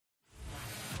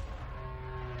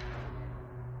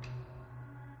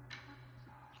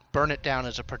Burn It Down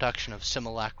is a production of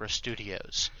Simulacra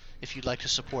Studios. If you'd like to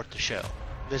support the show,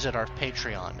 visit our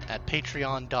Patreon at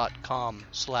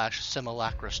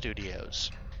patreon.com/Simulacra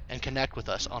Studios and connect with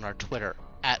us on our Twitter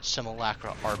at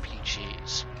Simulacra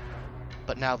RPGs.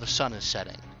 But now the sun is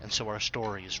setting, and so our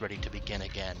story is ready to begin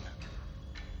again.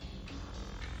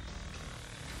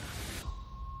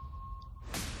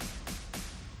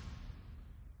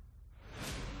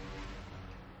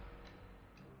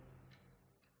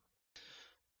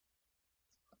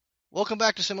 Welcome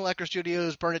back to Simulacra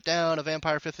Studios' Burn It Down, a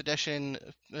Vampire 5th Edition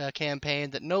campaign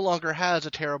that no longer has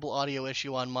a terrible audio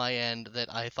issue on my end that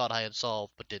I thought I had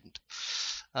solved, but didn't.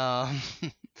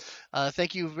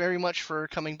 Thank you very much for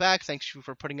coming back. Thanks you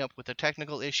for putting up with the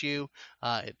technical issue.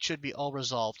 It should be all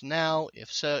resolved now.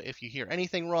 If you hear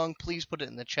anything wrong, please put it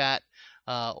in the chat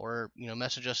or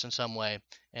message us in some way,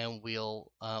 and we'll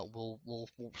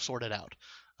sort it out.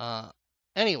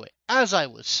 Anyway, as I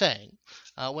was saying,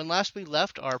 when last we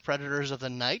left our Predators of the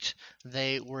Night,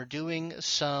 they were doing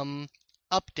some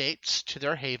updates to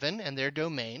their haven and their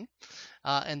domain,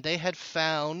 and they had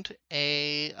found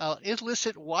a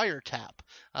illicit wiretap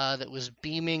that was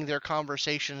beaming their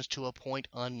conversations to a point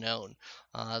unknown.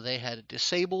 They had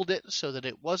disabled it so that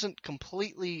it wasn't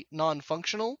completely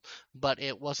non-functional, but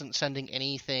it wasn't sending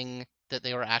anything that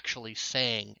they were actually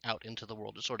saying out into the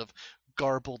world. It's sort of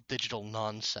garbled digital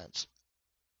nonsense.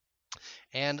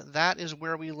 And that is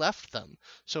where we left them.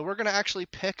 So we're going to actually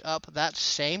pick up that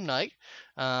same night,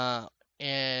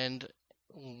 and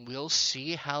we'll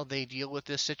see how they deal with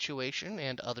this situation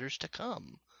and others to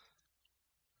come.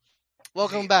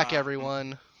 Welcome back,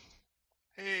 everyone.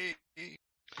 Hey.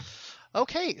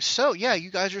 Okay, so yeah,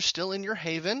 you guys are still in your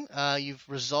haven. You've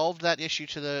resolved that issue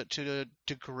to the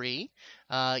degree.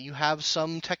 You have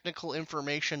some technical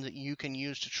information that you can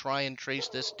use to try and trace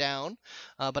this down.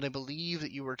 But I believe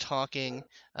that you were talking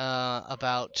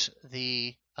about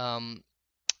that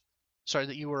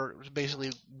you were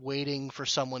basically waiting for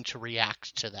someone to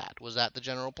react to that. Was that the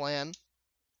general plan?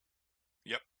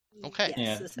 Yep. Okay.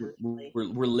 Yes,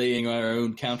 we're laying our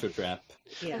own counter trap.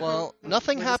 Yeah. Well,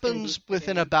 nothing happens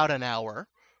within about an hour.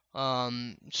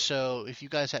 So if you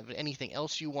guys have anything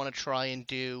else you want to try and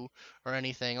do or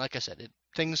anything, like I said,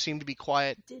 things seem to be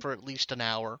quiet for at least an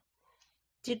hour.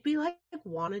 Did we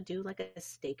want to do a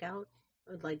stakeout?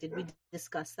 Did we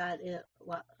discuss that a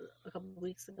couple of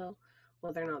weeks ago?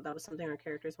 Whether or not that was something our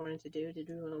characters wanted to do? Did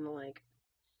we want to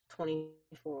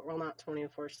 24? Well, not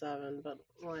 24/7, but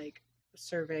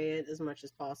survey it as much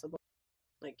as possible.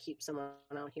 Keep someone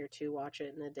out here to watch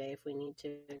it in the day if we need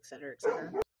to, et cetera, et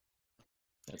cetera.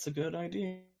 That's a good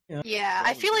idea. Yeah,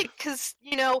 I feel because,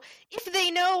 if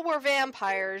they know we're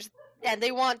vampires and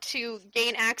they want to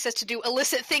gain access to do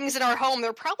illicit things in our home,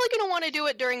 they're probably going to want to do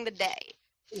it during the day.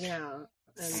 Yeah.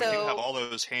 So we do have all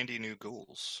those handy new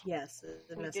ghouls. Yes,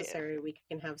 if necessary, we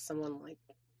can have someone,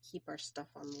 keep our stuff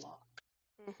on lock.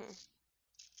 Mm-hmm.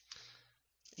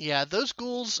 Yeah, those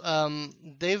ghouls,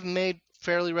 they've made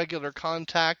fairly regular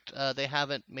contact. They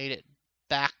haven't made it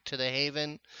back to the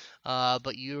haven,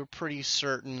 but you're pretty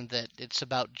certain that it's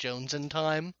about Jonesin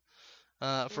time,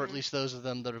 for at least those of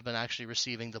them that have been actually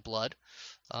receiving the blood.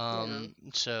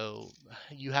 So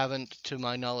you haven't, to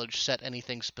my knowledge, set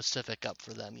anything specific up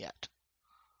for them yet.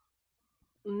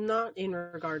 Not in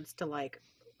regards to, a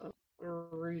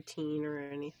routine or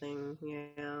anything,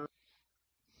 yeah.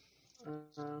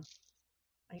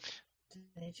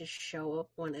 They just show up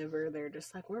whenever they're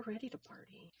just we're ready to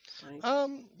party.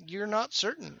 You're not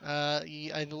certain.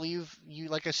 I believe you,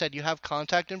 like I said, you have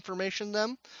contact information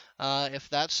them. If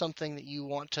that's something that you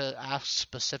want to ask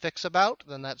specifics about,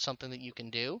 then that's something that you can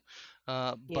do.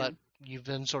 But you've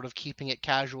been sort of keeping it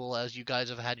casual as you guys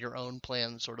have had your own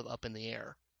plans sort of up in the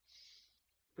air.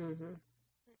 Mm-hmm.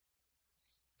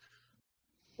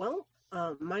 Well,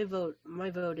 my vote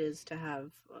is to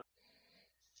have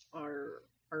our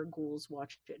ghouls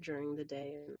watch it during the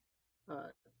day,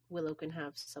 and Willow can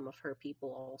have some of her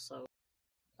people also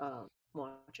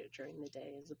watch it during the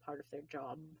day as a part of their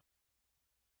job.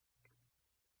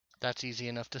 That's easy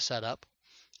enough to set up.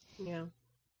 Yeah.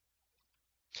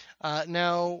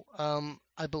 Now,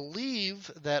 I believe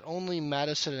that only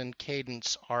Madison and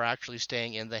Cadence are actually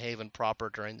staying in the Haven proper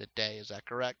during the day. Is that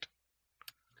correct?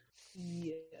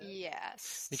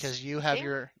 Yes. Because you have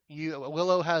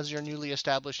Willow has your newly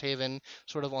established haven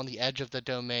sort of on the edge of the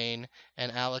domain, and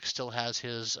Alex still has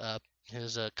his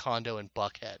condo in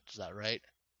Buckhead. Is that right?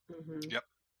 Mm-hmm. Yep.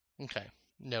 Okay,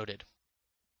 noted.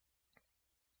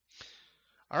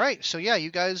 All right, so yeah, you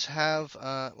guys have,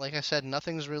 like I said,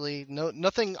 nothing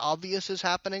obvious is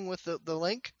happening with the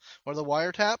link or the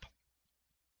wiretap.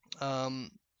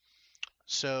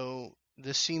 So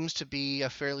this seems to be a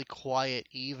fairly quiet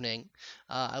evening.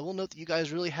 I will note that you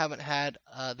guys really haven't had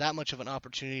that much of an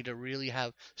opportunity to really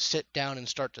sit down and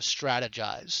start to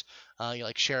strategize.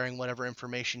 Like sharing whatever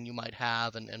information you might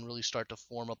have and really start to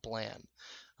form a plan.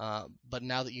 But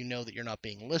now that you know that you're not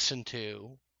being listened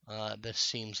to, this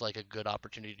seems like a good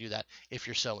opportunity to do that if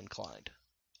you're so inclined.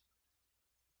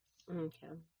 Okay.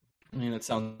 I mean, that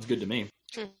sounds good to me.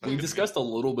 We discussed a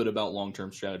little bit about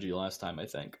long-term strategy last time, I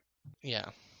think. Yeah.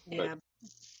 Yeah.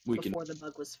 We Before the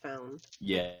bug was found.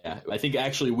 Yeah, I think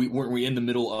actually weren't we in the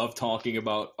middle of talking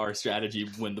about our strategy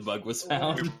when the bug was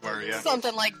found? We were, yeah.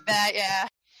 Something like that, yeah.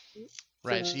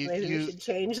 Right. So maybe you we should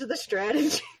change the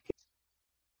strategy.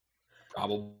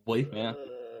 Probably, yeah.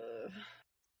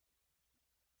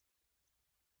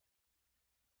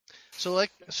 So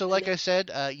like I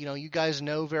said, you guys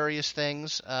know various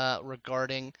things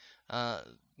regarding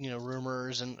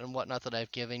rumors and whatnot that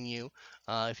I've given you.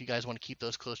 If you guys want to keep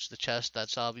those close to the chest,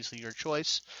 that's obviously your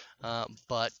choice.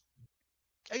 But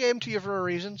I gave them to you for a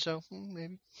reason, so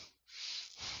maybe.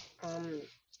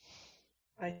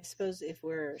 I suppose if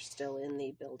we're still in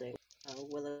the building,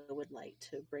 Willow would like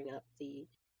to bring up the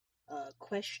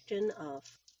question of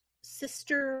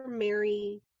Sister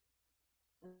Mary.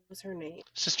 What was her name?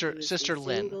 Sister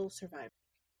Lynn. Single survivor.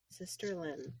 Sister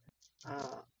Lynn.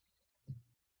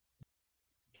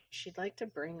 She'd like to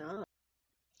bring up.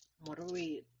 What are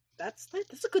we? That's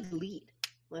a good lead.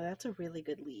 Like, that's a really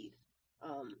good lead.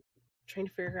 Trying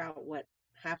to figure out what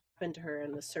happened to her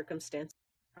and the circumstances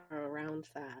around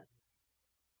that.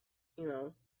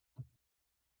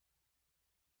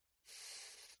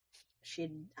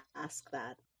 She'd ask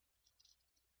that.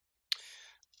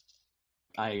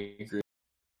 I agree.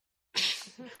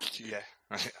 Yeah,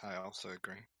 I also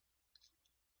agree.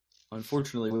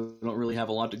 Unfortunately, we don't really have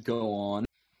a lot to go on.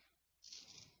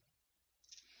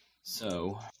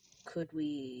 So, could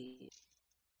we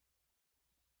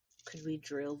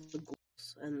drill the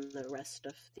ghouls and the rest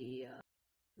of the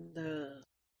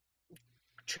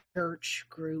church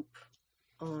group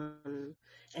on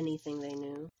anything they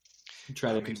knew?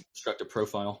 Try to construct a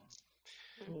profile.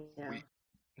 Yeah.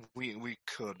 We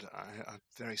could. I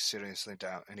very seriously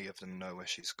doubt any of them know where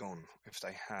she's gone. If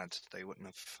they had, they wouldn't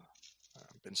have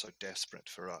been so desperate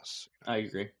for us. I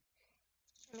agree.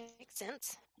 Makes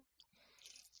sense.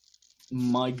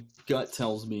 My gut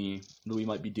tells me that we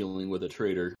might be dealing with a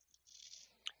traitor.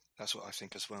 That's what I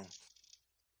think as well.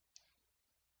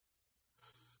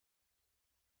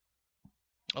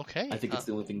 Okay. I think it's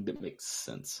the only thing that makes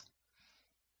sense.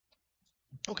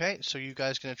 Okay, so you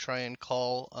guys gonna try and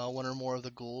call one or more of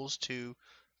the ghouls to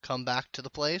come back to the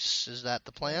place? Is that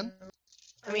the plan?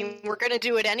 I mean, we're going to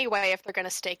do it anyway if they're going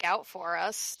to stake out for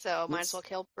us, so might as well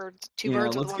kill two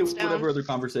birds with one let's stone. get whatever other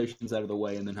conversations out of the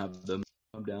way and then have them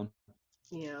come down.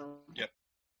 Yeah. Yep.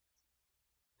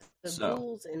 The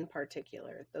ghouls in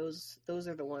particular, those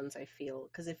are the ones I feel,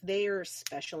 because if they are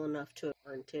special enough to have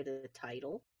earned a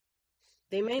title,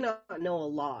 they may not know a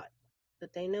lot,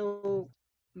 but they know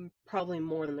probably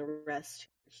more than the rest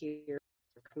here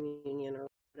for communion or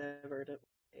whatever that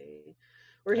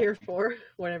we're here for,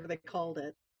 whatever they called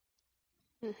it.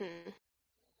 Mm-hmm.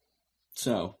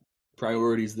 So,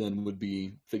 priorities then would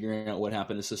be figuring out what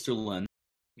happened to Sister Lynn.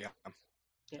 Yeah.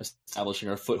 Establishing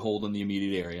our foothold in the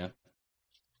immediate area.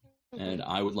 Mm-hmm. And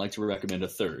I would like to recommend a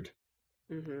third.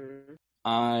 Mm-hmm.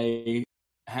 I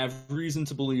have reason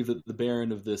to believe that the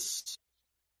Baron of this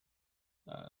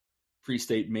Free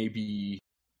State may be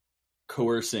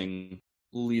coercing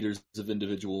leaders of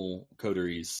individual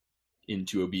coteries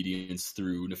into obedience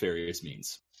through nefarious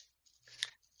means.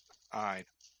 I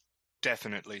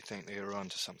definitely think they are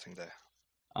onto something there.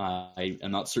 I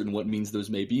am not certain what means those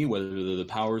may be, whether they're the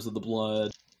powers of the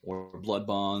blood, or blood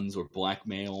bonds, or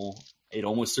blackmail. It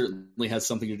almost certainly has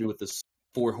something to do with this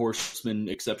Four Horsemen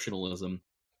exceptionalism.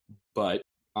 But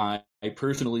I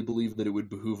personally believe that it would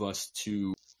behoove us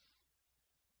to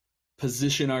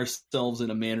position ourselves in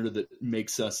a manner that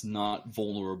makes us not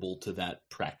vulnerable to that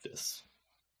practice.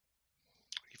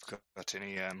 You've got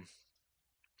any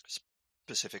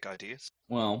specific ideas?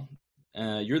 Well,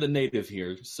 you're the native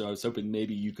here, so I was hoping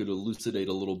maybe you could elucidate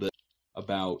a little bit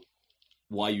about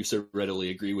why you so readily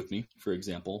agree with me, for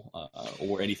example,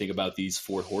 or anything about these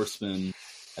Four Horsemen,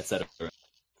 etc.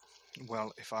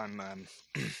 Well, if I'm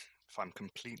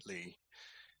completely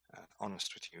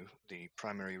honest with you, the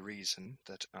primary reason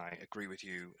that I agree with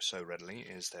you so readily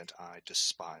is that I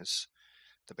despise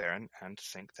the Baron and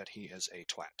think that he is a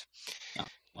twat. Oh,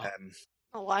 wow.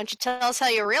 Well, why don't you tell us how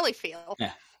you really feel?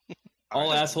 Yeah.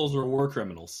 All assholes are war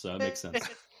criminals, so it makes sense.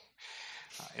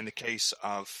 In the case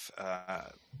of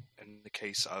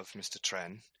Mr.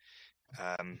 Tren,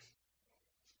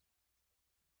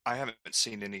 I haven't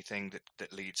seen anything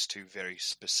that leads to very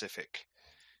specific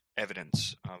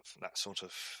evidence of that sort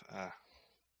of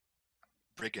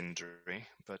brigandry,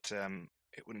 but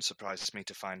it wouldn't surprise me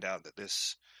to find out that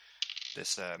this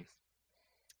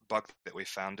bug that we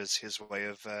found is his way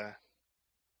of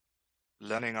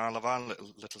learning all of our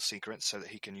little secrets so that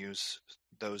he can use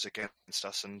those against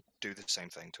us and do the same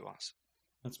thing to us.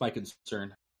 That's my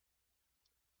concern.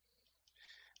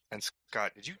 And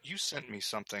Scott, you sent me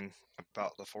something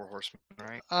about the Four Horsemen,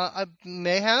 right? I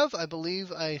may have. I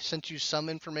believe I sent you some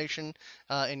information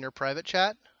in your private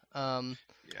chat. Yeah, I'm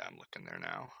looking there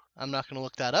now. I'm not going to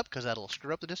look that up because that'll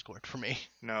screw up the Discord for me.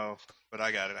 No, but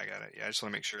I got it. Yeah, I just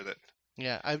want to make sure that.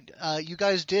 Yeah, you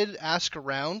guys did ask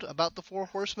around about the Four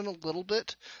Horsemen a little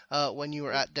bit when you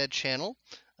were at Dead Channel.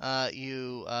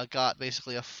 You got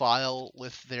basically a file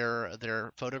with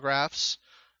their photographs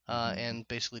and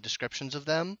basically descriptions of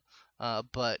them.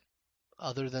 But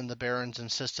other than the Baron's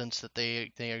insistence that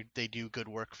they do good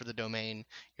work for the domain,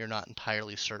 you're not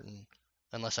entirely certain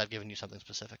unless I've given you something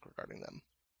specific regarding them.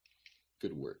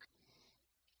 Good work.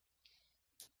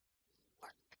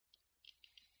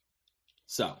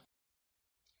 So,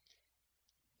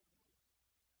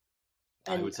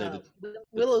 And, I would say that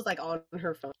Willow's like on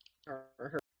her phone or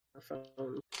her phone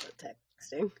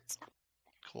texting.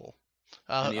 Cool.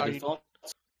 any Are other you,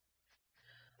 thoughts?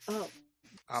 Oh,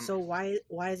 so why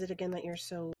is it again that you're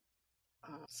so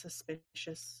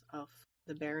suspicious of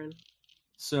the Baron?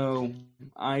 So,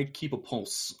 I keep a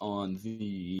pulse on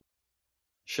the,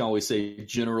 shall we say,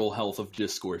 general health of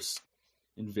discourse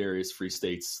in various free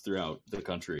states throughout the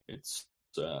country. It's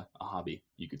a hobby,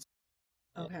 you could say.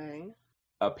 Okay.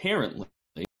 Apparently,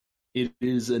 it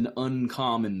is an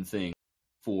uncommon thing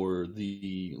for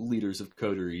the leaders of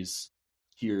coteries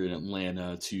here in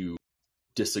Atlanta to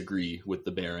disagree with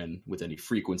the Baron with any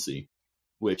frequency,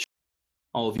 which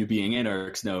all of you being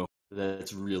anarchs know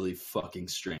that's really fucking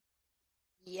strange.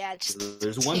 Yeah, just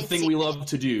There's one thing we love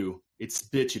to do, it's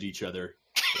bitch at each other.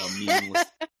 Meaningless.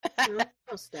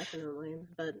 Most definitely,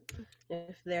 but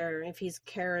if he's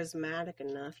charismatic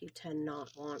enough, you tend not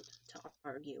want to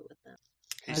argue with them.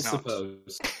 I He's not.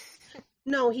 suppose.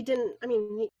 No, he didn't. I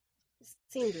mean, he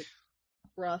seemed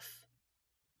rough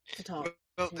to talk.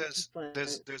 Well, to, but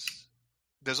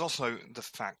there's also the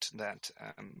fact that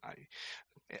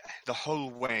the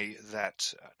whole way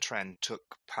that Tren took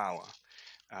power,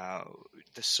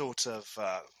 the sort of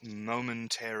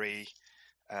momentary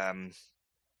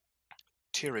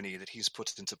tyranny that he's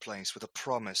put into place with a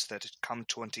promise that come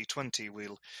 2020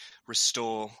 we'll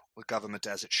restore the government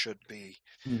as it should be.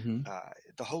 Mm-hmm.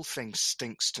 The whole thing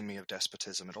stinks to me of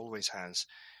despotism. It always has.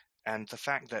 And the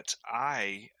fact that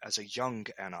I, as a young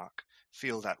anarch,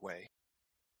 feel that way,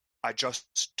 I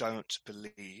just don't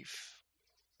believe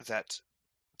that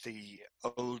the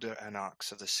older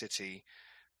anarchs of the city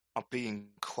are being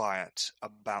quiet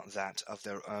about that of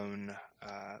their own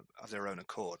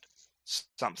accord.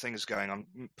 Something is going on.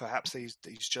 Perhaps he's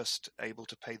just able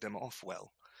to pay them off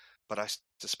well, but I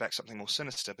suspect something more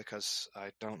sinister because I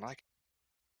don't like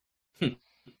it.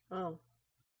 oh,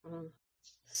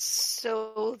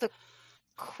 So the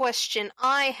question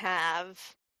I have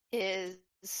is,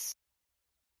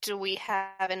 do we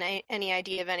have any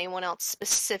idea of anyone else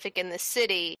specific in the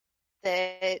city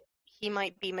that he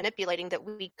might be manipulating that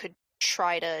we could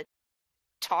try to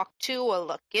talk to or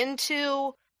look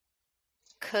into?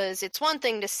 Because it's one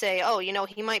thing to say, oh,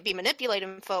 he might be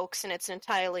manipulating folks, and it's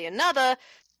entirely another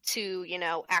to,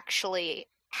 actually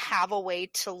have a way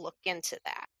to look into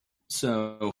that.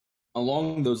 So,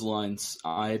 along those lines,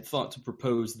 I had thought to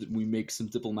propose that we make some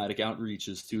diplomatic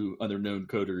outreaches to other known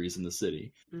coteries in the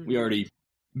city. mm-hmm. We already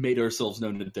made ourselves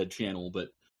known at Dead Channel, but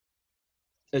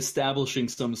establishing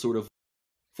some sort of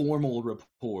formal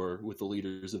rapport with the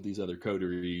leaders of these other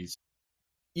coteries,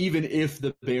 even if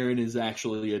the Baron is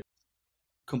actually a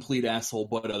complete asshole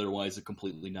but otherwise a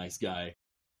completely nice guy,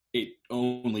 it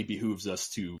only behooves us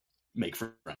to make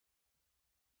friends.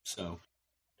 So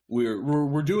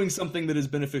we're doing something that is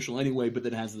beneficial anyway, but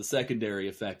that has the secondary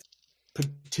effect,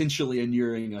 potentially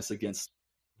inuring us against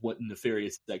what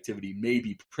nefarious activity may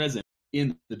be present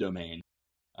in the domain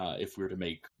if we were to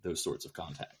make those sorts of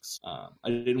contacts. I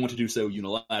didn't want to do so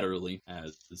unilaterally,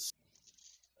 as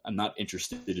I'm not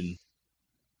interested in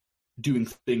doing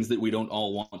things that we don't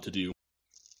all want to do.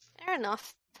 Fair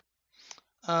enough.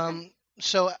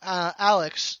 So,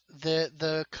 Alex,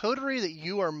 the coterie that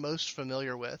you are most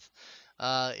familiar with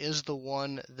is the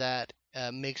one that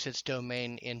makes its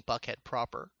domain in Buckhead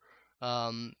proper.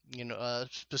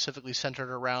 Specifically centered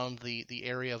around the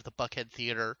area of the Buckhead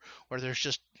Theater, where there's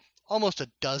just almost a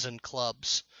dozen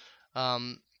clubs.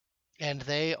 and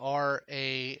they are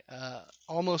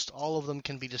almost all of them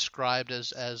can be described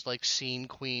as like scene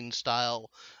queen style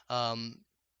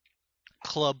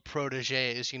club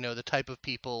proteges, the type of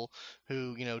people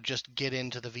who, just get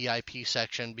into the VIP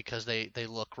section because they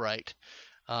look right.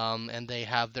 And they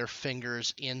have their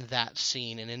fingers in that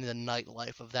scene and in the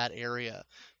nightlife of that area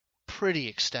pretty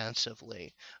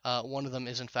extensively. One of them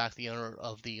is, in fact, the owner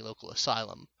of the local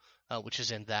asylum, which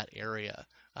is in that area,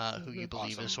 who you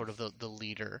believe is sort of the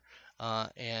leader.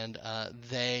 And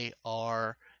they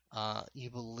are, you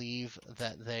believe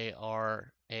that they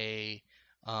are a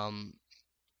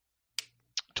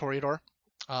Toreador.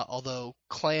 Although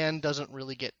clan doesn't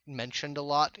really get mentioned a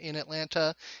lot in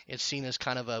Atlanta, it's seen as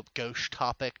kind of a gauche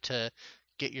topic to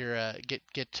get your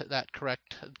get to that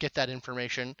get that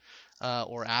information,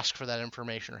 or ask for that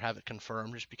information or have it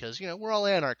confirmed, just because we're all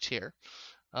anarchs here.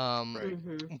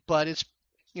 But it's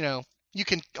you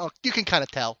can kind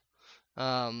of tell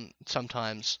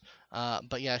sometimes.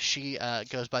 But yeah, she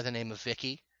goes by the name of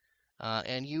Vicky,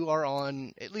 and you are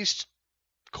on at least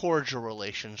cordial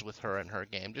relations with her and her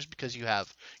game, just because you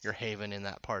have your haven in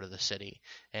that part of the city,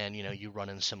 and you run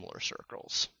in similar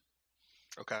circles.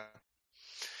 Okay.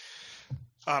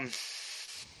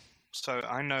 So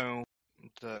I know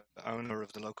the owner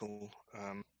of the local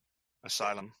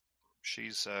asylum.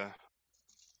 She's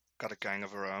got a gang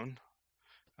of her own.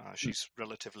 She's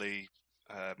relatively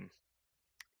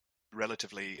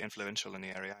influential in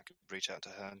the area. I could reach out to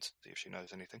her and see if she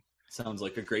knows anything. Sounds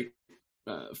like a great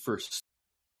first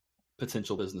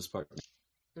potential business partner.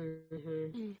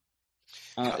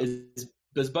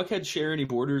 Does Buckhead share any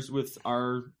borders with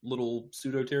our little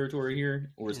pseudo territory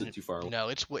here, or is it too far away? No,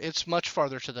 it's much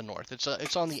farther to the north. It's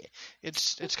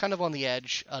kind of on the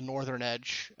edge, northern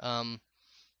edge.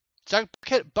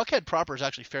 Buckhead proper is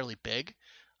actually fairly big,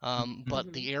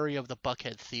 but the area of the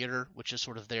Buckhead Theater, which is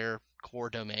sort of their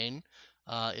core domain,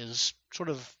 is sort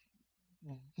of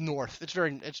north. It's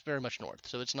very much north,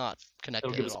 so it's not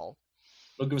connected at all.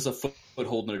 It'll give us a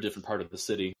foothold in a different part of the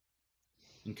city,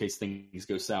 in case things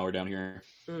go sour down here.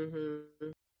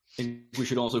 And we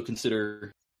should also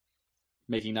consider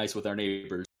making nice with our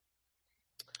neighbors.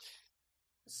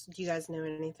 Do you guys know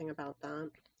anything about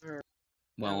that?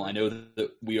 Well, I know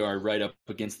that we are right up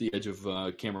against the edge of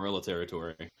Camarilla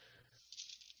territory.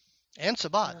 And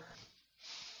Sabat.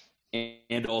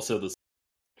 And also the...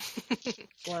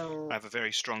 Well, I have a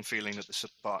very strong feeling that the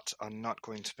Sabat are not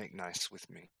going to make nice with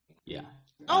me. Yeah.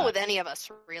 With any of us,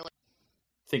 really.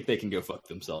 I think they can go fuck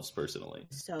themselves, personally.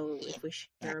 So, if we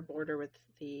share a border with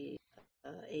the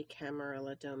a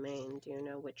Camarilla domain, do you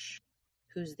know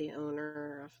who's the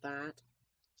owner of that?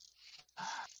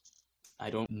 I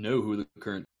don't know who the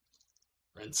current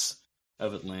prince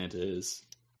of Atlanta is.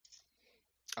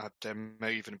 There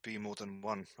may even be more than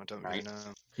one. I don't really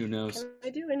know. Who knows? Can I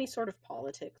do any sort of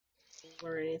politics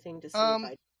or anything to see if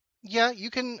I... Yeah, you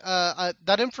can.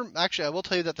 Actually, I will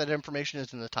tell you that information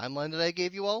is in the timeline that I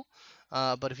gave you all.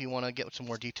 But if you want to get some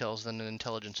more details, then an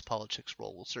intelligence politics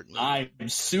roll will certainly. I'm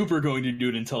super going to do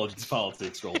an intelligence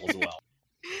politics roll as well.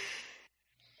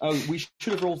 We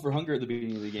should have rolled for hunger at the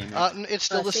beginning of the game. Right? It's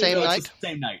still the same night. It's the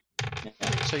same night. Yeah.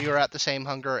 So you're at the same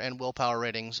hunger and willpower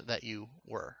ratings that you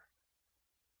were.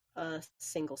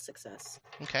 Single success.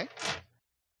 Okay.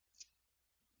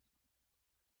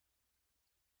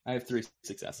 I have 3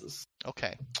 successes.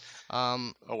 Okay.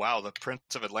 Oh wow, the Prince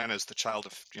of Atlanta is the child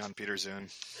of Jan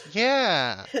Peterzoon.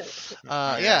 Yeah.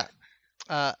 Yeah.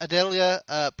 Adelia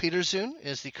Peterzoon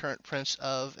is the current Prince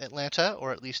of Atlanta,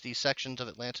 or at least the sections of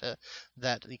Atlanta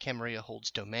that the Camarilla holds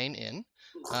domain in,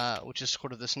 which is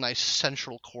sort of this nice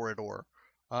central corridor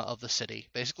of the city.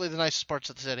 Basically the nicest parts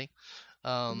of the city.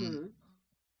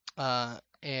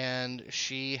 And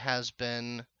she has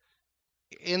been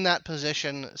in that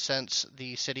position since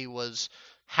the city was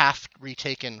half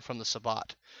retaken from the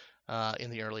Sabat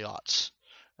in the early aughts.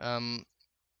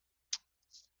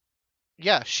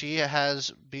 Yeah, she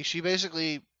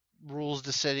basically rules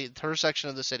the city, her section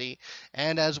of the city,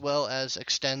 and as well as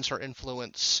extends her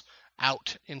influence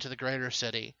out into the greater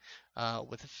city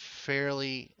with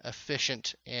fairly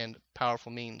efficient and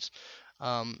powerful means.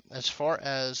 As far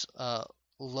as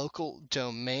local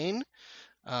domain,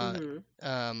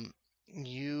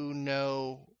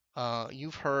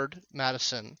 you've heard,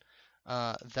 Madison,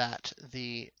 that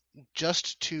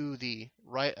just to the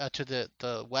right, to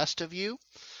the west of you,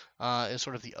 is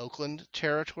sort of the Oakland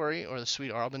territory or the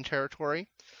Sweet Arbon territory,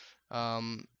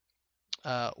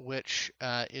 which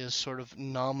is sort of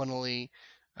nominally.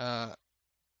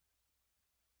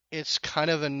 It's kind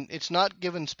of it's not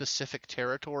given specific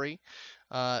territory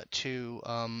to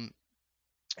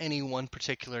any one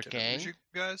particular gang. You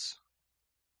guys?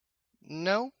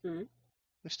 No, Hmm?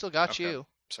 we still got Okay. you.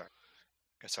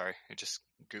 Sorry, it just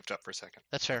goofed up for a second.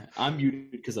 That's fair. I'm muted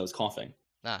because I was coughing.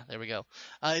 Ah, there we go.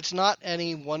 It's not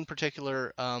any one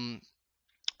particular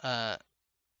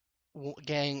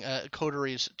gang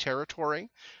coterie's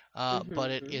territory, but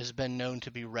it Mhm. has been known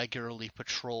to be regularly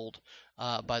patrolled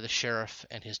by the sheriff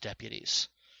and his deputies,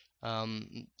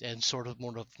 and sort of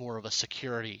more of a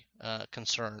security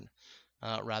concern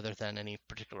rather than any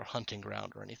particular hunting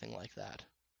ground or anything like that.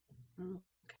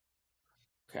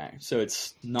 Okay, so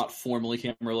it's not formally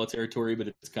Camarilla territory, but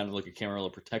it's kind of like a Camarilla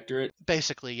protectorate.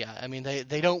 Basically, yeah. I mean,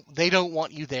 they don't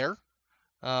want you there.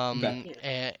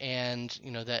 Okay. And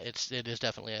you know that it is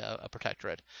definitely a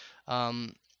protectorate.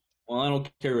 Well, I don't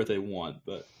care what they want,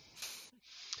 but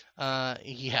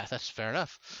Yeah, that's fair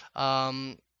enough.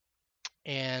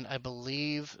 And I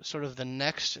believe sort of the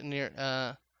next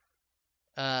near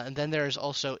and then there's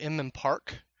also Inman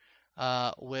Park,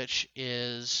 which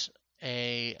is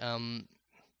a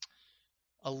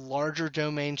larger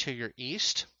domain to your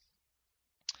east,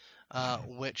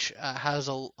 which has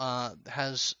a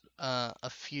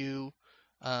few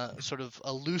sort of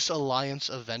a loose alliance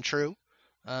of Ventru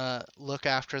look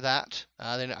after that.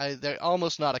 They're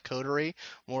almost not a coterie,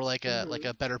 more like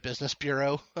a Better Business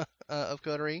Bureau of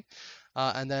coterie.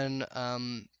 And then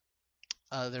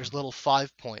there's Little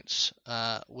 5 Points,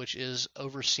 which is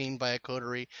overseen by a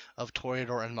coterie of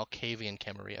Toreador and Malkavian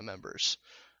Camarilla members,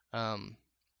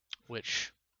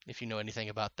 which, if you know anything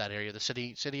about that area of the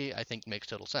city, I think makes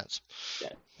total sense. yeah,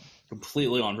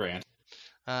 completely on brand.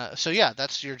 So yeah,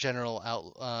 that's your general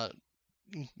out.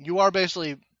 You are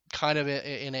basically kind of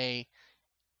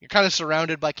you're kind of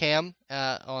surrounded by Cam.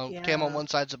 Cam on one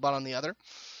side, Zabot on the other.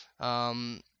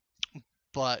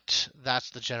 But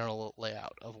that's the general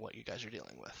layout of what you guys are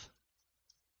dealing with.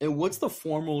 And what's the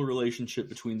formal relationship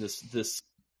between this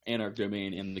Anarch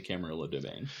domain and the Camarilla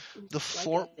domain?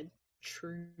 Like a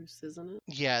truce, isn't it?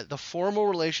 Yeah, the formal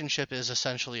relationship is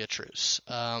essentially a truce.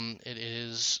 It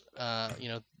is,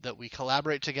 that we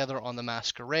collaborate together on the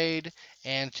masquerade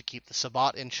and to keep the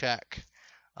Sabbat in check.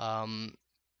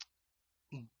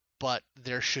 But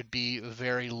there should be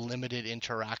very limited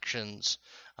interactions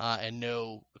and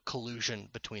no collusion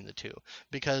between the two,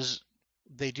 because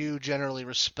they do generally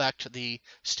respect the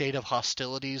state of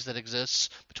hostilities that exists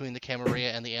between the Camarilla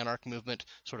and the Anarch movement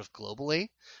sort of globally,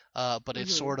 but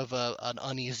it's sort of an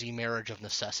uneasy marriage of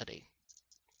necessity.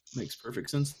 Makes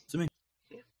perfect sense to me.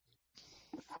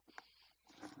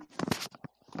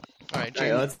 All right,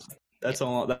 James. That's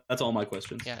all my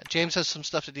questions. Yeah, James has some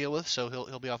stuff to deal with, so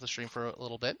he'll be off the stream for a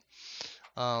little bit.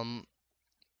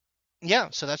 Yeah,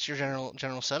 so that's your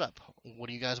general setup. What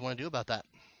do you guys want to do about that?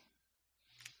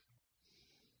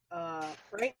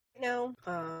 Right now,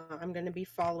 I'm going to be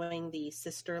following the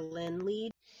Sister Lynn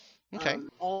lead. Okay.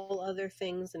 All other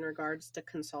things in regards to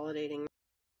consolidating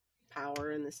power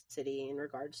in the city, in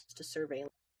regards to surveillance,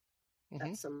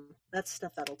 that's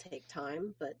stuff that'll take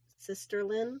time. But Sister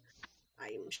Lynn,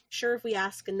 I'm sure if we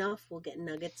ask enough, we'll get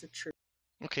nuggets of truth.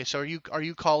 Okay, so are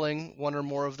you calling one or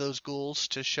more of those ghouls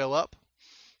to show up?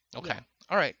 Okay. Yeah.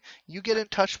 All right. You get in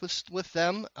touch with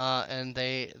them, and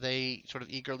they sort of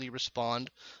eagerly respond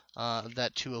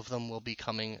that 2 of them will be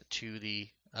coming to the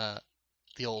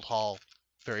old hall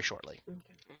very shortly.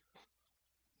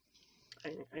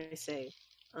 Okay. I say,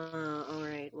 all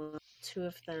right. Well, 2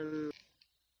 of them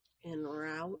en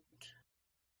route,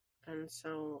 and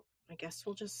so I guess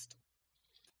we'll just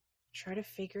try to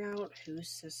figure out whose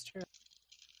sister.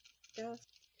 Yes.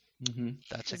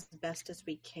 That's as best as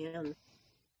we can.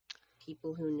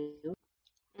 People who knew.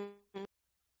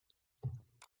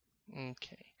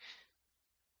 Okay.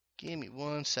 Give me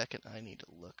 1 second. I need to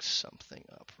look something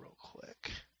up real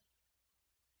quick.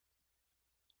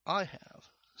 I have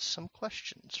some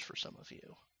questions for some of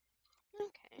you.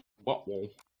 Okay. Well,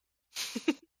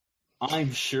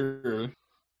 I'm sure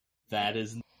that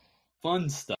is fun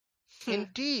stuff.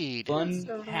 Indeed. Fun,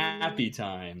 happy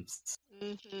times.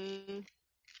 Mm-hmm.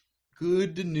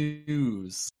 Good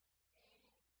news.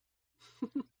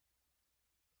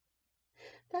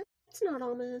 That's not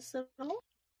ominous at all.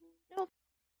 No.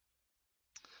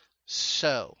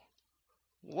 So,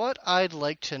 what I'd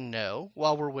like to know,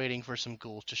 while we're waiting for some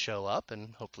ghouls to show up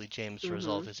and hopefully James to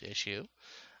resolve his issue,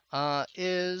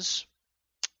 is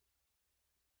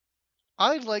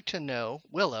I'd like to know,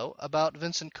 Willow, about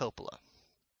Vincent Coppola.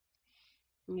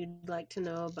 You'd like to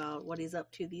know about what he's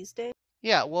up to these days?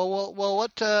 Yeah, well,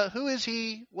 what? Who is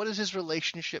he? What is his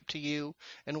relationship to you,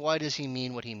 and why does he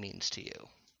mean what he means to you?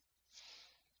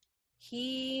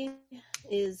 He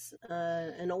is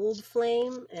an old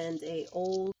flame and an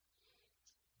old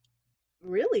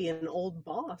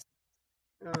boss.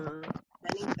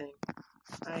 Anything.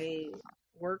 I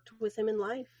worked with him in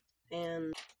life,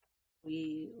 and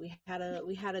we had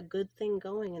a good thing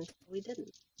going until we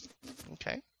didn't.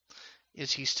 Okay.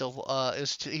 Is he still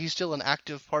an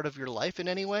active part of your life in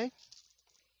any way?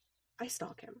 I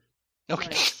stalk him. Okay.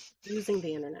 Like, using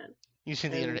the internet.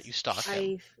 Using the internet, you stalk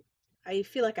him. I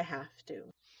feel like I have to.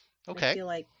 Okay. I feel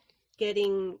like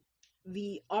getting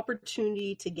the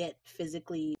opportunity to get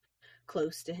physically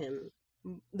close to him,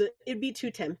 it'd be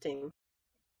too tempting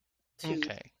to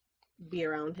be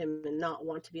around him and not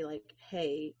want to be like,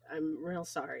 hey, I'm real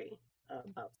sorry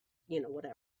about,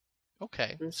 whatever.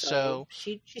 Okay. And so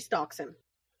she stalks him.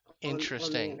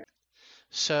 Interesting. On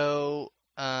so,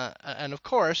 and of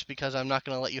course, because I'm not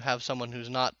going to let you have someone who's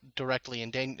not directly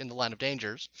in the line of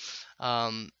dangers,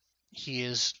 he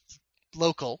is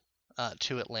local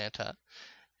to Atlanta.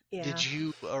 Yeah. Did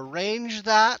you arrange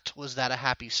that? Was that a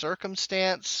happy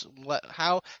circumstance?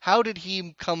 How did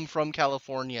he come from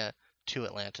California to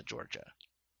Atlanta, Georgia?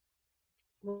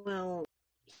 Well,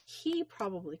 he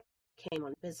probably came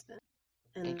on business.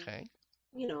 And, Okay.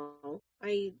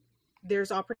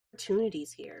 There's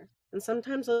opportunities here. And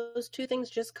sometimes those two things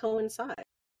just coincide.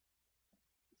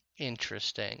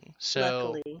 Interesting.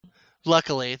 So,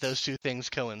 luckily those two things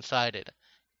coincided.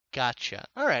 Gotcha.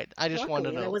 All right. I just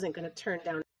wanted to know. I wasn't going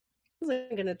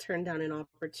to turn down an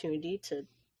opportunity to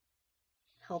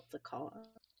help the cause.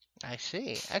 I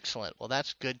see. Excellent. Well,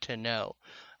 that's good to know.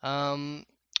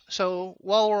 So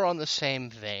while we're on the same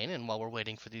vein and while we're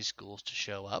waiting for these ghouls to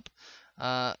show up,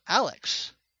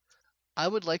 Alex, I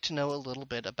would like to know a little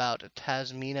bit about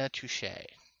Tazmina Touche.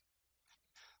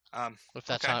 If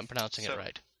that's how I'm pronouncing it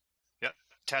right. Yep.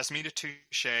 Tazmina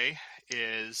Touche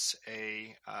is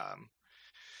a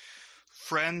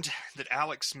friend that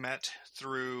Alex met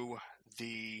through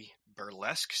the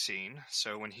burlesque scene.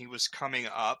 So when he was coming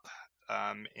up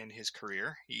in his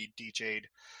career, he DJ'd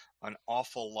an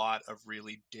awful lot of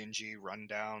really dingy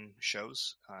rundown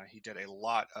shows. He did a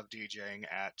lot of DJing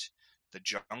at the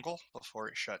Jungle before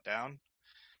it shut down.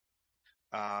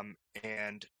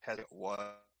 And Heather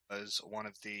was one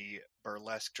of the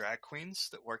burlesque drag queens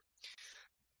that worked.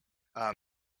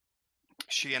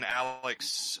 She and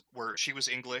Alex she was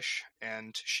English,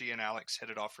 and she and Alex hit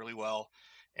it off really well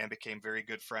and became very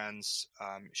good friends.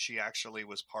 She actually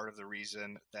was part of the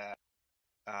reason that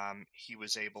he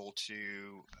was able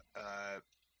to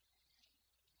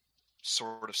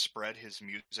sort of spread his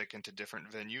music into different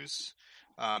venues,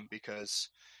 because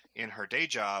in her day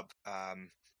job,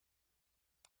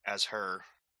 as her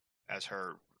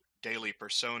daily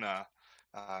persona,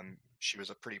 she was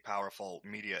a pretty powerful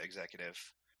media executive.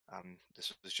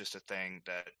 This was just a thing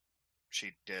that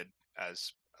she did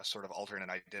as a sort of alternate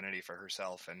identity for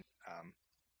herself, and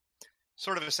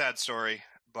sort of a sad story,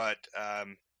 but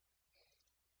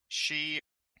she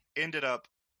ended up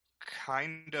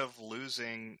kind of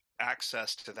losing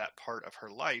access to that part of her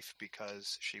life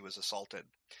because she was assaulted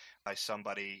by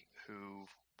somebody who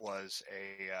was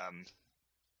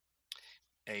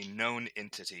a known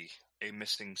entity, a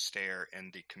missing stare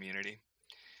in the community.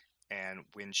 And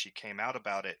when she came out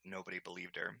about it, nobody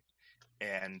believed her.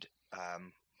 And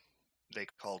they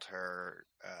called her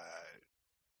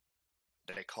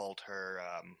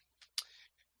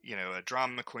a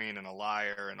drama queen and a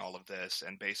liar and all of this.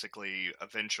 And basically,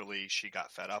 eventually, she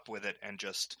got fed up with it and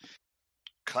just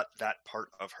cut that part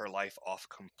of her life off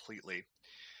completely.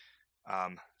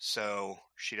 So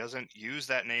she doesn't use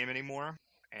that name anymore,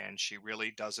 and she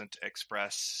really doesn't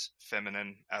express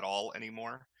feminine at all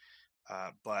anymore.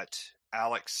 But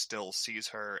Alex still sees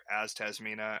her as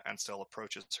Tazmina and still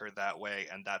approaches her that way,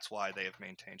 and that's why they have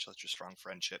maintained such a strong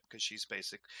friendship, because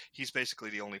he's basically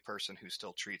the only person who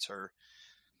still treats her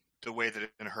the way that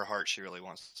in her heart she really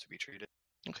wants to be treated.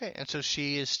 Okay, and so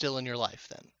she is still in your life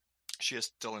then? She is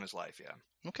still in his life, yeah.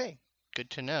 Okay,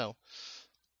 good to know.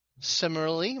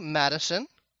 Similarly, Madison,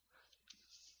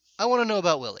 I want to know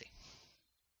about Willie.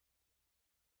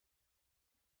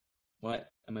 What?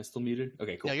 Am I still muted?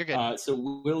 Okay, cool. No, you're good. So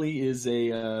Willie is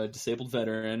a disabled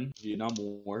veteran, Vietnam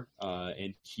War,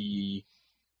 and he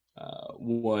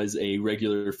was a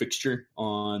regular fixture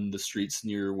on the streets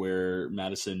near where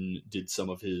Madison did some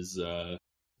of his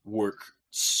work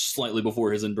slightly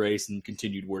before his embrace, and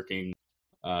continued working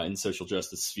in social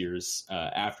justice spheres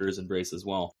after his embrace as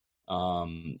well.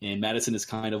 And Madison is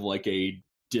kind of like a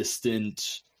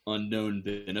distant, unknown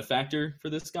benefactor for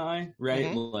this guy, right?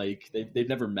 Mm-hmm. Like they've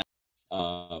never met.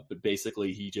 But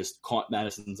basically, he just caught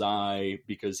Madison's eye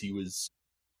because he was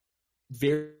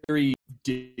very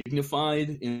dignified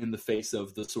in the face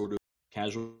of the sort of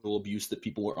casual abuse that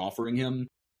people were offering him,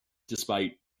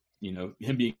 despite,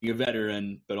 him being a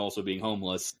veteran, but also being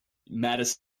homeless.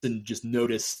 Madison just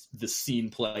noticed the scene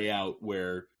play out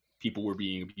where people were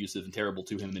being abusive and terrible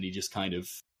to him, and he just kind of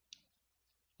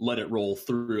let it roll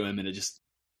through him, and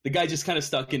the guy just kind of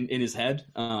stuck in his head,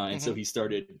 and so he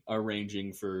started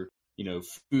arranging for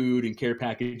food and care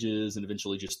packages, and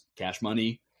eventually just cash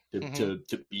money to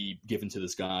be given to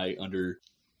this guy under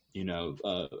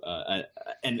an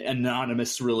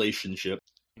anonymous relationship,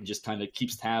 and just kind of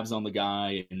keeps tabs on the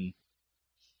guy, and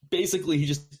basically he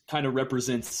just kind of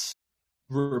represents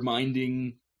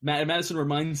Madison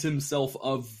reminds himself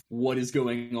of what is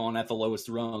going on at the lowest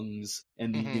rungs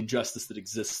and the injustice that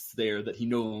exists there that he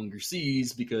no longer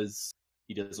sees because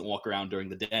he doesn't walk around during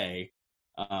the day,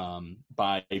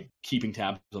 by keeping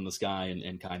tabs on this guy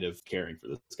and kind of caring for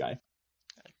this guy.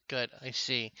 Good, I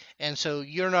see. And so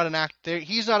you're not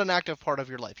he's not an active part of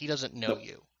your life. He doesn't know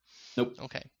you. Nope.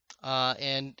 Okay.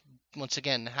 And once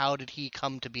again, how did he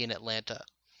come to be in Atlanta?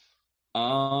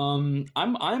 I'm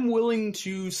willing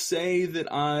to say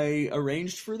that I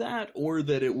arranged for that, or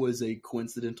that it was a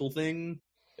coincidental thing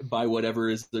by whatever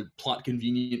is the plot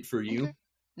convenient for you. Okay.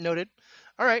 Noted.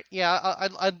 All right. Yeah,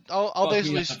 I'll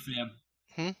basically. Fuck me up,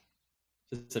 fam.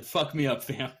 Just said, "Fuck me up,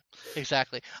 fam."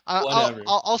 Exactly. Whatever.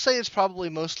 I'll say it's probably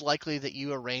most likely that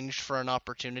you arranged for an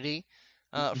opportunity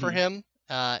for him,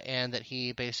 and that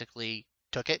he basically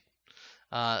took it.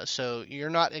 So you're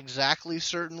not exactly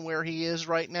certain where he is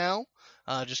right now,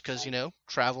 just because,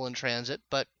 travel and transit,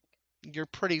 but you're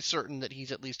pretty certain that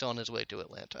he's at least on his way to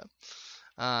Atlanta.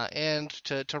 And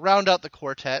to round out the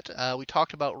quartet, we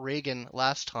talked about Reagan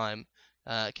last time,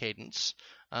 Cadence,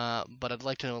 but I'd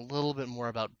like to know a little bit more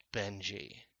about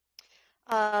Benji.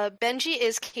 Benji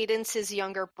is Cadence's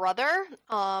younger brother.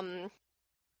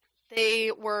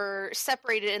 They were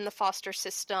separated in the foster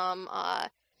system.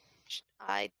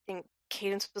 I think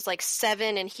Cadence was like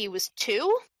 7 and he was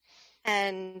 2.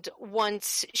 And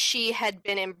once she had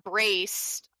been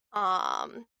embraced,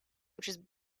 which is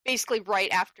basically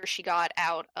right after she got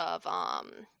out of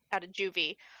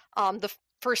juvie, the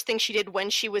first thing she did when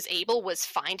she was able was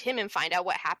find him and find out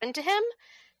what happened to him.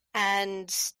 And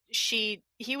he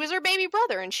was her baby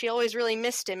brother, and she always really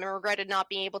missed him and regretted not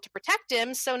being able to protect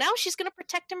him. So now she's going to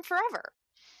protect him forever.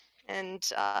 And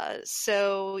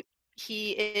so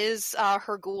he is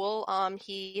her ghoul.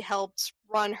 He helped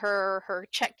run her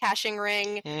check cashing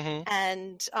ring,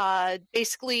 and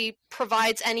basically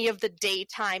provides any of the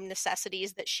daytime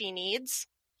necessities that she needs.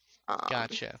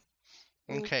 Gotcha.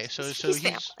 Okay, so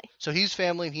he's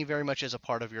family, and he very much is a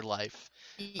part of your life.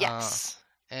 Yes.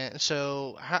 And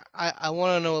so I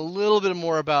want to know a little bit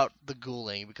more about the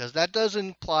ghouling, because that does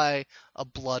imply a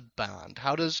blood bond.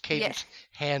 How does Cadence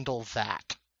handle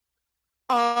that?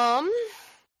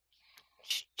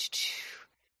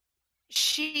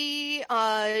 She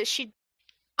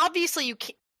obviously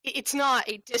it's not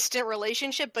a distant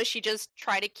relationship, but she just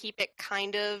try to keep it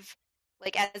kind of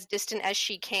like as distant as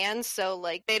she can. So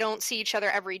like they don't see each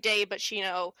other every day, but she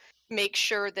makes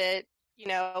sure that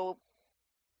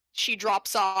she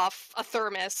drops off a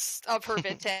thermos of her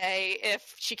vitae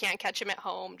if she can't catch him at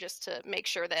home, just to make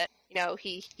sure that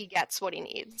he gets what he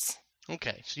needs.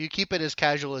 Okay, so you keep it as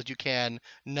casual as you can,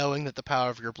 knowing that the power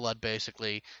of your blood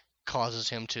basically causes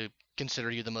him to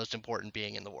consider you the most important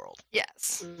being in the world.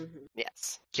 Yes.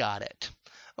 Yes. Got it.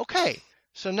 Okay,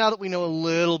 so now that we know a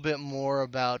little bit more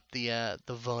about the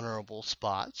vulnerable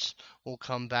spots, we'll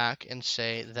come back and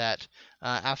say that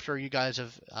after you guys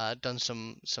have done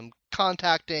some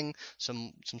contacting,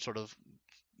 some sort of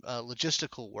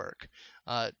logistical work,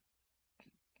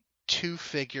 2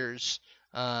 figures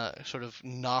sort of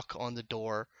knock on the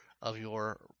door of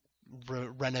your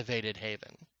renovated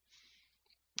haven.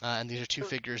 And these are 2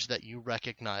 figures that you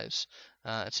recognize.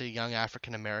 It's a young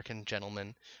African-American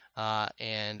gentleman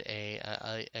and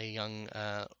a young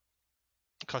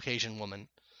Caucasian woman.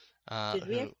 Did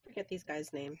we ever get these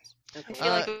guys' names? Okay. I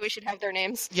feel like we should have their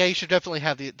names. Yeah, you should definitely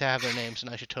have their names, and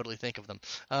I should totally think of them.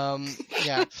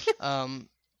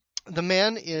 The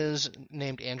man is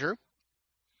named Andrew,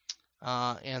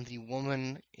 and the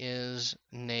woman is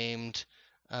named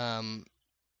Anna.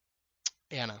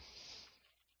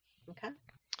 Okay.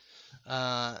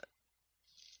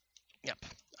 Yep.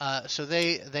 So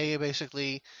they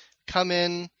basically come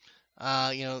in.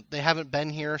 They haven't been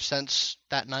here since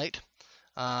that night,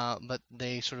 but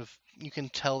they you can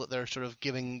tell that they're sort of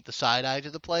giving the side eye to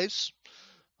the place,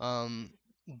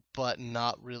 but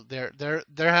not really. They're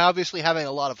obviously having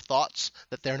a lot of thoughts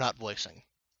that they're not voicing.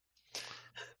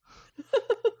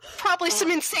 Probably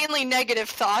some insanely negative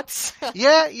thoughts.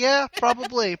 Yeah,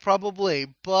 probably,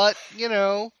 but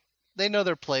they know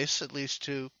their place, at least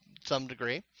to some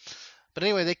degree. But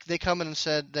anyway, they come in and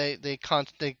said they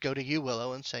go to you,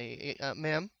 Willow, and say,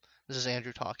 "Ma'am, This is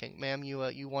Andrew talking. Ma'am,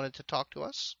 you wanted to talk to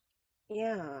us?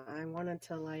 Yeah, I wanted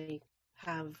to like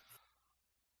have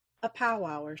a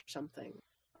powwow or something.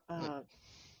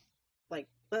 Like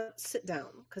let's sit down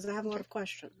because I have a lot of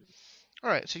questions. All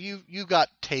right, so you got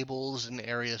tables and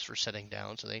areas for sitting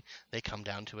down. So they come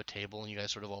down to a table, and you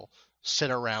guys sort of all sit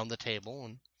around the table,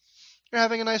 and you're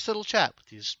having a nice little chat with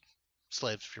these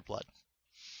slaves of your blood.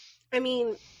 I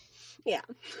mean, yeah.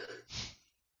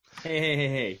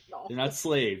 Hey. No. They're not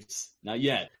slaves. Not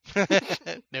yet.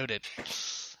 Noted. They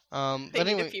But need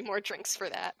anyway, a few more drinks for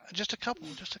that. just a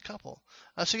couple.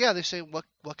 So yeah, they say, what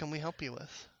can we help you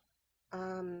with?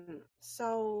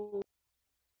 So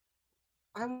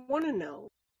I want to know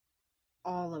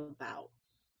all about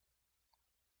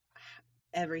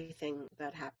everything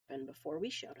that happened before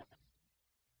we showed up.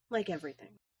 Like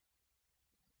everything.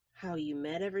 How you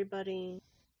met everybody,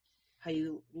 how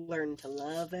you learned to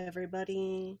love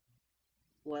everybody,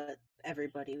 what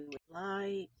everybody would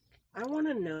like. I want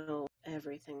to know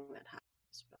everything that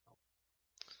happens.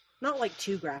 Not like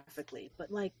too graphically,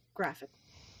 but like graphically.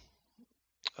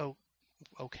 Oh,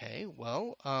 okay.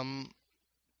 Well,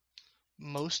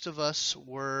 most of us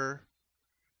were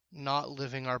not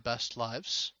living our best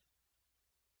lives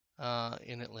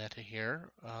in Atlanta here.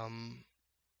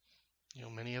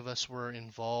 Many of us were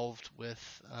involved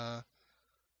with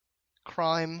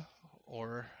crime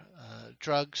or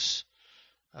drugs,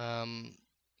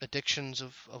 addictions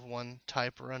of one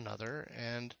type or another,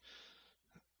 and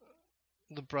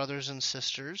the brothers and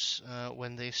sisters,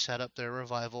 when they set up their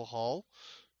revival hall,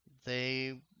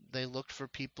 they looked for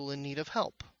people in need of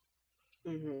help,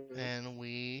 Mm-hmm. and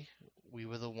we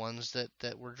were the ones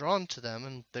that were drawn to them,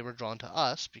 and they were drawn to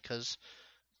us because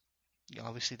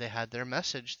obviously they had their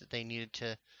message that they needed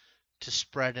to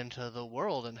spread into the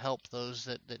world and help those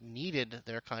that needed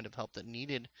their kind of help, that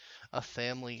needed a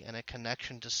family and a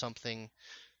connection to something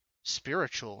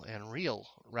spiritual and real,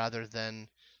 rather than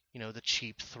the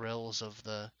cheap thrills of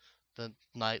the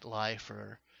nightlife,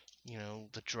 or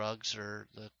the drugs, or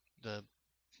the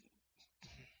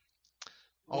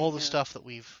all the stuff that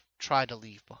we've tried to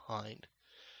leave behind.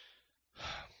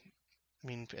 I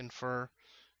mean, and for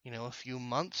a few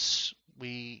months,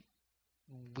 we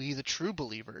the true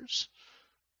believers,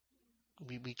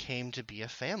 we came to be a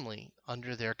family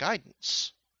under their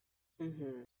guidance.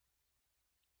 Mm-hmm.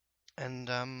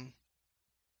 And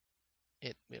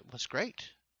it was great.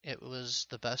 It was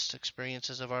the best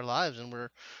experiences of our lives, and we're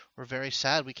very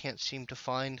sad we can't seem to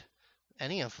find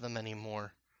any of them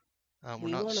anymore.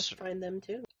 We want to find them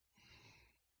too.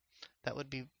 That would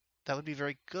be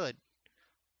very good.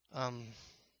 And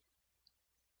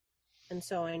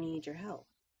so I need your help.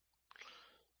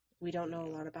 We don't know a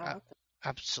lot about them.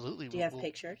 Absolutely. Do you have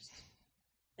pictures?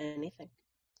 Anything?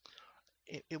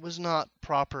 It was not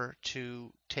proper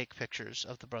to take pictures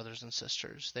of the brothers and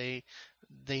sisters. They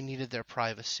needed their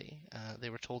privacy. They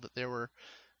were told that there were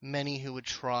many who would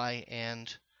try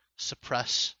and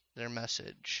suppress their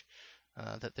message.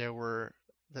 That there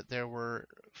were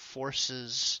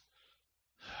forces.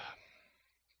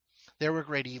 There were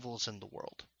great evils in the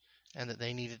world, and that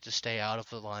they needed to stay out of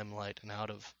the limelight and out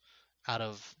of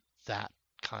that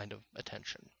kind of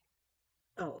attention.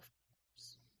 Oh, of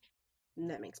course.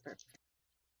 That makes perfect.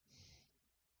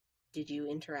 Did you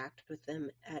interact with them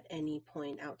at any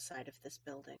point outside of this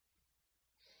building?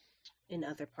 In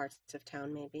other parts of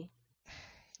town, maybe?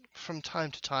 From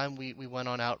time to time, we went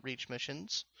on outreach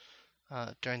missions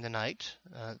during the night.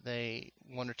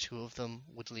 One or two of them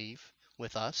would leave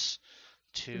with us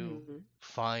to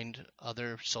find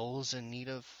other souls in need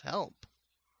of help.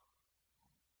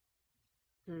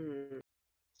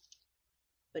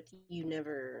 But you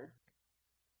never...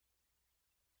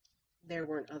 There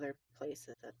weren't other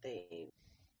places that they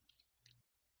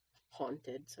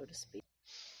haunted, so to speak.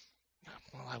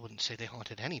 Well, I wouldn't say they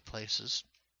haunted any places.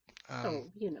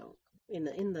 in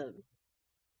the...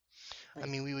 I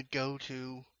mean, we would go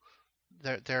to...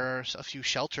 There are a few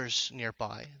shelters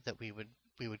nearby that we would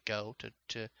go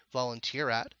to volunteer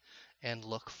at and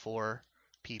look for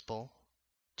people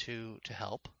to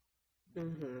help.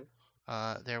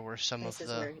 There were some of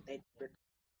the...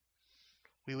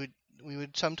 We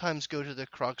would sometimes go to the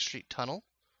Krog Street Tunnel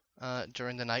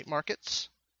during the night markets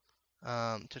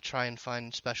to try and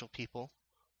find special people.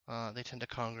 They tend to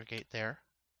congregate there.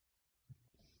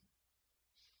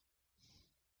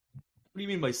 What do you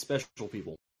mean by special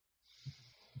people?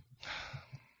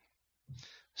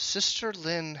 Sister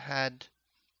Lynn had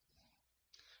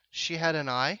an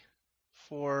eye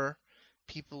for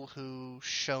people who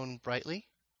shone brightly.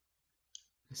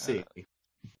 I see.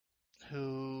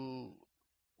 Who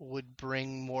would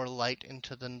bring more light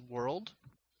into the world,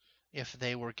 if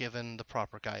they were given the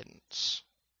proper guidance.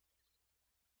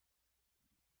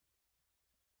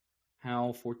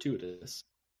 How fortuitous.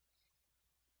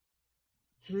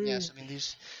 Yes, I mean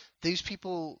these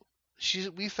people.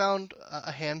 We found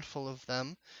a handful of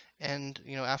them, and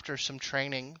after some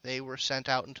training, they were sent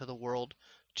out into the world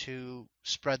to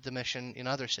spread the mission in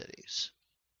other cities.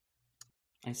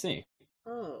 I see.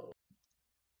 Oh,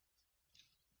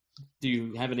 Do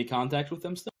you have any contact with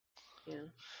them still?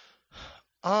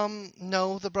 yeah.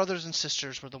 No, the brothers and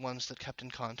sisters were the ones that kept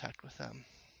in contact with them.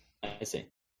 I see.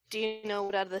 Do you know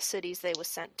what other cities they were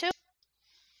sent to?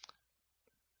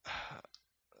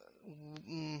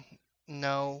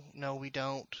 No, we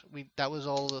don't. That was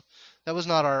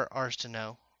not ours to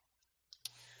know.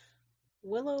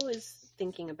 Willow is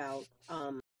thinking about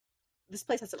this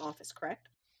place has an office, correct?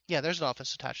 Yeah, there's an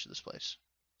office attached to this place.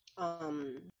 Have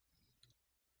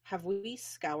we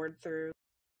scoured through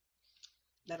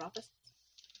that office?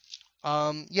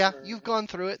 Yeah, Or- you've gone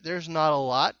through it. There's not a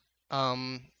lot.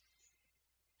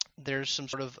 There's some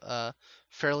sort of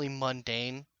fairly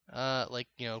mundane, like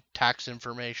tax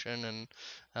information and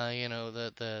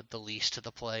the lease to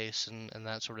the place and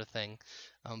that sort of thing.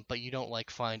 But you don't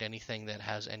find anything that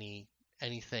has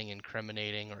anything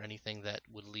incriminating or anything that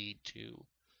would lead to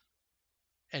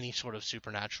any sort of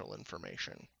supernatural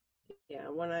information. Yeah,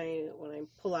 when I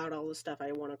pull out all the stuff, I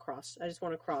just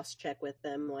want to cross check with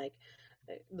them, like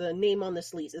the name on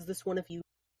this lease. Is this one of you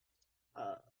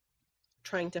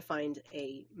trying to find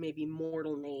a maybe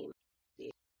mortal name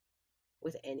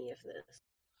with any of this?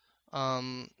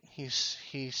 He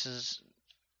says,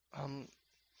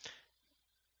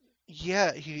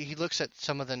 yeah, he looks at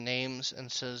some of the names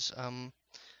and says,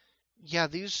 yeah,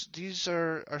 these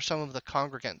are some of the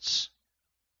congregants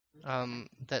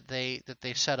that they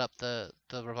set up the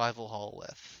revival hall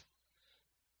with.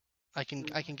 I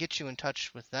can get you in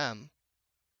touch with them.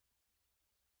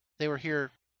 They were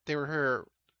here a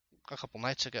couple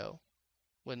nights ago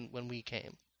when we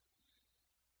came.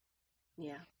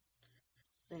 Yeah.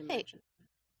 I imagine.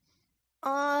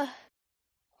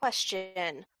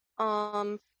 Question.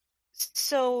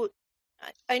 So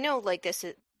I know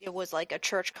it was like a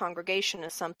church congregation or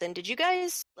something. Did you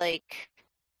guys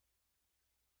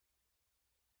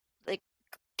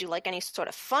do any sort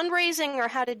of fundraising, or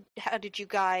how did you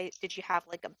have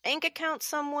a bank account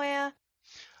somewhere?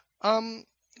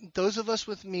 Those of us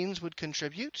with means would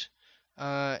contribute,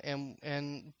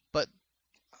 but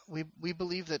we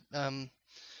believe that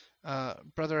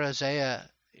Brother Isaiah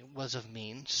was of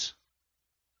means.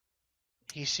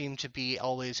 He seemed to be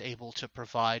always able to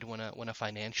provide when a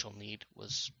financial need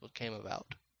was what came about.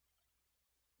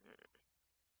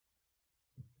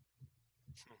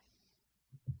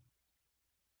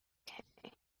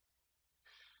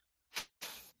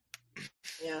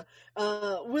 Yeah.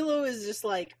 Willow is just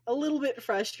a little bit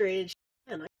frustrated.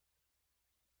 And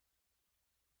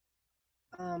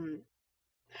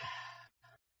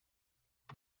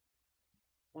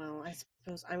well, I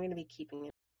suppose I'm going to be keeping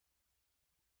it.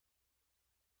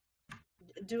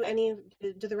 Do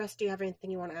the rest of you have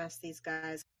anything you want to ask these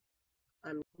guys?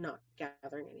 I'm not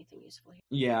gathering anything useful here.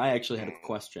 Yeah, I actually had a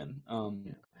question. Yeah, go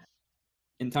ahead.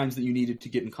 In times that you needed to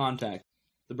get in contact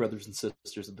with the brothers and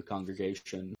sisters of the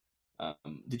congregation,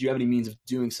 did you have any means of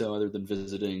doing so other than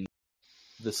visiting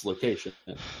this location?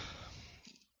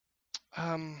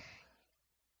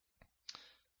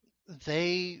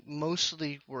 They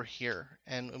mostly were here,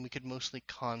 and we could mostly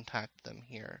contact them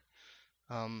here.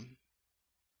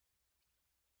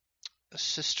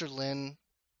 Sister Lynn,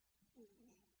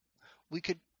 we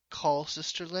could call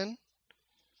Sister Lynn,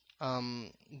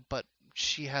 but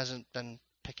she hasn't been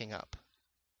picking up.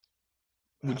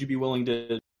 Would you be willing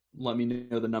to let me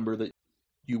know the number that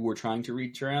you were trying to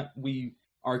reach her at? We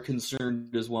are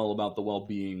concerned as well about the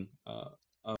well-being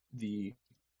of the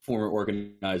former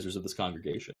organizers of this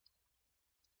congregation.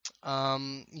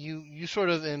 You sort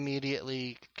of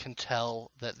immediately can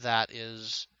tell that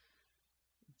is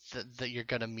that you're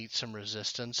gonna meet some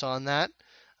resistance on that.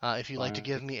 If you'd like to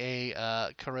give me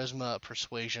a charisma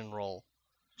persuasion roll,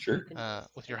 Sure.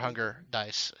 with your hunger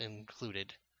dice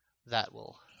included, that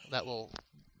will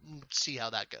see how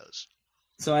that goes.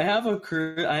 So I have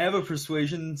a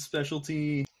persuasion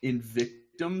specialty in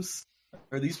victims.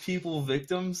 Are these people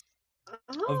victims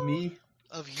of me?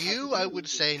 Of you, I would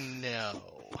say no.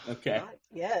 Okay. Not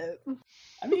yet.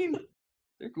 I mean,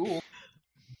 they're cool.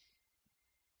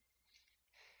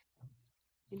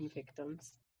 In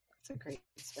victims. It's a great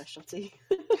specialty.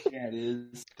 Yeah, it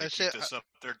is. They That's keep it. this up,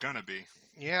 they're gonna be.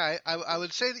 Yeah, I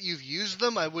would say that you've used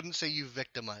them. I wouldn't say you've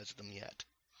victimized them yet.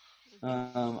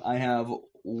 I have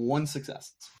one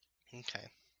success. Okay.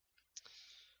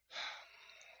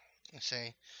 I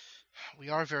say, we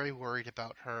are very worried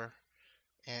about her,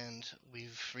 and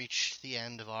we've reached the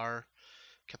end of our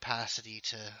capacity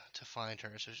to find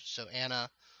her. So Anna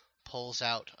pulls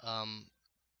out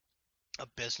a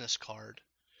business card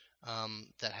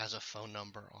that has a phone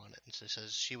number on it, and so it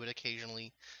says she would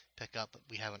occasionally pick up, but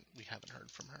we haven't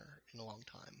heard from her in a long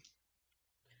time.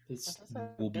 This What does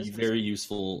a will be business very card?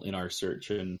 useful in our search,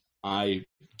 and I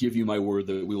give you my word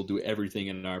that we will do everything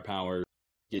in our power to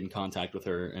get in contact with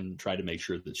her and try to make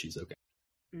sure that she's okay.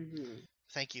 Mm-hmm.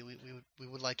 Thank you. We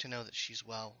would like to know that she's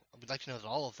well. We'd like to know that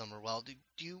all of them are well. Do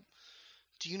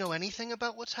you know anything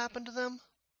about what's happened to them?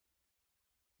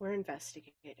 We're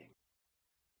investigating.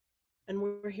 And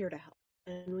we're here to help.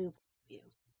 And we will help you.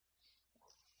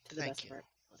 To the Thank best you. of our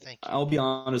ability. Thank you. I'll be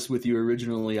honest with you.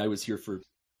 Originally, I was here for,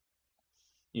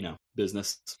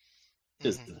 business. Mhm.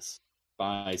 Business.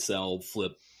 Buy, sell,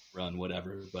 flip, run,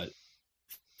 whatever. But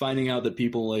finding out that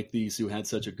people like these who had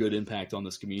such a good impact on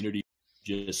this community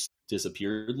just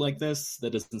disappeared like this,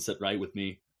 that doesn't sit right with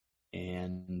me.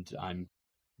 And I'm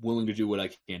willing to do what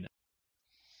I can.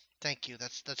 Thank you.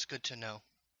 That's good to know.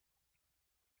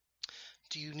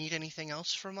 Do you need anything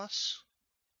else from us?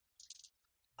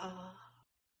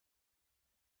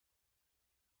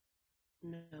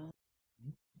 No.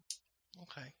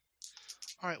 Okay.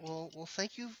 All right. Well,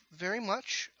 thank you very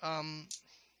much.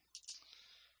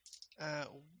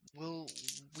 We'll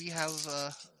we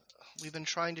have we've been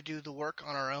trying to do the work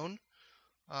on our own.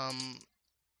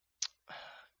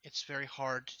 It's very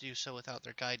hard to do so without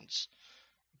their guidance,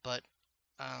 but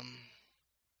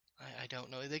I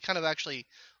don't know. They kind of actually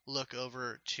look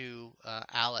over to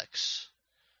Alex,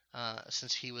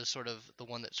 since he was sort of the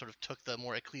one that sort of took the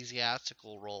more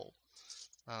ecclesiastical role.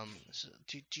 So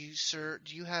do you, sir,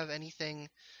 do you have anything,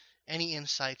 any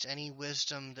insights, any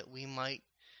wisdom that we might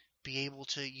be able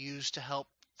to use to help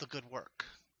the good work?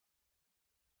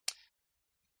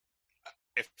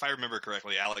 If I remember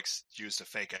correctly, Alex used a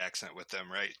fake accent with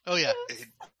them, right? Oh yeah.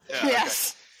 Yeah,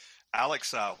 Yes. Okay.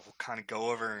 Alex will kind of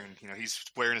go over, and he's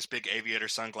wearing his big aviator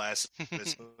sunglasses,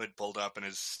 his hood pulled up, and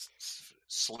his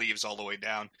sleeves all the way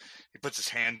down. He puts his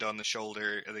hand on the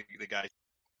shoulder of the guy.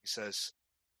 He says,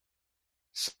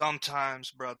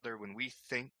 "Sometimes, brother, when we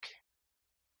think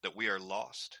that we are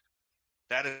lost,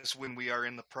 that is when we are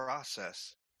in the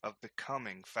process of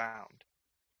becoming found.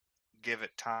 Give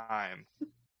it time.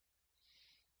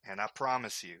 And I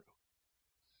promise you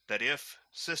that if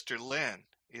Sister Lynn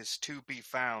is to be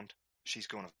found, she's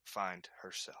going to find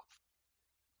herself."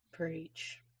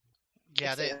 Preach.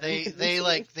 Yeah, Say they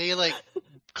like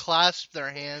clasp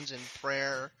their hands in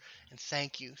prayer and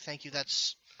thank you.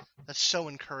 That's so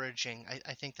encouraging.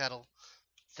 I think that'll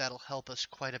help us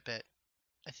quite a bit.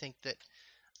 I think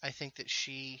that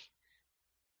she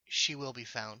will be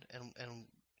found, and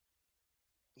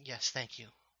yes, thank you.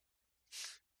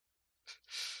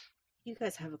 You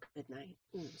guys have a good night.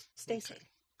 Stay Okay. safe.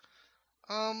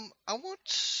 I want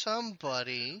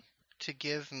somebody to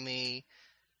give me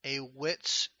a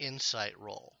wits insight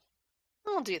roll.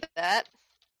 I'll do that.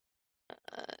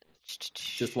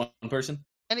 Just one person?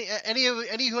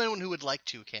 Anyone who would like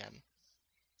to can.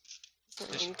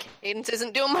 I mean, Cadence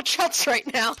isn't doing much else right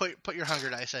now. Put your hunger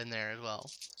dice in there as well.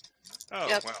 Oh,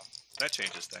 Yep. well, that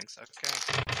changes things. Okay.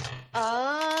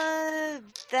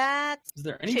 That's Is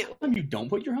there any Two. time you don't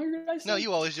put your hunger dice No, in?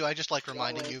 you always do. I just like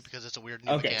reminding Always. you because it's a weird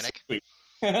new Okay, mechanic. sweet.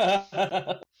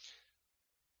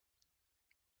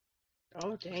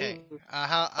 Oh, dang. Okay.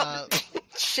 How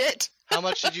shit. how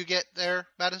much did you get there,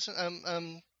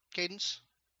 Madison? Cadence?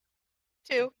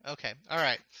 2. Okay. All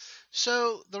right.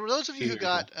 So those of you who Two.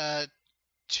 got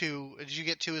 2, did you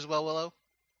get 2 as well, Willow?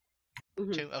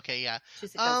 Mhm. 2. Okay. Yeah. She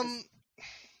said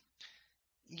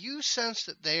You sense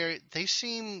that they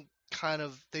seem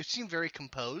very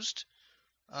composed.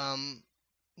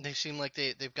 They seem like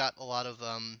they've got a lot of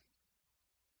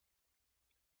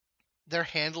they're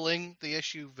handling the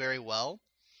issue very well.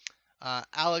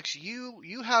 Alex,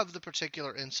 you have the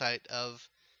particular insight of,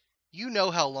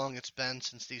 how long it's been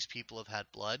since these people have had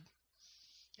blood,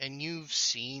 and you've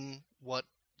seen what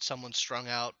someone strung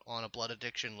out on a blood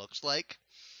addiction looks like.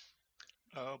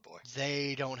 Oh, boy.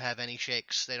 They don't have any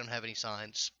shakes. They don't have any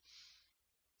signs.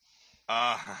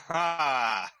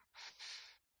 Aha!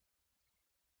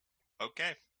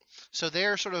 Okay. So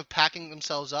they're sort of packing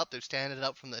themselves up. They've standed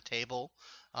up from the table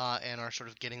and are sort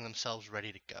of getting themselves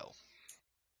ready to go.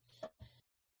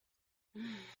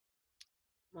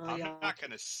 Well, I'm y'all. not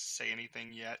going to say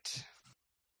anything yet.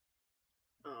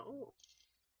 Oh.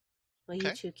 Well, you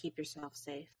Okay. two keep yourself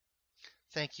safe.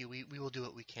 Thank you. We will do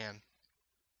what we can.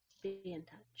 Be in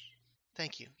touch.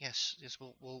 Thank you. Yes.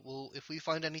 We'll if we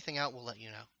find anything out, we'll let you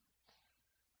know.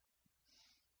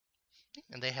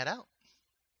 And they head out.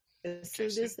 As soon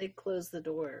as they close the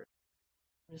door,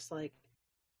 I'm just like,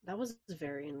 that was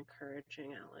very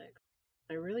encouraging, Alex.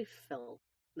 I really felt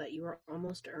that you were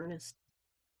almost earnest.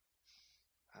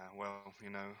 Well,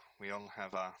 we all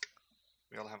have our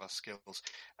skills.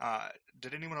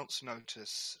 Did anyone else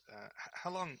notice? How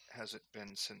long has it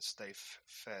been since they've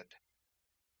fed?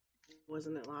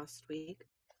 Wasn't it last week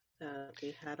that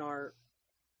we had our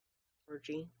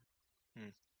orgy?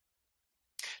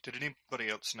 Did anybody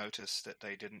else notice that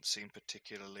they didn't seem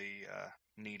particularly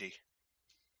needy?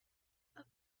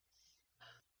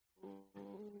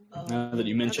 Now that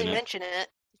you mention it. mention it,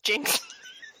 Jinx.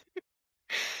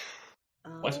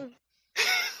 What?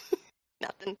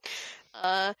 Nothing.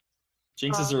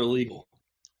 Jinxes are illegal.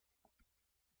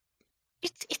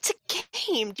 It's a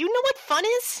game. Do you know what fun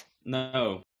is?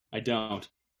 No, I don't.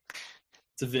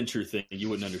 It's a venture thing. You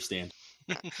wouldn't understand.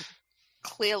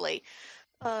 Clearly.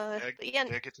 But yeah,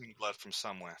 They're getting blood from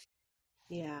somewhere.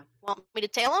 Yeah. want me to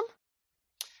tail him?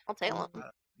 I'll tail him.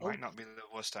 Might not be the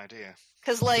worst idea.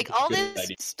 Because, like, all Good this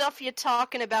idea. stuff you're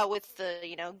talking about with the,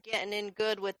 getting in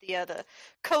good with the other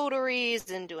coteries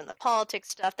and doing the politics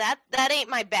stuff, that ain't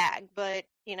my bag. But,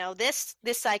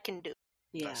 this I can do.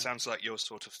 Yeah. That sounds like your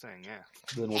sort of thing, yeah.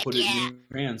 Then we'll put it in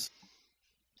your hands.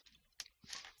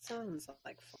 Sounds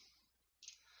like fun.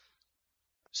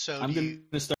 So I'm going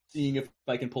to start seeing if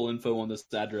I can pull info on this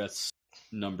address,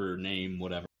 number, name,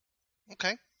 whatever.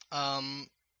 Okay.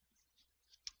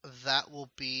 That will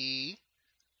be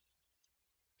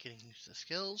getting used to the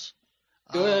skills.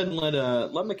 Go ahead and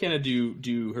let McKenna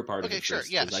do her part of Okay, it sure. first,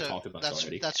 Yeah, 'cause so I talked about it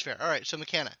already. that's fair. All right, so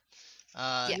McKenna,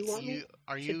 Yes.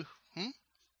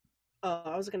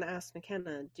 I was going to ask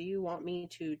McKenna, do you want me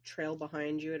to trail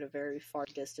behind you at a very far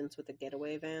distance with a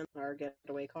getaway van or a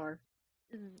getaway car?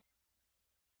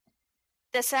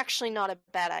 That's actually not a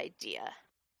bad idea.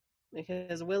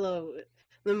 Because Willow,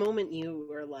 the moment you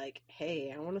were like,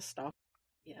 hey, I want to stop.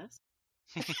 Yes?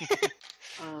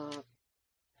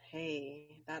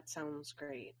 Hey, that sounds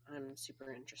great. I'm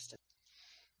super interested.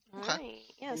 Okay.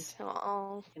 Alright, yes, so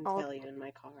I can I'll tell you in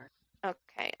my car.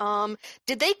 Okay.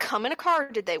 Did they come in a car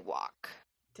or did they walk?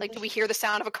 Like, do we hear the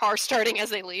sound of a car starting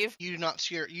as they leave? You do not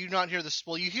hear this.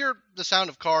 Well, you hear the sound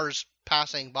of cars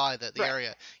passing by the Right.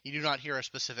 area. You do not hear a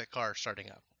specific car starting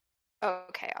up.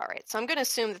 Okay, all right. So I'm going to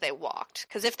assume that they walked,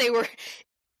 because if they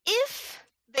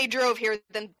drove here,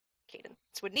 then Cadence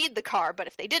would need the car. But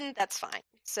if they didn't, that's fine.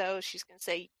 So she's going to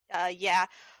say, yeah.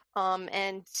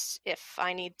 And if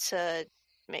I need to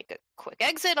make a quick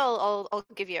exit, I'll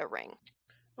give you a ring.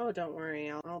 Oh, don't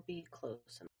worry. I'll be close.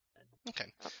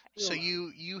 Okay. Okay. So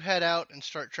you head out and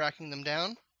start tracking them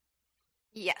down.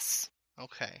 Yes.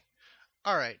 Okay.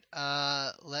 All right.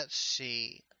 Let's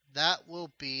see. That will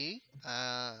be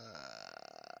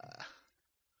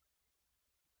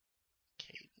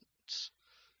Cadence.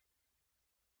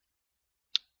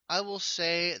 I will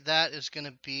say that is going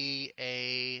to be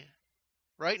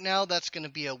right now. That's going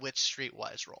to be a wit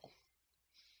streetwise roll.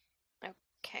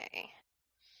 Okay.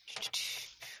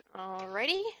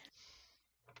 Alrighty.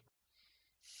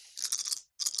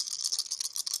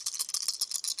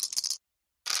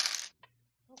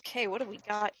 Okay, what do we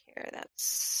got here?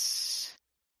 That's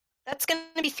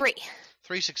gonna be 3.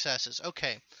 3 successes.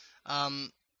 Okay.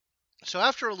 So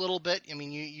after a little bit, I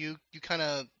mean, you kind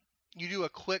of do a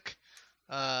quick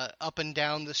up and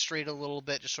down the street a little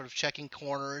bit, just sort of checking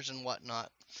corners and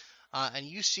whatnot, and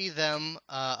you see them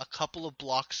a couple of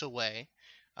blocks away,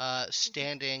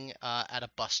 standing at a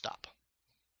bus stop.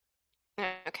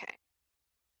 Okay.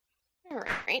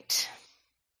 Alright.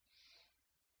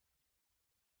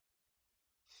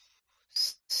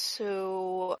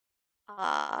 So,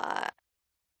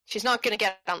 she's not going to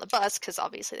get on the bus because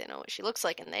obviously they know what she looks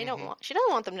like, and she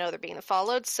doesn't want them to know they're being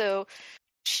followed. So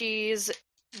she's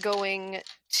going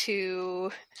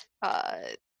to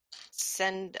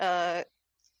send a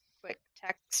quick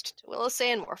text to Willow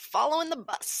saying we're following the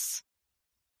bus.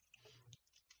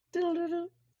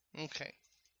 Okay.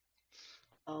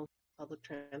 Oh, public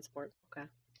transport. Okay.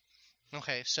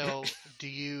 Okay. So do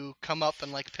you come up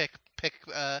and like pick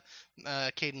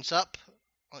Cadence up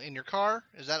in your car?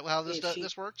 Is that how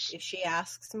this works? If she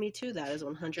asks me to, that is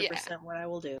 100% what I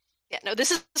will do. Yeah, no,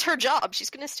 this is her job. She's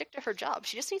going to stick to her job.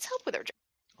 She just needs help with her job.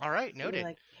 All right, noted.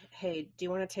 Like, hey, do you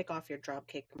want to take off your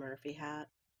Dropkick Murphy hat?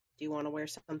 Do you want to wear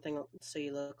something so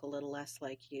you look a little less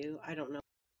like you? I don't know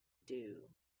what to do.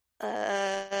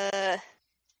 Do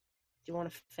you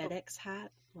want a FedEx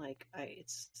hat? Like,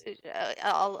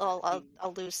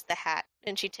 I'll lose the hat.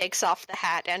 And she takes off the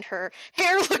hat, and her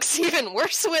hair looks even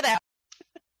worse without.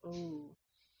 Oh,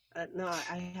 no,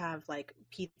 I have like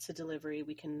pizza delivery.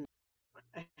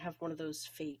 I have one of those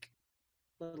fake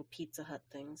little Pizza Hut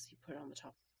things you put on the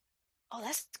top. Oh,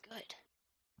 that's good.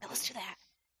 Yeah, let's do that.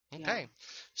 Okay.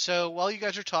 So while you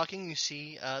guys are talking, you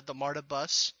see the MARTA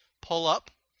bus pull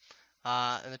up,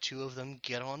 and the two of them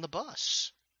get on the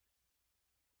bus.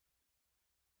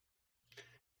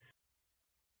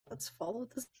 Let's follow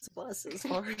this bus as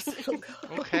far as it'll go.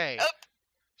 Okay.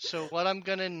 So what I'm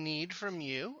going to need from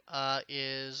you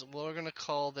is, we're going to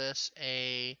call this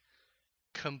a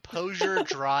composure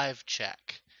drive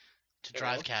check to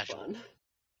drive casual.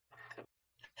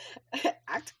 Fun.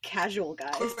 Act casual,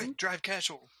 guys. Quick, drive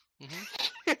casual. Hmm.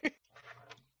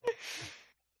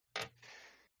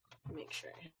 Make sure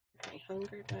I have my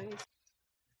hunger dice.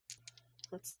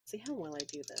 Let's see how well I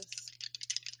do this.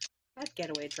 That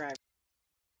getaway drive.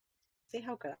 See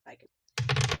how good I can.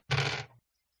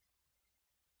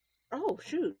 Oh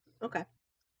shoot! Okay.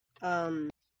 2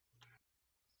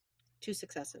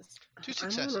 successes. 2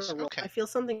 successes. I'm on a roll. Okay. I feel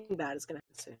something bad is gonna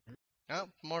happen soon. Oh,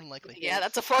 more than likely. Yeah,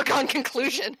 that's a foregone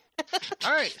conclusion.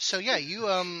 All right. So yeah,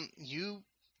 you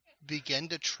begin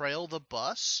to trail the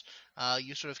bus.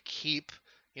 You sort of keep,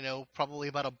 probably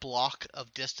about a block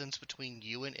of distance between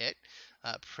you and it,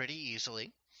 pretty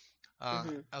easily.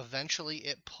 Eventually,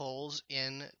 it pulls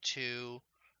into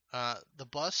the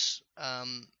bus.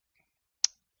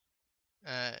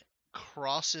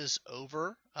 Crosses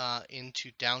over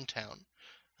into downtown,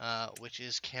 which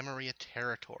is Camarilla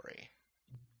territory.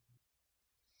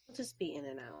 It'll just be in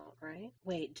and out, right?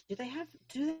 Wait, do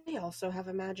they also have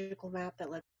a magical map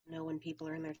that lets you know when people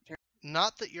are in their territory?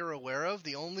 Not that you're aware of.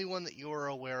 The only one that you're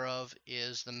aware of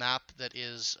is the map that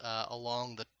is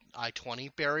along the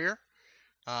I-20 barrier.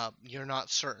 You're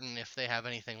not certain if they have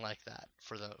anything like that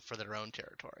for their own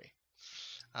territory.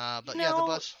 But yeah, the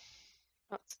bus.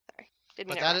 Oh, sorry.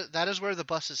 But that is where the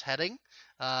bus is heading.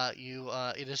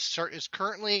 It is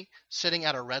currently sitting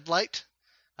at a red light,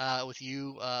 with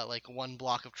you like 1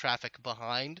 block of traffic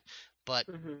behind. But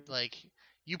like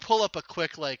you pull up a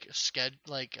quick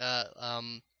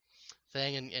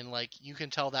thing, and like you can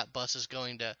tell that bus is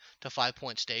going to 5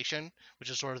 Point Station, which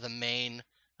is sort of the main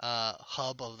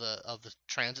hub of the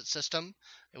transit system,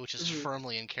 which is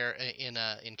firmly in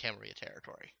Camarilla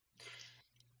territory.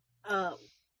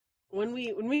 When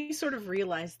we sort of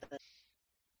realize that,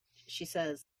 she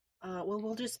says, well,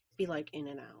 we'll just be like in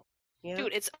and out. Yeah?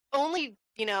 Dude, it's only,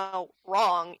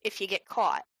 wrong if you get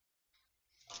caught.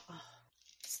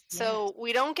 So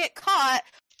we don't get caught,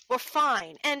 we're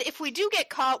fine. And if we do get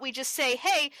caught, we just say,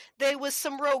 hey, there was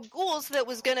some rogue ghouls that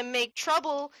was going to make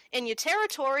trouble in your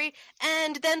territory,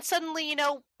 and then suddenly,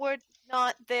 we're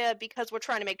not there because we're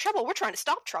trying to make trouble. We're trying to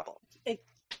stop trouble.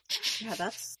 Yeah,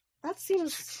 that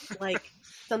seems like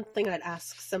something I'd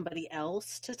ask somebody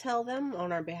else to tell them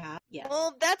on our behalf. Yeah.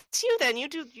 Well, that's you then. You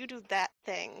do that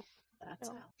thing. That's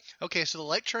how. Okay, so the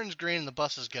light turns green and the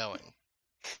bus is going.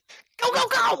 Go, go,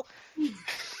 go!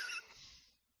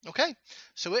 Okay,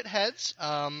 so it heads,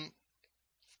 and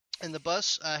the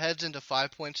bus heads into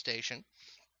 5 Point Station,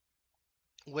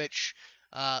 which,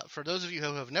 for those of you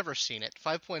who have never seen it,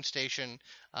 5 Point Station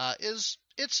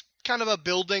it's kind of a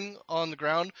building on the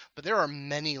ground, but there are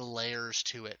many layers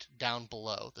to it down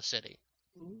below the city.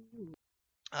 Ooh.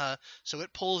 So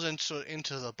it pulls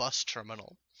into the bus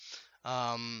terminal,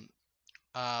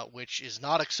 which is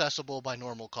not accessible by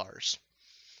normal cars.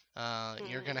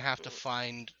 You're going to have to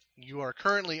find... You are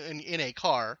currently in a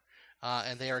car,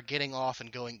 and they are getting off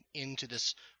and going into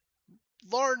this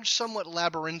large, somewhat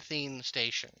labyrinthine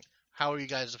station. How are you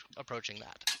guys approaching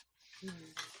that?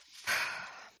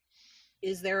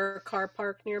 Is there a car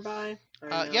park nearby?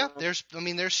 Yeah, there's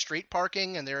street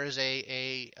parking, and there is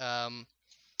there's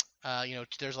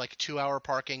like 2-hour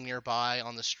parking nearby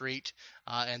on the street,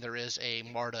 and there is a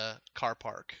MARTA car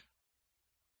park.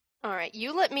 All right,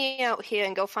 you let me out here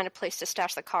and go find a place to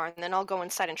stash the car, and then I'll go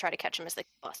inside and try to catch him as they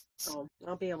bus. Oh,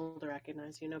 I'll be able to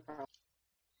recognize you, no problem.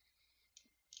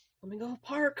 Let me go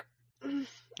park.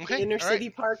 Okay, Inner all city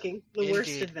right. parking, the worst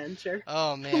Indeed. adventure.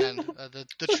 Oh man,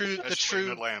 the true Especially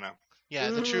in Atlanta. Yeah,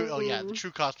 the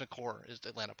true cosmic core is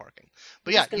Atlanta parking.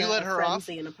 But yeah, you let her off.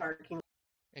 In a parking.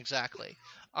 Exactly.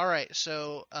 All right,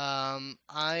 so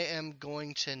I am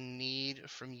going to need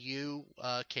from you,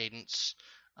 Cadence,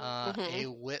 a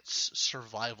wits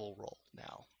survival roll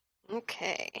now.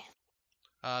 Okay.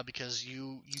 Because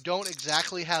you don't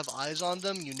exactly have eyes on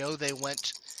them. You know they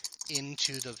went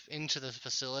into the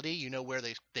facility. You know where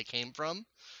they came from.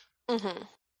 Mm-hmm.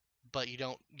 But you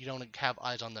don't have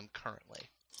eyes on them currently.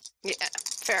 Yeah,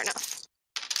 fair enough.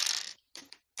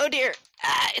 Oh dear,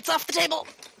 it's off the table.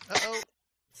 Uh-oh.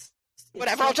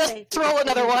 Whatever, I'll just roll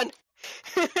another one.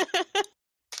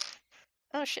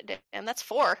 Oh shit, damn, that's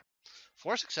 4.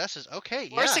 4 successes. Okay,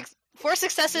 Four yeah. 4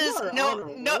 successes, You are no, on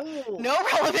a no, roll. no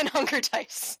relevant hunger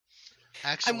dice.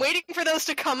 Excellent. I'm waiting for those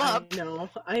to come up. I know.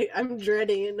 I'm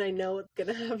dreading it, and I know it's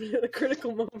gonna happen at a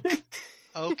critical moment.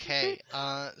 Okay,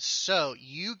 so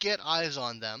you get eyes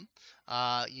on them.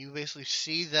 You basically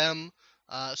see them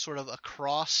sort of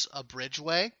across a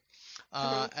bridgeway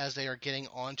as they are getting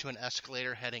onto an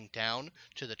escalator heading down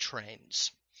to the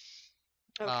trains.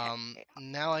 Okay.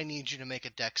 Now I need you to make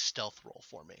a dex stealth roll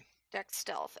for me. Dex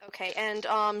stealth. Okay, and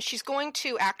she's going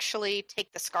to actually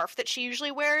take the scarf that she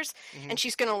usually wears, Mhm. and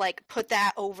she's gonna like put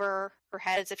that over her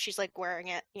head as if she's like wearing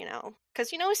it,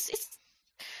 because it's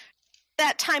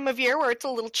that time of year where it's a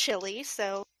little chilly,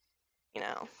 so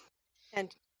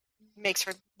and makes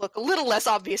her look a little less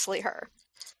obviously her.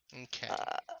 Okay.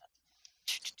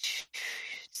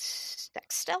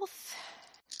 Dex stealth.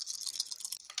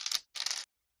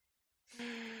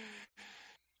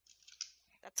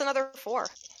 That's another 4.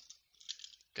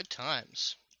 Good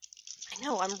times. I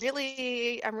know. I'm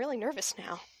really nervous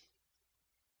now.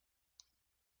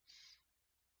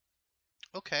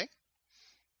 Okay.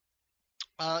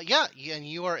 Yeah, and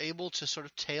you are able to sort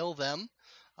of tail them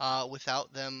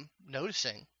without them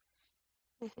noticing.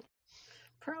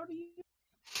 Proud of you.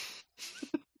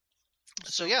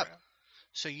 So yeah,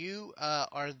 so you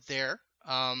are there.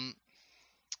 Let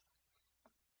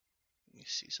me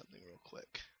see something real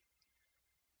quick.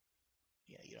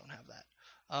 Yeah, you don't have that.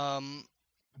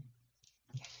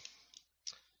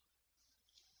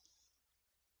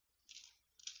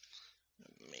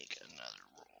 Make another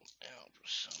roll now for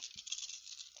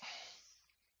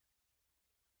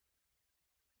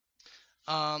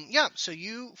some. Yeah, so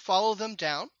you follow them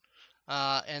down,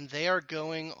 and they are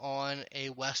going on a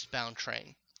westbound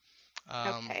train.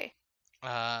 Okay.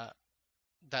 That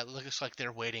looks like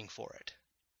they're waiting for it.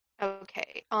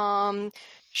 Okay.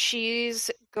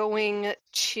 She's going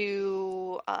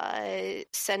to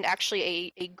send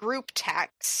actually a group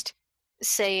text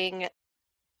saying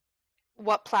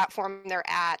what platform they're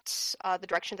at, the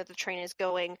direction that the train is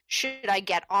going. Should I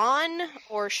get on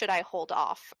or should I hold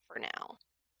off for now?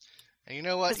 And you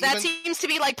know what? Because that seems to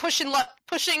be like pushing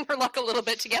her luck a little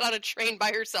bit to get on a train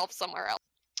by herself somewhere else.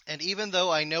 And even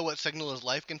though I know what signal is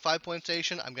life in 5 Point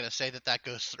Station, I'm going to say that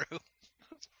goes through.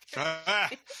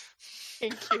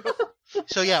 Thank you.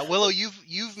 So yeah, Willow,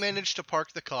 you've managed to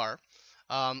park the car,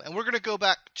 and we're going to go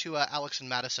back to Alex and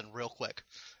Madison real quick.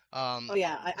 Oh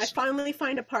yeah, I finally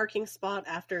find a parking spot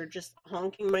after just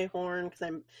honking my horn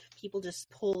because people just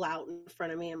pull out in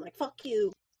front of me. I'm like, "Fuck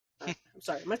you!" I'm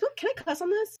sorry. Can I cuss on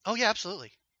this? Oh yeah,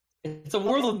 absolutely. It's a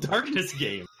World of Darkness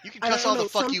game. You can cuss all the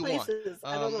fuck you want.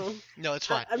 I don't know. No, it's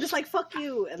fine. I'm just like, "Fuck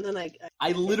you," and then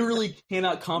I literally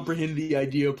cannot comprehend the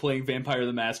idea of playing Vampire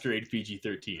the Masquerade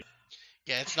PG-13.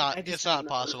 Yeah, it's not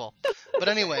possible. But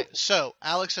anyway, so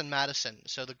Alex and Madison.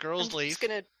 So the girls leave. I'm just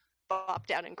gonna bop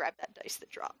down and grab that dice that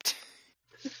dropped.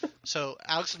 So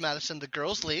Alex and Madison, the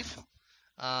girls leave,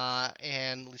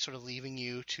 and sort of leaving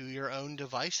you to your own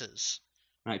devices.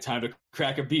 All right, time to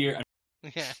crack a beer.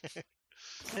 Yeah.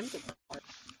 I'm just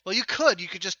Well, you could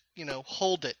just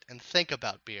hold it and think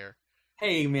about beer.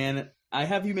 Hey man, I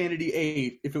have Humanity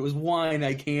 8. If it was wine,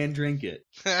 I can drink it.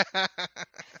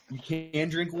 You can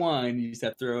drink wine, you just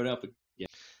have to throw it up again.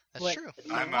 That's true.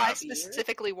 Why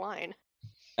specifically wine?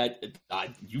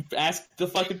 You asked the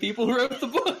fucking people who wrote the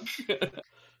book.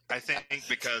 I think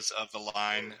because of the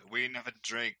line, "We never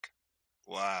drink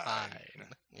wine." Fine.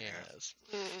 Yes.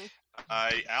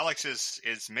 Alex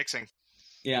is mixing.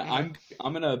 Yeah,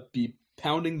 I'm gonna be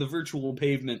pounding the virtual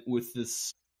pavement with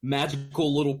this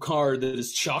magical little card that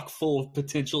is chock full of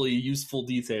potentially useful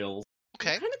details.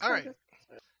 Okay. All right.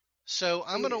 So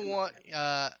I'm gonna want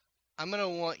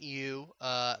you,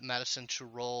 Madison, to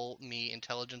roll me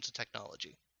intelligence and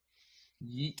technology.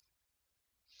 Yeet.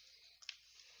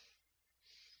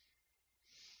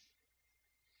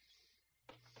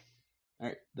 All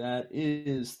right, that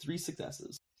is 3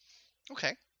 successes.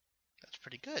 Okay, that's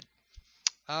pretty good.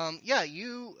 Yeah,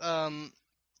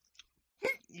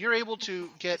 you're able to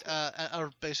get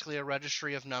basically a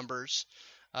registry of numbers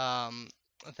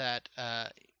that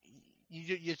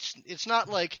it's not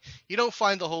like you don't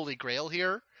find the Holy Grail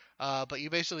here, but you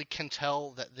basically can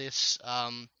tell that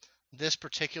this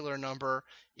particular number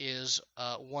is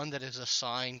one that is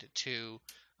assigned to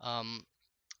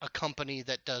a company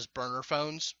that does burner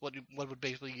phones. What would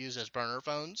basically use as burner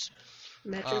phones.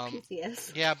 Metro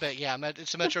PCS. Yeah, but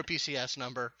it's a Metro PCS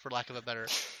number, for lack of a better,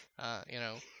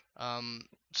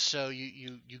 So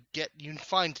you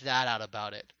find that out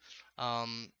about it.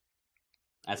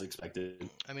 As expected.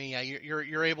 I mean, yeah,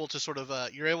 you're able to sort of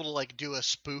like do a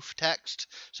spoof text,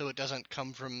 so it doesn't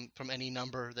come from any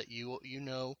number that you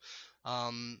know.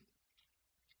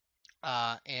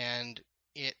 and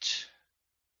it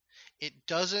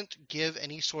doesn't give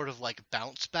any sort of like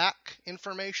bounce back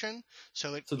information,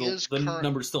 so it So is the current.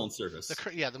 number's still in service.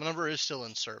 The number is still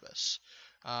in service,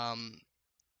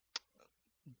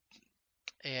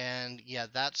 and yeah,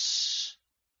 that's.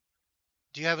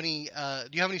 Do you have any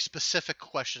specific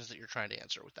questions that you're trying to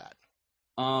answer with that?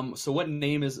 So what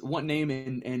name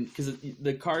and because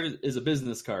the card is a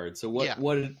business card. So what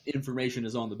information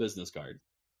is on the business card?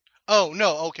 Oh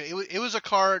no, okay. It was a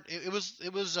card. It was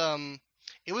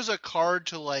a card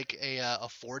to like a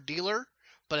Ford dealer,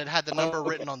 but it had the number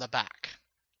written on the back.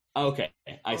 Okay,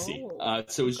 I see.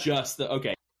 So it's just the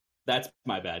okay. That's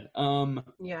my bad.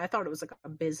 Yeah, I thought it was like a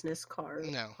business card.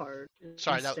 No. Card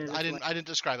Sorry, I didn't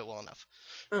describe it well enough.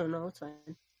 Oh no, it's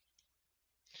fine.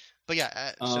 But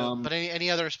yeah, but any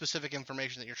other specific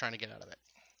information that you're trying to get out of it?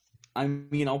 I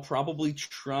mean, I'll probably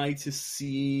try to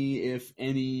see if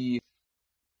any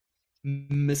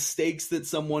mistakes that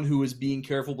someone who is being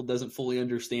careful but doesn't fully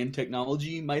understand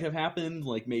technology might have happened,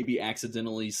 like maybe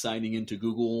accidentally signing into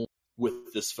Google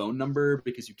with this phone number,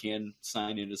 because you can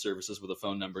sign into services with a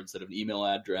phone number instead of an email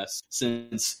address.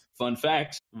 Since, fun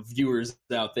fact, viewers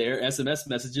out there, SMS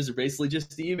messages are basically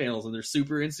just emails, and they're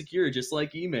super insecure, just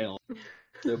like email.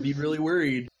 So be really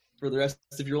worried for the rest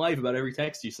of your life about every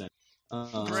text you send.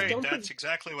 Great, that's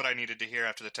exactly what I needed to hear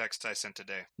after the text I sent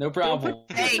today. No problem. Don't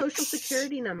put your social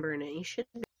security number in it. You should.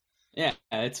 Yeah,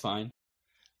 it's fine.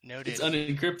 Noted. It's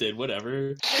unencrypted,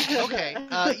 whatever. Okay.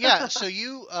 Yeah. So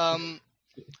you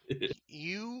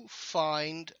you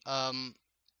find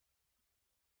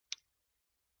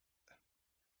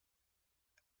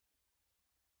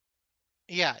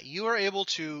yeah, you are able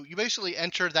to. You basically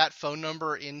enter that phone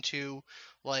number into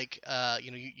like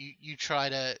you try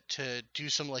to do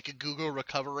some like a Google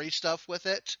recovery stuff with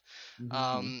it,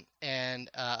 and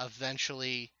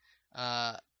eventually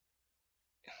trying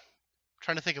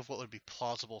to think of what would be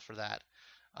plausible for that.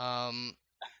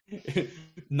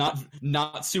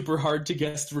 Not super hard to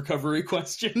guess recovery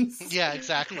questions. Yeah,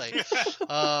 exactly.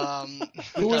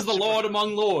 Who is the Lord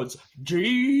among lords?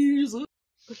 Jesus.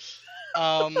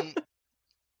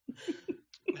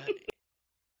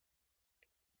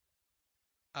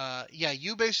 Yeah,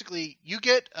 you basically you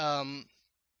get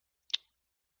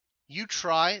you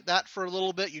try that for a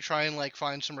little bit. You try and like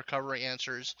find some recovery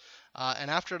answers,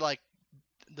 and after like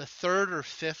the third or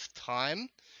fifth time,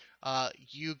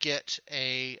 you get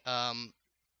a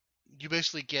you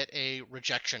basically get a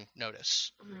rejection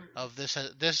notice of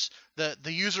the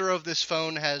user of this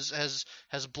phone has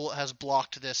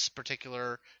blocked this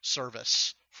particular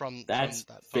service from That's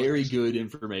from that phone. Very good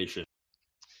information.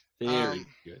 Very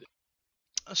good.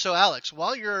 So Alex,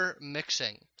 while you're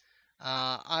mixing,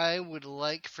 I would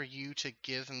like for you to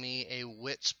give me a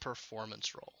wits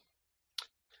performance roll.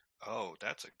 Oh,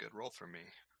 that's a good roll for me.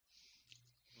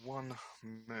 One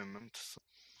moment.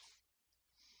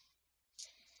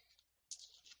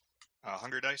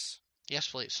 Hunger dice? Yes,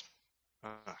 please.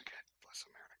 Okay, bless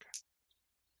America.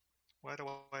 Why do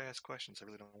I ask questions I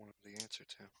really don't want the answer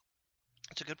to?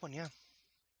 That's a good one, yeah.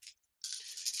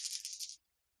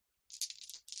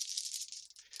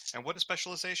 And what do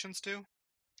specializations do?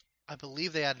 I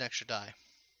believe they add an extra die.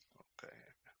 Okay.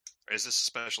 Is this a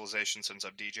specialization since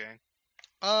I'm DJing?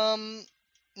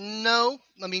 No.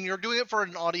 I mean, you're doing it for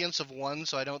an audience of one,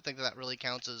 so I don't think that really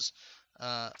counts as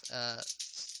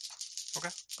okay.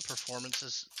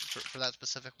 Performances for that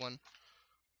specific one.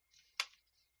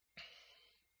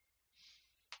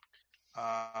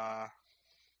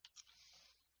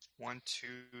 1, 2,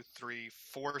 3,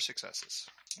 4 successes.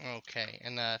 Okay,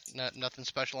 and nothing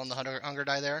special on the hunger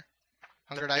die there?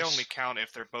 Hunger They dice? only count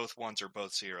if they're both ones or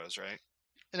both zeros, right?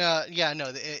 Yeah,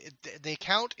 no, they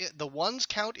count. The ones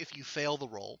count if you fail the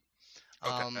roll,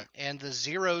 Okay. and the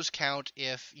zeros count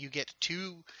if you get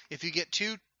two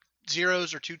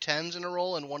zeros or 2 10s in a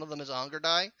roll, and one of them is a hunger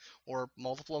die, or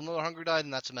multiple of them are a hunger die,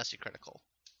 then that's a messy critical.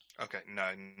 Okay,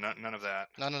 no, none of that.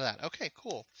 None of that. Okay,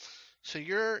 cool. So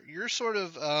you're sort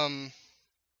of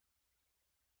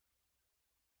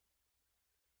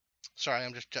sorry,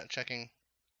 I'm just checking.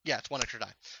 Yeah, it's 1 extra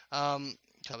die. I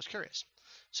was curious.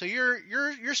 So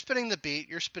you're spinning the beat.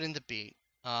 You're spinning the beat.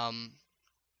 And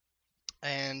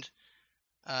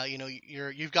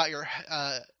you've got your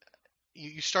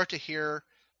you start to hear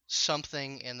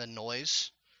something in the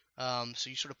noise. So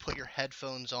you sort of put your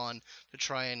headphones on to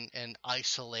try and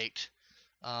isolate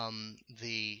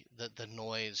the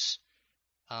noise.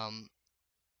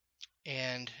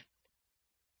 And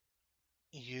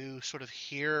you sort of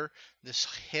hear this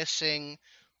hissing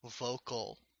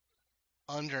vocal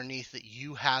underneath that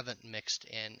you haven't mixed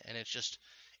in, and it's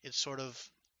sort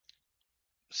of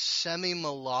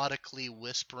semi-melodically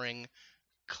whispering,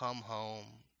 "Come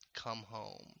home, come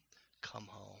home, come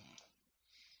home."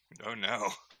 Oh no.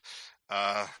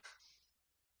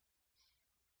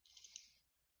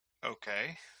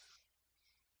 Okay.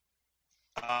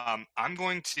 I'm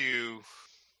going to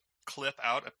clip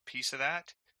out a piece of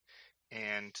that,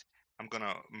 and I'm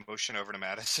gonna motion over to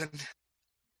Madison.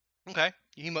 Okay.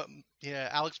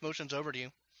 Alex motions over to you.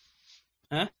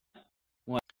 Huh?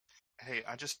 What? Hey,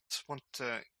 I just want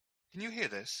to. Can you hear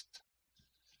this?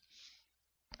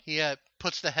 He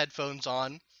puts the headphones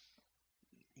on.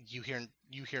 You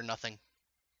hear nothing.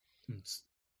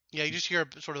 Yeah, you just hear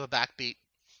sort of a backbeat.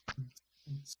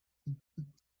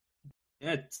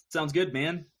 Yeah, it sounds good,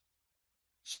 man.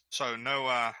 So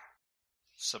no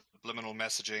subliminal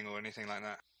messaging or anything like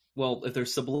that. Well, if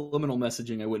there's subliminal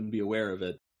messaging, I wouldn't be aware of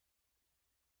it.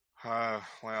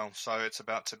 Well, so it's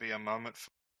about to be a moment.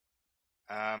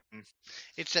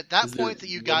 It's at that Is point there that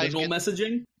you guys liminal get.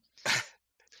 messaging?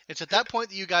 It's at that point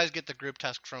that you guys get the group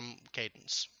text from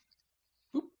Cadence.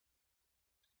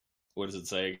 What does it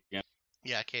say again?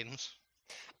 Yeah, Cadence.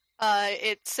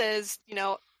 It says,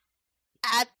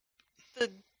 at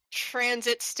the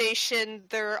transit station,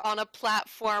 they're on a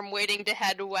platform waiting to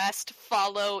head west.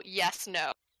 Follow, yes,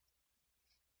 no.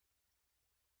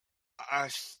 I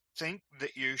think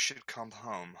that you should come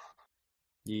home.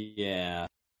 Yeah.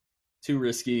 Too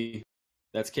risky.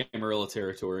 That's Camarilla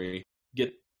territory.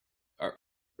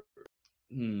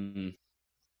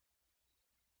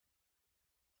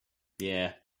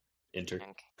 Yeah. Enter.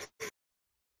 Okay.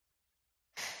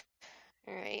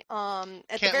 All right. At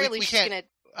the Can't- very we least, she's can't-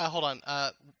 gonna. Hold on.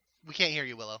 We can't hear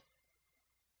you, Willow.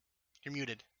 You're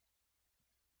muted.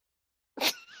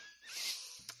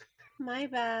 My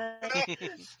bad.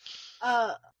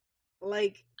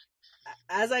 Like,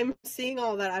 as I'm seeing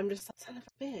all that, I'm just like, son of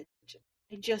a bitch.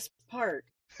 I just parked.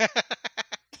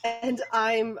 And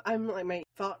I'm like, my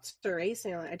thoughts are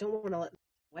racing. Like, I don't want to let them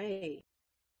away.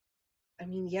 I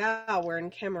mean, yeah, we're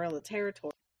in Camarilla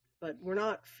territory, but we're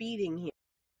not feeding here.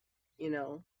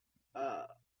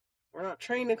 We're not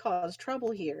trying to cause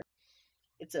trouble here.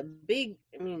 It's a big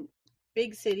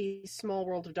city, small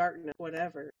world of darkness,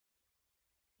 whatever.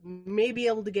 May be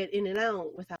able to get in and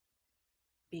out without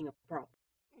being a problem.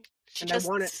 I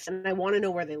want to know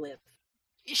where they live.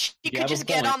 She You could have a just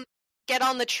point. get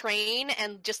on the train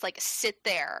and just sit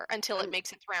there until it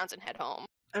makes its rounds and head home.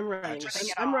 I'm running.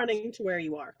 just- I'm running to where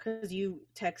you are because you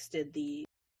texted the.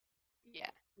 Yeah.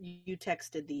 You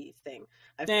texted the thing.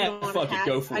 I Nah, put on fuck a it, hat.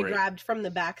 go for I it. grabbed from the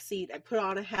back seat. I put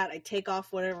on a hat. I take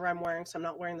off whatever I'm wearing, so I'm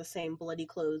not wearing the same bloody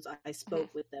clothes I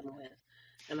spoke with them with,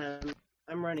 and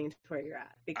I'm running to where you're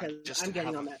at because just I'm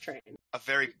getting have on a- that train. A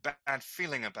very bad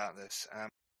feeling about this.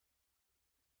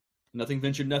 Nothing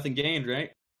ventured, nothing gained,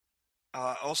 right?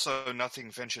 Also,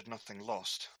 nothing ventured, nothing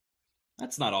lost.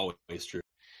 That's not always true.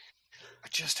 I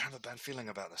just have a bad feeling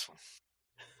about this one.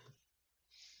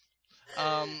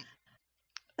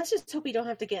 Let's just hope we don't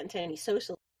have to get into any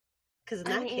social, because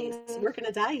in that case, we're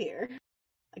gonna die here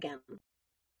again.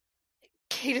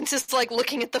 Cadence is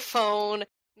looking at the phone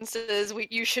and says,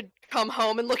 "You should come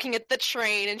home," and looking at the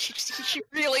train, and she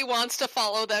really wants to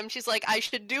follow them. She's like, "I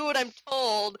should do what I'm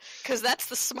told because that's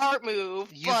the smart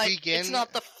move, but it's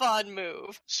not the fun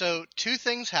move." So 2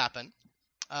 things happen.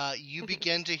 You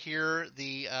begin to hear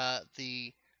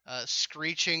the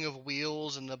screeching of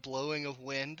wheels and the blowing of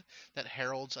wind that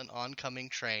heralds an oncoming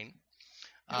train.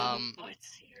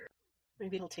 It's here.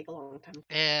 Maybe it'll take a long time.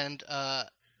 And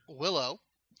Willow,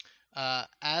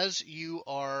 as you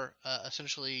are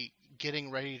essentially getting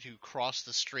ready to cross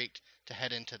the street to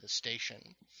head into the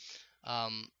station,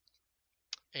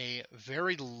 a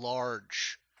very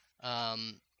large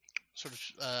sort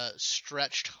of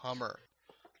stretched Hummer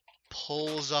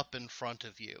pulls up in front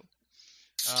of you,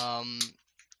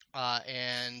 and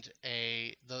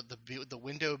the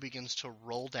window begins to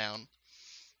roll down,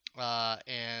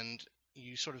 and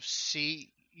you sort of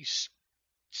see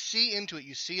into it.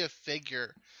 You see a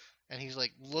figure, and he's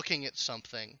looking at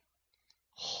something,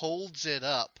 holds it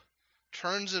up,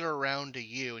 turns it around to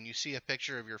you, and you see a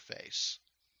picture of your face.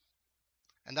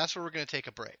 And that's where we're going to take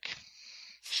a break.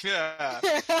 Yeah.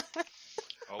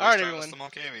 All right, trust everyone. the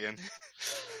Malkavian.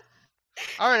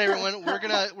 All right, everyone, we're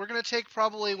gonna take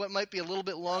probably what might be a little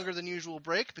bit longer than usual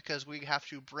break because we have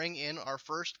to bring in our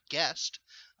first guest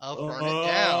of Burn It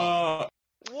Down.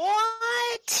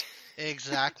 What?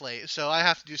 Exactly. So I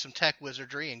have to do some tech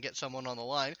wizardry and get someone on the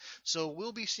line. So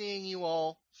we'll be seeing you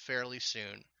all fairly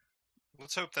soon.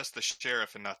 Let's hope that's the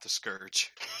sheriff and not the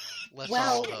scourge. Let's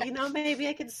all Well, hope. maybe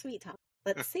I could sweet talk.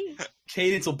 Let's see.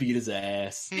 Cadence will beat his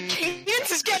ass.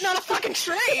 Cadence is getting on a fucking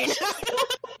train.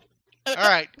 All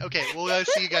right. Okay. We'll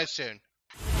see you guys soon.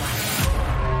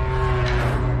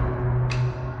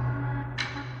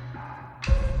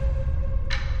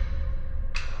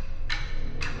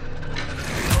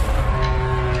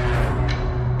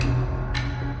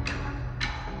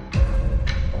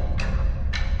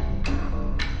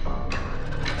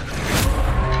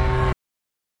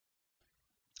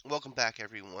 Welcome back,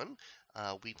 everyone.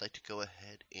 We'd like to go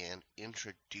ahead and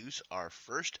introduce our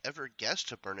first ever guest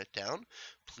to Burn It Down.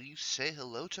 Please say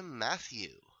hello to Matthew.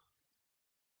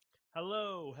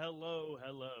 Hello, hello,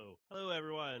 hello. Hello,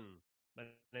 everyone. My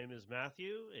name is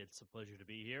Matthew. It's a pleasure to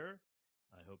be here.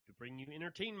 I hope to bring you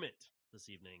entertainment this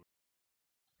evening.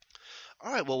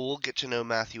 All right, well, we'll get to know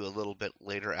Matthew a little bit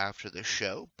later after the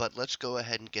show, but let's go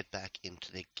ahead and get back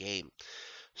into the game.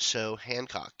 So,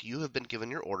 Hancock, you have been given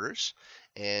your orders,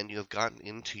 and you have gotten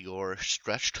into your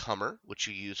stretched Hummer, which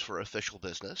you use for official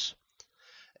business.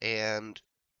 And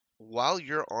while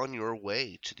you're on your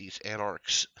way to these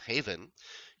Anarchs' haven,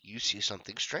 you see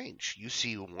something strange. You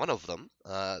see one of them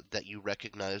that you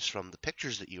recognize from the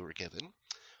pictures that you were given,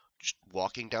 just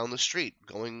walking down the street,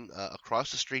 going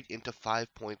across the street into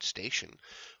 5 Point Station,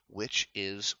 which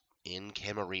is in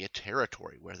Camarilla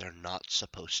territory, where they're not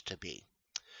supposed to be.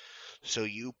 So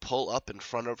you pull up in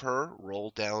front of her,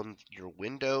 roll down your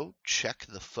window, check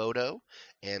the photo,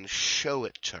 and show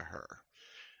it to her.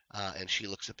 And she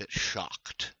looks a bit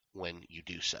shocked when you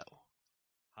do so.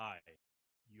 Hi,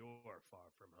 you're far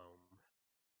from home.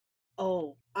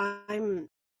 Oh, I'm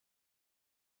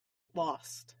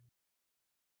lost.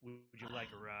 Would you like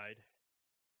a ride?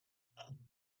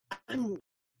 I'm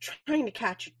trying to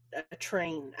catch a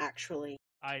train, actually.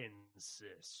 I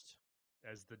insist.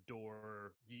 As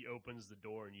he opens the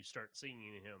door and you start seeing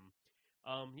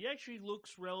him. He actually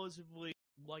looks relatively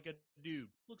like a dude.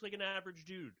 Looks like an average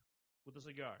dude with a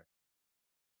cigar.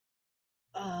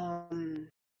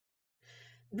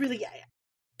 Really, I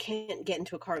can't get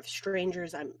into a car with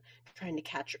strangers. I'm trying to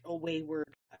catch a wayward.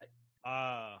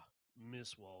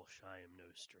 Miss Walsh, I am no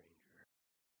stranger.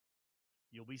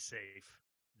 You'll be safe.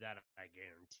 That I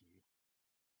guarantee.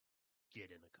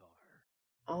 Get in the car.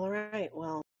 All right,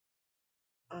 well,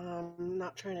 I'm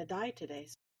not trying to die today,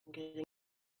 so I'm getting.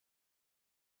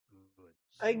 Good.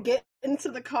 I get into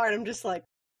the car and I'm just like,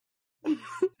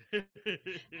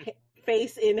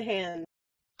 face in hand.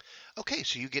 Okay,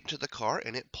 so you get into the car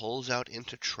and it pulls out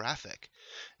into traffic.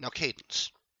 Now,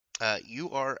 Cadence, you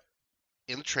are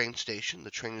in the train station.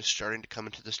 The train is starting to come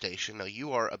into the station. Now,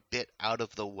 you are a bit out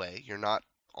of the way. You're not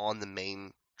on the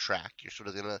main track. You're sort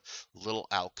of in a little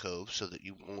alcove so that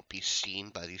you won't be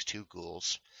seen by these two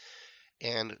ghouls.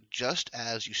 And just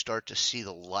as you start to see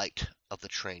the light of the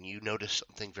train, you notice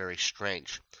something very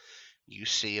strange. You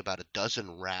see about a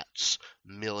dozen rats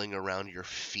milling around your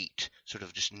feet, sort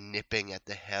of just nipping at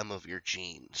the hem of your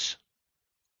jeans.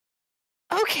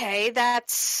 Okay,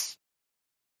 that's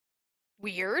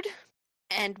weird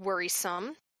and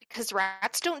worrisome, because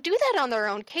rats don't do that on their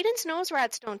own. Cadence knows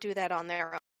rats don't do that on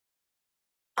their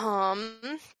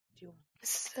own.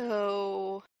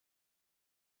 So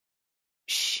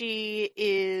she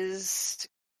is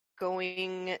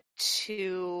going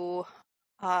to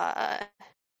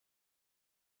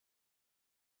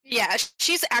yeah,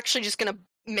 she's actually just gonna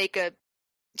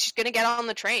she's gonna get on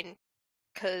the train,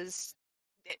 because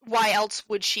why else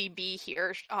would she be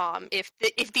here?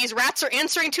 If these rats are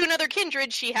answering to another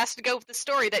kindred, she has to go with the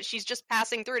story that she's just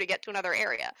passing through to get to another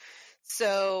area.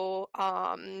 So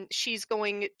she's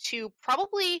going to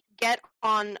probably get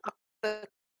on the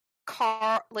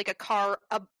car, like a car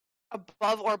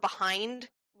above or behind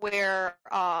where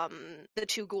the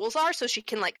two ghouls are, so she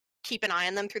can like keep an eye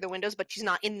on them through the windows, but she's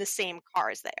not in the same car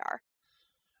as they are.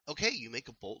 Okay, you make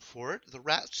a bolt for it. The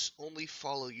rats only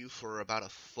follow you for about a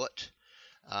foot,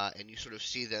 and you sort of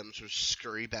see them sort of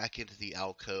scurry back into the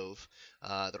alcove.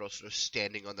 They're all sort of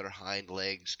standing on their hind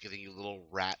legs, giving you a little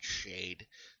rat shade,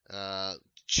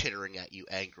 chittering at you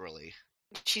angrily.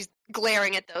 She's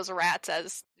glaring at those rats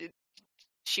as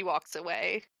she walks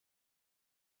away.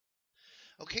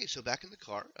 Okay, so back in the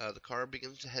car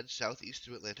begins to head southeast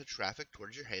through Atlanta traffic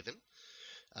towards your haven.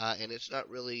 And it's not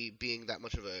really being that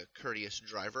much of a courteous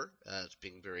driver. It's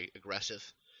being very aggressive.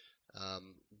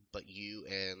 But you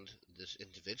and this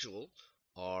individual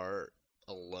are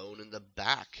alone in the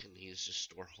back, and he's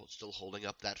just still holding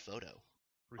up that photo.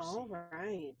 All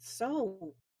right.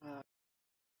 So,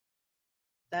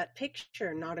 that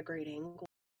picture, not a great angle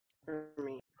for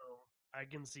me. Oh, I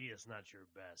can see it's not your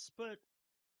best, but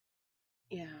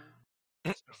yeah.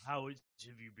 So how have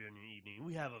you been in the evening?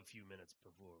 We have a few minutes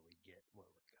before we get where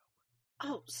we're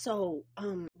going. Oh, so,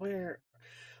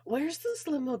 where's this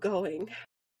limo going?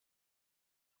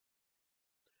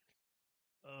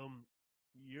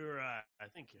 You're, I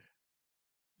think,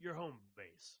 your home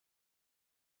base.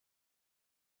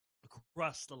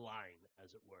 Across the line,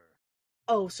 as it were.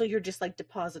 Oh, so you're just like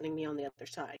depositing me on the other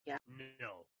side, yeah?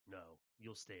 No.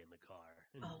 You'll stay in the car.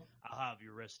 And Oh. I'll have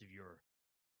your rest of your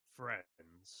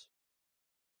friends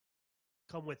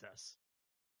come with us.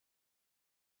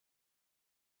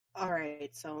 All right,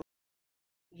 so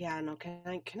yeah, no, can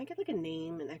I get like a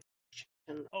name and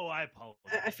explanation? Oh, I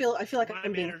apologize. I feel like My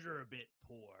I'm being manners are a bit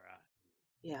poor.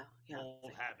 yeah.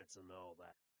 Old habits and all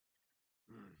that.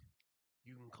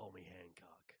 You can call me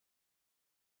Hancock.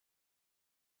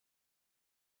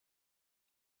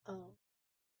 Oh.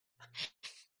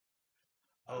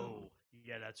 Oh,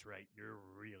 yeah, that's right. You're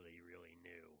really, really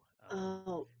new.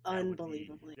 Oh, That would be-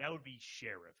 unbelievably. That would be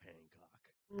Sheriff Hancock.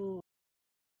 Ooh,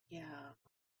 yeah.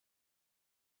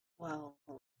 Well,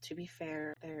 to be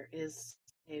fair, there is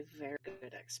a very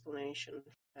good explanation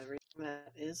for everything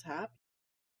that is happening.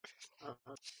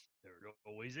 There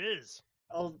always is.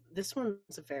 Oh, this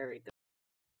one's very good.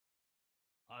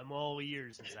 I'm all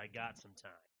ears since I got some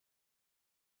time.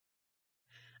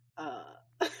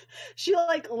 She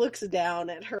like looks down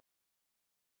at her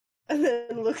and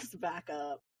then looks back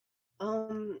up.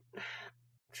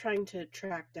 Trying to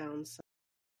track down some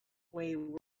way,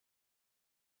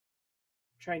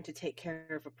 trying to take care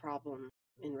of a problem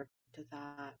in regard to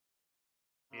that.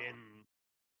 In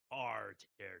our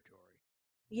territory.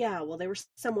 Yeah, well, there was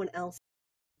someone else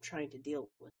trying to deal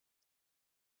with.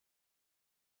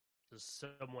 So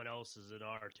someone else is in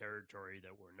our territory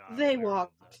that we're not. They aware of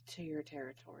walked that. to your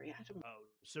territory. I don't. Oh,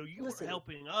 so you Listen. were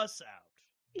helping us out.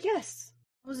 Yes,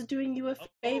 I was doing you a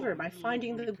favor by you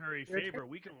finding would the. curry your favor.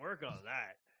 We can work on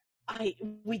that. Oh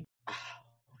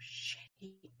shit!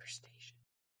 Hyper station.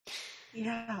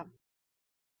 Yeah.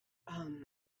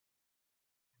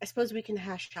 I suppose we can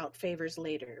hash out favors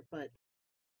later, but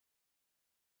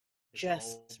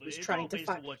Jess was it's trying all to based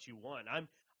find on what you want.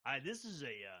 This is a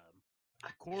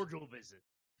cordial visit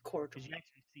cordial. because you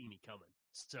actually see me coming.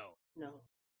 So No.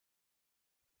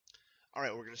 All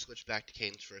right, we're going to switch back to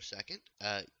Cadence for a second.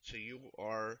 So you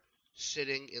are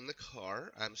sitting in the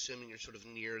car. I'm assuming you're sort of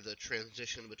near the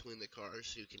transition between the cars,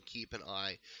 so you can keep an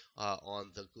eye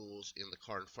on the ghouls in the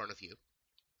car in front of you.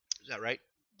 Is that right?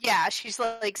 Yeah, she's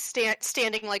like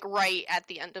standing like right at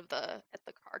the end of the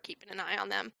car, keeping an eye on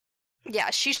them. Yeah,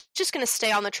 she's just gonna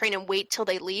stay on the train and wait till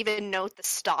they leave and note the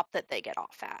stop that they get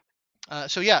off at.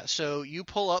 So you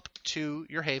pull up to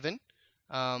your haven.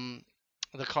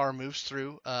 The car moves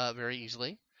through very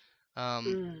easily.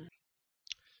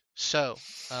 So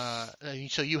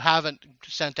you haven't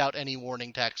sent out any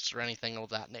warning texts or anything of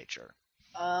that nature.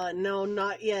 No,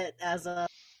 not yet. As I'm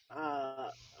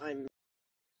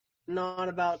not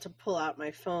about to pull out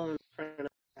my phone in front of the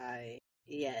guy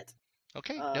yet.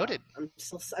 Okay, noted.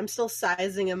 I'm still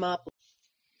sizing him up,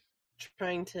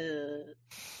 trying to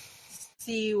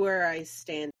see where I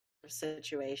stand in the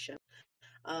situation.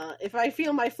 If I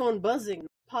feel my phone buzzing in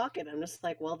the pocket, I'm just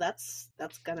like, well, that's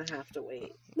gonna have to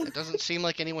wait. It doesn't seem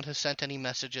like anyone has sent any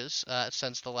messages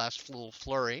since the last little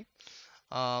flurry.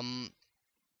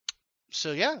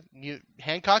 So yeah,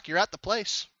 Hancock, you're at the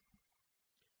place.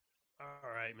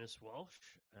 all right, Miss Walsh.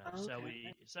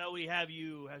 Okay. Shall we have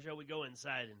you? How shall we go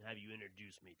inside and have you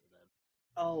introduce me to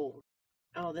them?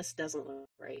 Oh, this doesn't look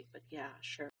great, but yeah,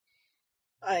 sure.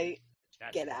 I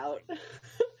That's get fine. out.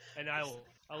 And I'll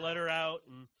let her out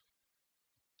and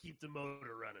keep the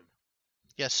motor running.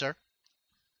 Yes, sir.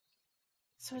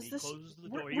 So And is he this? closes the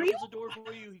were- door. He were you- opens the door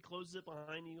for you. He closes it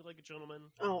behind you like a gentleman.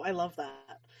 Oh, I love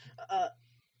that.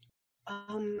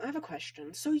 I have a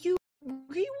question. So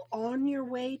were you on your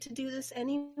way to do this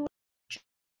anyway?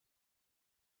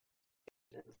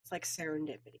 It's like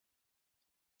serendipity.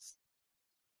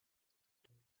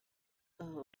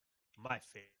 Oh, My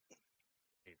favorite.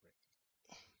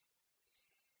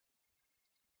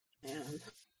 man.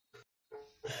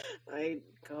 I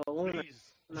go and I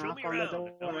Please show knock me on the around.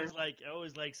 door. I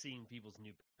always like seeing people's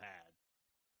new pad.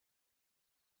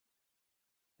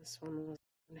 This one was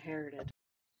inherited.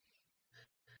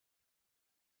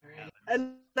 Alright.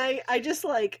 And I'm just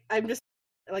like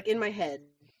in my head,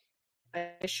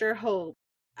 I sure hope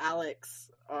Alex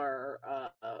or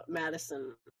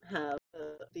Madison have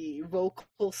the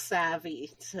vocal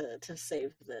savvy to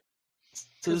save this.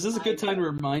 So is this a good time to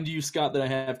remind you, Scott, that I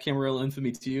have Camarilla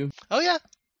Infamy too? Oh yeah,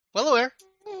 well aware.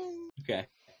 Okay.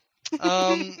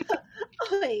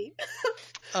 Oi.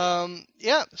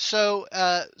 Yeah. So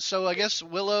I guess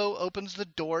Willow opens the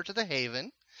door to the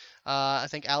Haven. I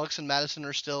think Alex and Madison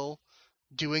are still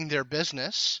doing their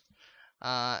business,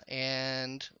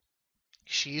 and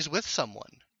she's with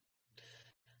someone.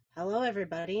 Hello,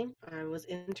 everybody. I was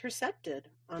intercepted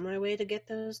on my way to get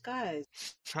those guys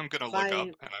I'm gonna look by up,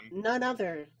 and none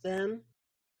other than.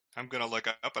 I'm gonna look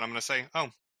up, and I'm gonna say,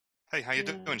 "Oh, hey, how you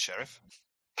Yeah. doing, Sheriff?"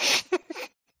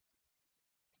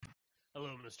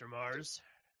 Hello, Mr. Mars.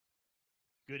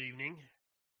 Good evening.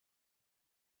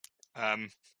 Close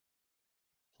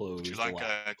Would you the like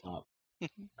laptop.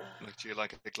 do you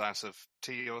like a glass of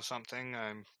tea or something?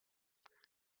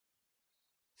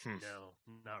 No,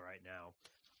 not right now.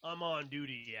 I'm on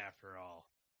duty after all.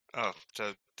 Oh,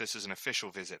 so this is an official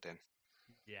visit then?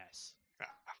 Yes.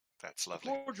 That's A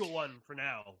lovely. cordial one for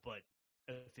now, but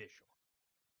official.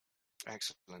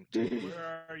 Excellent.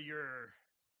 Where are your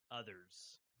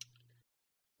others?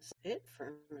 That's it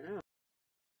for now.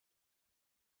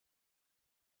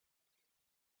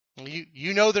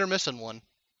 You know they're missing one.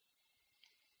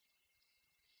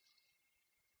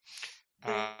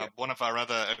 One of our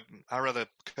other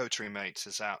coterie mates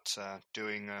is out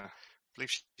doing. I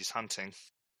believe she's hunting.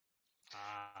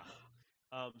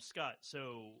 Scott.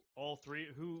 So all three.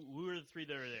 Who are the three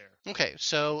that are there? Okay,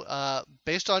 so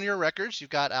based on your records, you've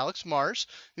got Alex Mars,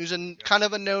 who's kind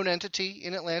of a known entity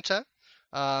in Atlanta.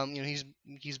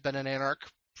 He's been an Anarch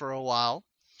for a while.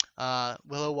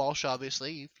 Willow Walsh,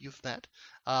 obviously, you've met,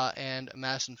 and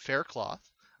Madison Faircloth,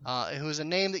 who is a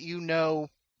name that you know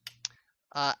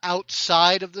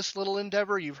outside of this little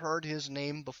endeavor. You've heard his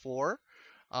name before.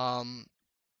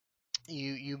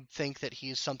 You think that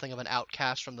he's something of an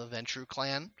outcast from the Ventru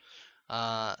clan.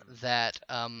 That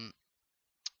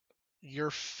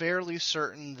you're fairly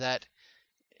certain that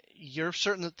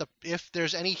if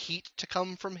there's any heat to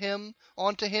come from him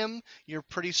onto him, you're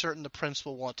pretty certain the prince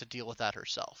will want to deal with that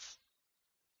herself.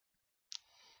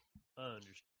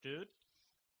 Understood.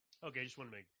 Okay, just want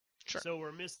to make Sure. So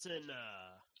we're missing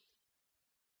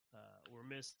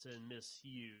Miss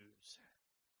Hughes.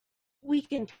 We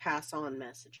can pass on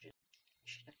messages.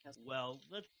 She has- Well,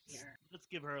 let's Here.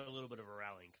 give her a little bit of a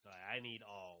rallying cry. I need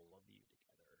all of you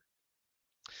together.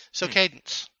 So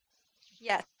Cadence.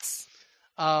 Yes.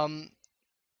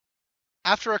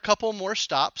 After a couple more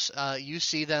stops, you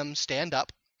see them stand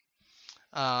up,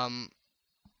 and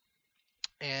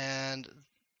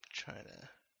try to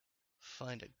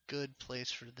find a good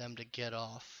place for them to get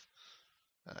off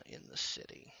in the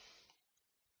city.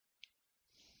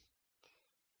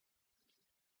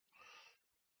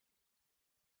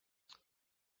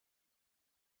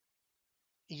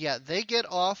 Yeah, they get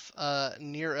off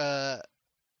near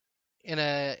in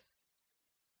a.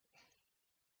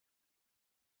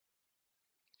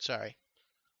 Sorry,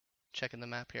 checking the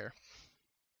map here.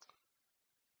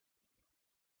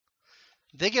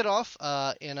 They get off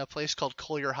in a place called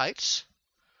Collier Heights,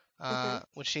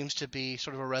 which seems to be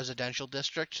sort of a residential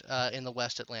district in the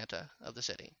West Atlanta of the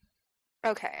city.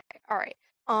 Okay. All right.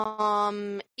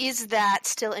 Is that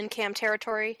still in Cam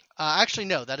territory? Actually,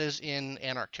 no, that is in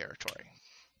Anarch territory.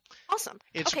 Awesome.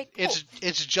 It's Okay, cool.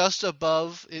 it's just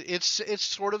above. It's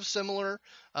sort of similar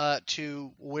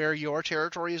to where your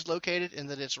territory is located in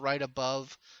that it's right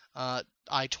above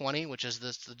I-20, which is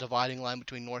the dividing line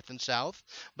between north and south.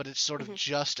 But it's sort of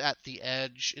just at the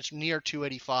edge. It's near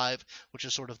 285, which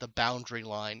is sort of the boundary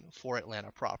line for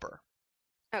Atlanta proper.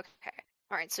 Okay.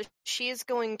 All right. So she is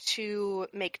going to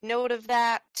make note of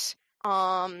that,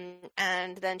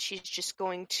 and then she's just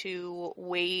going to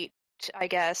wait, I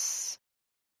guess,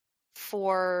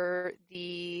 for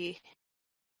the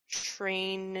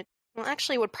train. Well,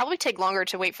 actually, it would probably take longer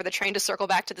to wait for the train to circle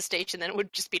back to the station than it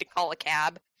would just be to call a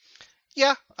cab.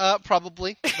 Yeah,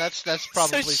 probably. That's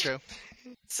probably she- true.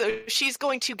 So she's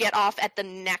going to get off at the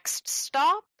next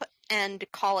stop and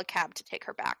call a cab to take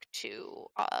her back to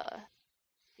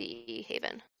the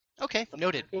Haven. Okay,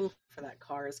 noted. Parking for that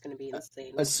car is going to be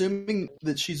insane. Assuming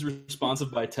that she's responsive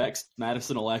by text,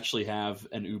 Madison will actually have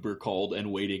an Uber called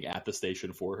and waiting at the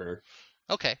station for her,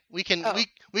 Okay, we can Oh.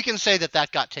 we can say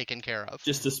that got taken care of.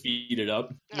 just to speed it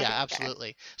up. Okay. Yeah,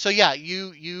 absolutely. So yeah,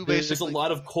 you There's basically a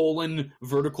lot of colon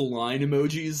vertical line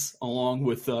emojis along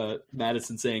with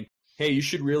Madison saying, "Hey, you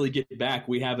should really get back.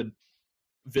 We have a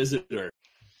visitor."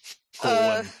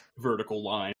 Colon vertical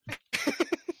line.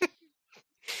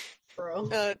 Bro.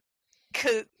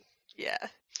 Yeah,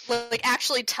 like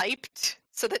actually typed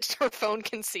so that her phone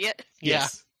can see it. Yeah.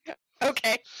 Yes.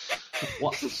 Okay.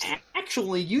 Well,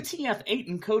 actually, UTF-8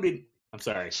 encoded. I'm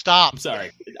sorry. stop. I'm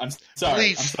sorry. I'm sorry.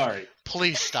 Please. I'm sorry.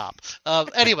 Please stop.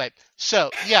 Anyway,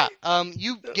 so yeah,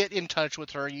 you get in touch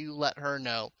with her. You let her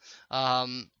know,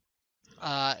 and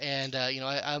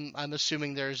I'm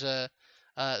assuming there's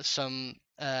some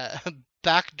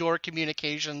backdoor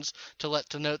communications to let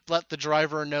the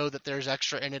driver know that there's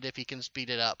extra in it if he can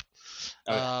speed it up.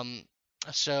 Okay.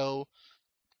 So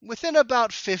within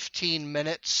about 15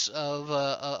 minutes of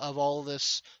all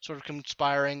this sort of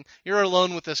conspiring, you're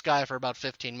alone with this guy for about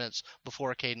 15 minutes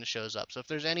before Cadence shows up. So if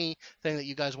there's anything that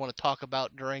you guys want to talk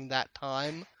about during that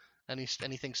time,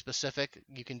 anything specific,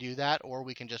 you can do that, or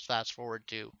we can just fast forward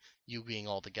to you being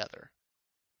all together.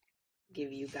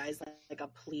 Give you guys like a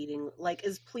pleading, like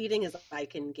as pleading as I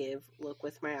can give look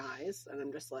with my eyes, and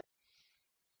I'm just like,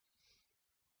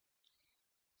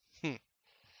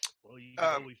 Well, you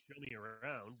can always show me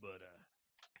around, but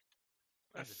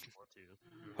not if you want to.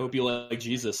 Hope you like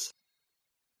Jesus.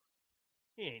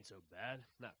 He ain't so bad.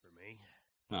 Not for me.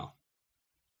 Well,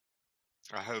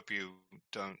 I hope you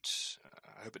don't.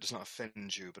 I hope it does not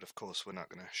offend you, but of course we're not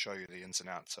going to show you the ins and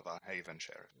outs of our haven,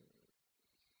 Sheriff.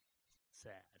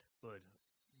 Sad, but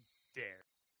fair.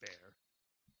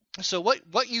 So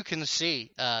what you can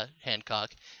see,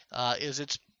 Hancock, is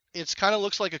it's kind of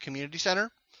looks like a community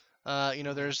center.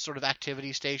 There's sort of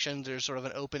activity stations. There's sort of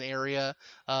an open area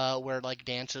where like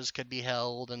dances could be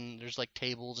held, and there's like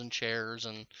tables and chairs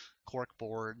and cork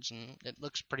boards, and it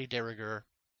looks pretty de rigueur.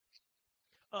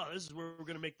 Oh, this is where we're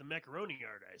gonna make the macaroni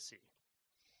art. I see.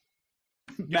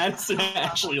 Madison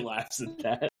actually laughs at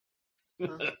that.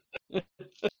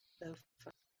 so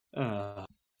fuck.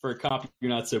 For a cop, you're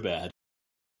not so bad.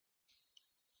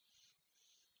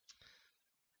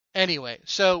 Anyway,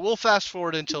 so we'll fast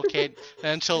forward until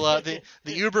the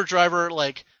Uber driver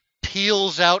like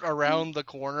peels out around the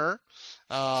corner,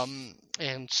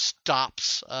 and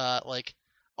stops, like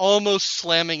almost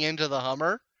slamming into the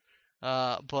Hummer,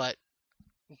 but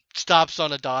stops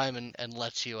on a dime and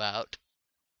lets you out.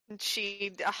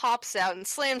 She hops out and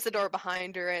slams the door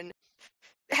behind her and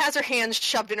has her hands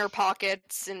shoved in her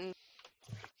pockets and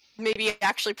maybe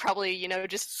actually probably,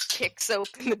 just kicks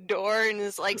open the door and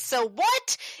is like, so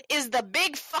what is the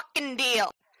big fucking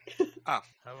deal?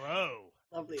 Hello.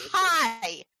 Lovely.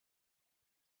 Hi!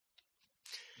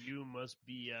 You must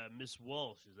be Miss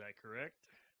Walsh, is that correct?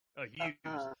 Oh,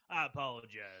 Hughes. I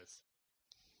apologize.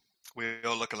 We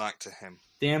all look alike to him.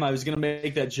 Damn, I was gonna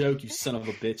make that joke, you son of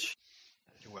a bitch.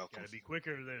 You're welcome. Gotta be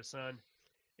quicker there, son.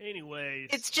 Anyways.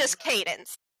 It's just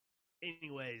Cadence.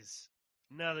 Anyways,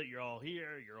 now that you're all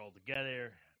here, you're all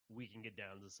together, we can get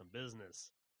down to some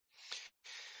business.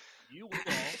 You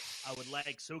all, I would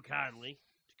like so kindly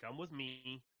to come with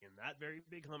me in that very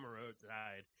big Hummer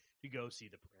outside to go see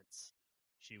the prince.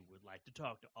 She would like to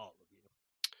talk to all of you.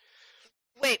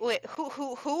 Wait,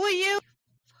 who are you?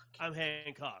 I'm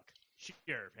Hancock.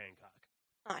 Sheriff Hancock.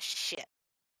 Oh, shit.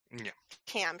 Yeah.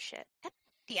 Cam shit. God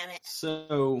damn it.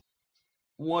 So,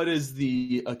 what is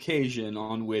the occasion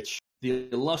on which the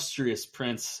illustrious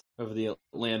prince of the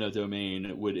Atlanta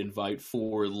domain would invite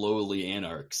 4 lowly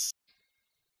anarchs?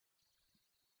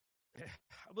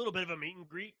 A little bit of a meet and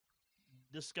greet,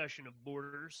 discussion of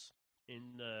borders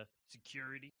and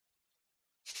security.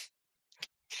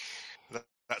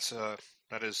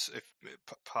 That is, if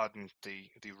pardon the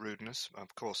rudeness,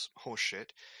 of course, horseshit.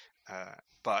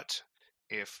 But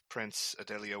if Prince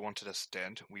Adelio wanted us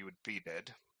dead, we would be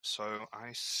dead. So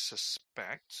I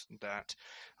suspect that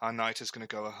our night is going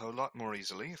to go a whole lot more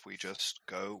easily if we just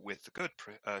go with the good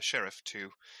sheriff to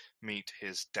meet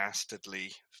his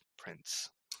dastardly prince.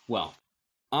 Well,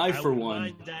 I for would one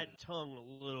find that tongue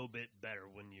a little bit better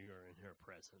when you're in her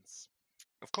presence.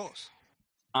 Of course.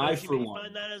 I She for may one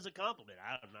find that as a compliment.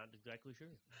 I'm not exactly sure.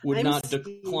 would I'm not seeing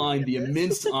decline the this.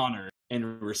 immense honor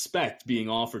and respect being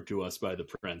offered to us by the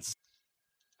prince.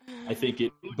 I think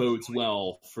it bodes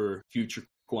well for future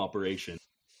cooperation.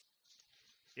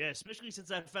 Yeah, especially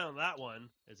since I found that one.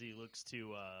 As he looks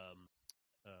to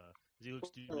Miss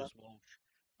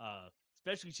Walsh.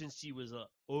 Especially since she was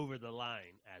over the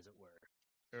line, as it were,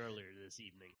 earlier this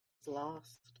evening. It's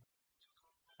lost.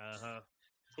 Uh-huh.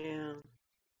 Yeah.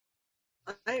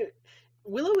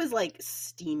 Willow is like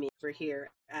steaming over here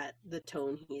at the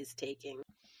tone he is taking,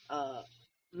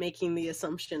 making the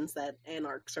assumptions that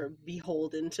anarchs are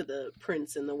beholden to the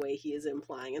prince in the way he is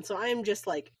implying. And so I'm just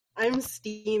like, I'm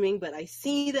steaming, but I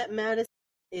see that Madison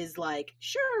is like,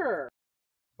 sure,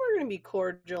 we're going to be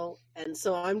cordial. And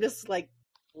so I'm just like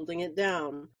holding it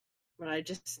down. But I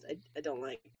don't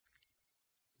like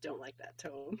that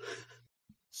tone.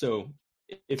 So,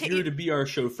 if you're to be our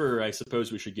chauffeur, I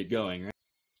suppose we should get going, right?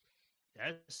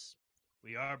 Yes,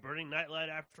 we are burning nightlight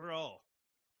after all.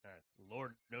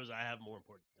 Lord knows I have more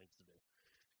important things to do.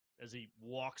 As he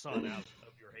walks on out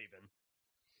of your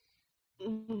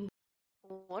haven.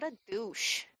 What a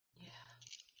douche. Yeah.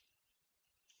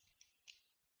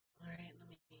 Alright, let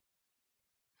me...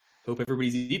 Hope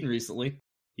everybody's eaten recently,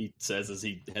 he says as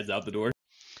he heads out the door.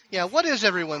 Yeah, what is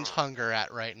everyone's hunger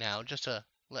at right now? Just to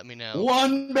let me know.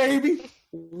 1, baby!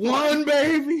 One,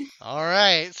 baby! All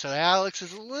right, so Alex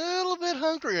is a little bit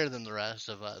hungrier than the rest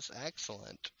of us.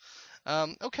 Excellent.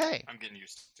 Okay. I'm getting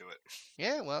used to it.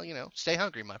 Yeah, well, stay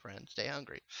hungry, my friend. Stay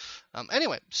hungry.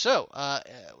 Anyway, so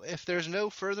if there's no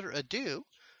further ado,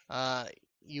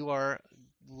 you are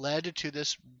led to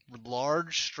this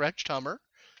large stretched Hummer,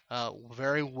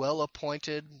 very well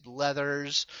appointed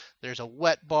leathers. There's a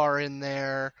wet bar in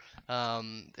there.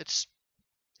 It's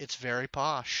very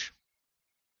posh.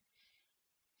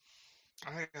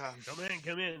 Come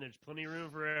in. There's plenty of room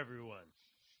for everyone.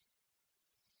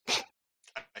 I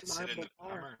sit in the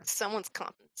Marble Hummer. Someone's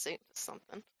compensating for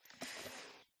something.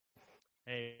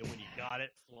 Hey, when you got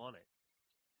it, flaunt it.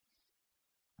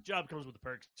 Job comes with the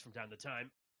perks from time to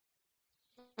time.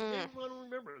 Mm, Everyone will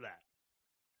remember that.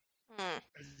 mm.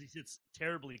 As he sits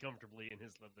terribly comfortably in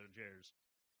his leather chairs.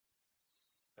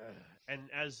 And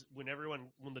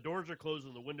when the doors are closed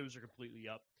and the windows are completely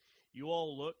up, you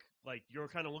all look like you're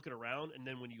kind of looking around, and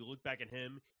then when you look back at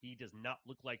him, he does not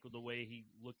look like the way he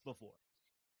looked before.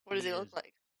 What does he look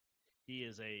like?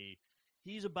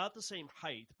 He's about the same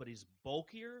height, but he's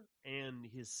bulkier, and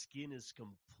his skin is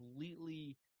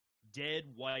completely dead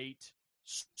white,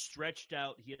 stretched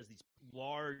out. He has these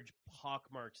large pock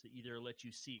marks that either let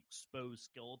you see exposed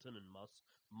skeleton and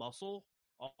muscle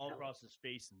all across his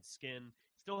face and skin.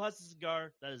 Still has a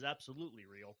cigar. That is absolutely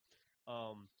real.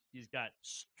 He's got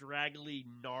straggly,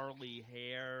 gnarly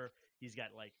hair. He's got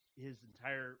his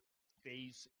entire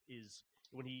face is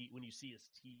when you see his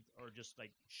teeth are just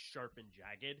sharp and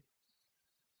jagged,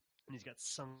 and he's got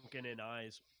sunken in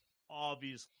eyes.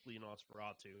 Obviously,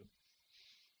 Nosferatu.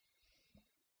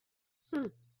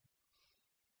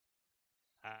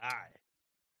 Hi.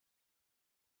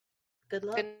 Good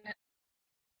luck.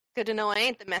 Good to know I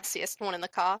ain't the messiest one in the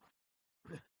car.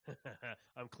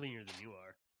 I'm cleaner than you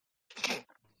are.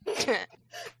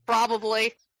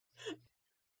 Probably.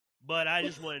 But I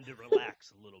just wanted to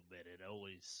relax a little bit. It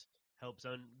always helps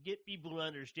get people to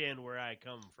understand where I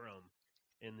come from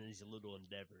in these little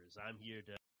endeavors. I'm here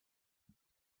to,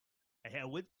 I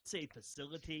would say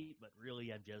facilitate, but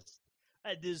really I'm just,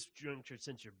 at this juncture,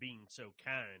 since you're being so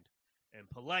kind and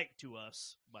polite to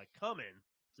us by coming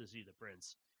to see the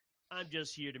prince, I'm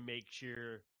just here to make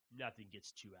sure nothing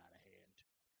gets too out of hand.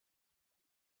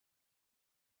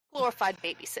 Glorified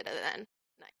babysitter then.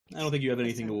 Nice. I don't think you have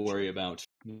anything to worry about,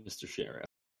 Mr. Sheriff.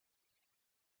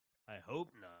 I hope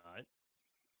not.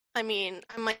 I mean,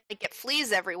 I might get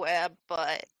fleas everywhere,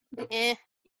 but you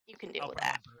can deal I'll with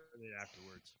that. probably burn it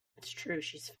afterwards. It's true.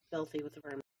 She's filthy with the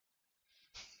vermin.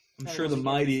 I'm sure the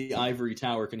mighty ivory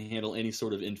tower can handle any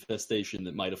sort of infestation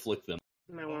that might afflict them.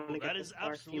 You might want to get That this is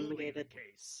bar absolutely the fumigated.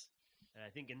 case. And I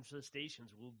think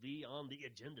infestations will be on the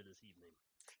agenda this evening.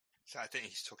 So I think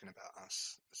he's talking about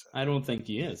us. So, I don't think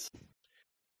he is.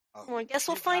 Well, I guess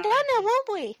we'll find out now, won't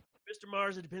we? Mr.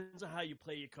 Mars, it depends on how you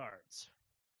play your cards.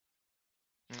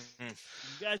 mhm.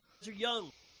 You guys are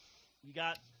young. You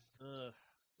got,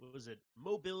 what was it?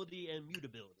 Mobility and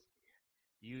mutability.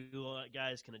 You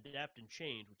guys can adapt and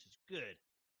change, which is good.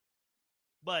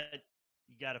 But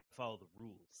you got to follow the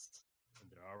rules. And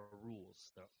there are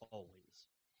rules. There are always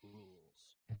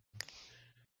rules.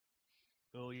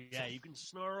 Oh, yeah, you can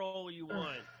snarl all you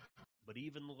want, but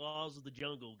even the laws of the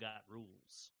jungle got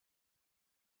rules.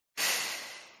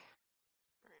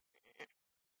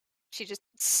 She just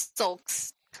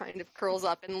sulks, kind of curls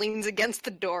up, and leans against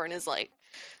the door and is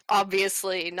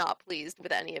obviously not pleased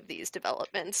with any of these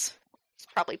developments. She's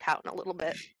probably pouting a little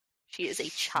bit. She is a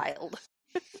child.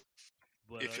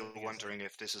 But, If you're I guess wondering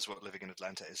if this is what living in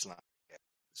Atlanta is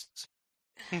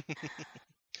like.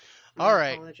 All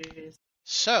right. Apologies.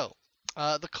 So,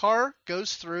 the car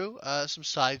goes through some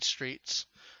side streets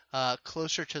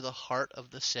closer to the heart of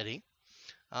the city.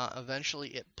 Eventually,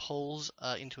 it pulls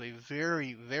into a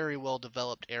very, very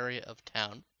well-developed area of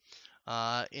town,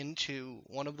 into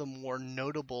one of the more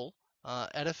notable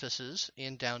edifices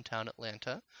in downtown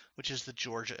Atlanta, which is the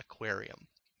Georgia Aquarium.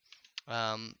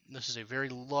 This is a very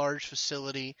large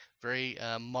facility, very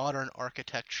modern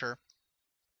architecture.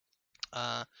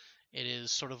 It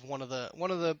is sort of one of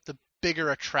the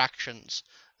bigger attractions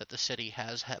that the city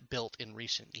has built in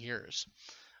recent years.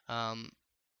 And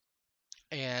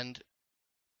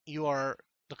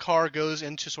the car goes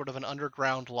into sort of an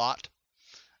underground lot,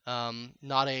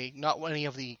 not any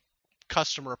of the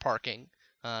customer parking.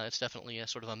 It's definitely a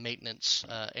sort of a maintenance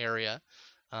area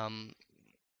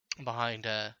behind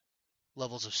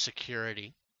levels of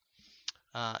security,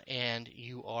 and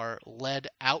you are led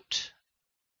out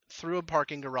through a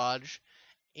parking garage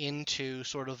into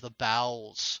sort of the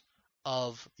bowels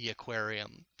of the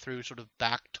aquarium, through sort of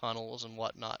back tunnels and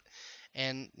whatnot.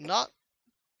 And not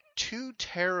too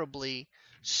terribly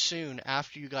soon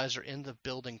after you guys are in the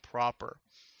building proper,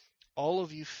 all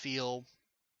of you feel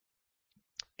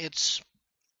it's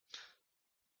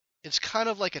kind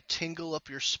of like a tingle up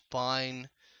your spine,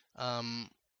 and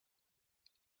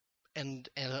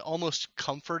an almost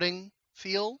comforting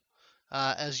feel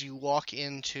as you walk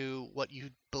into what you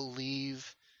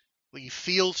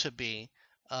feel to be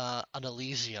an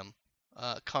Elysium,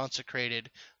 consecrated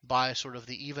by sort of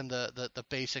the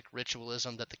basic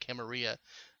ritualism that the Camarilla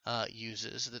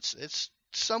uses.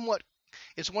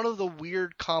 It's one of the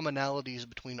weird commonalities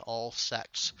between all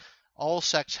sects. All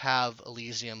sects have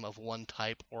Elysium of one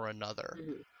type or another,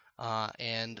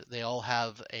 and they all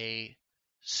have a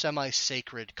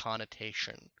semi-sacred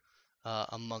connotation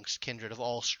amongst kindred of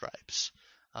all stripes,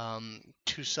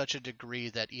 to such a degree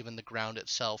that even the ground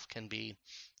itself can be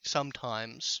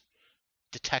sometimes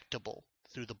detectable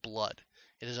through the blood.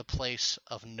 It is a place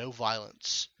of no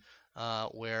violence,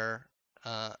 where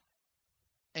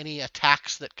any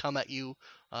attacks that come at you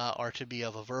are to be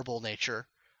of a verbal nature,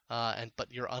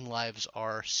 but your unlives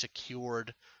are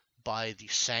secured by the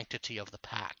sanctity of the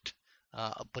pact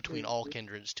between all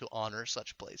kindreds to honor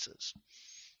such places.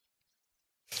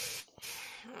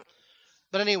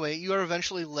 But anyway, you are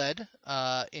eventually led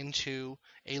into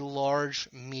a large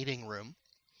meeting room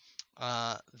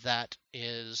that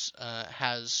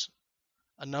has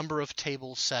a number of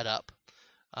tables set up,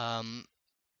 and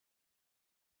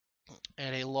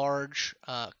a large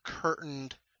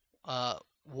curtained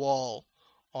wall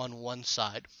on one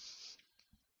side.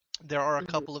 There are a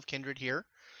couple of kindred here,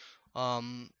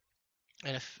 and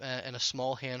a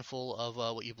small handful of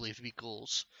what you believe to be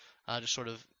ghouls, just sort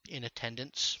of in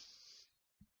attendance,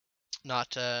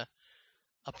 not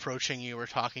approaching you or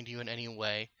talking to you in any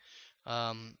way.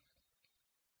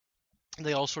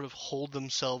 They all sort of hold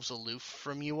themselves aloof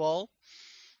from you all.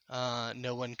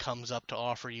 No one comes up to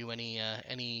offer you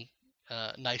any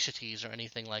niceties or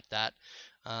anything like that.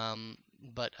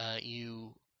 But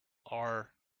you are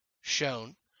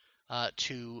shown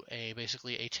to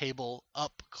basically a table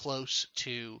up close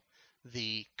to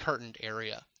the curtained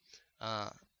area.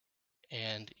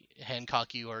 And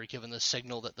Hancock, you are given the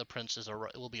signal that the prince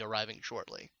will be arriving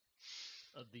shortly.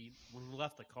 When we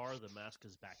left the car, the mask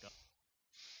is back up.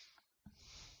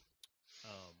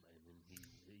 And then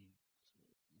he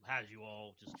has you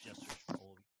all just gestures for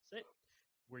all of you to sit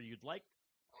where you'd like.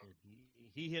 And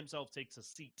he himself takes a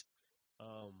seat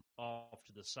off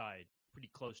to the side, pretty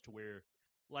close to where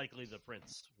likely the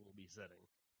prince will be sitting.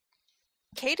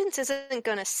 Cadence isn't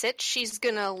going to sit. She's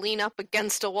going to lean up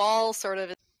against a wall, sort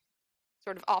of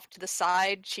off to the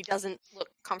side. She doesn't look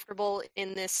comfortable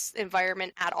in this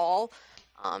environment at all,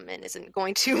 and isn't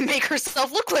going to make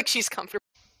herself look like she's comfortable.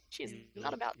 She's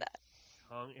not about that.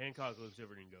 Hancock looks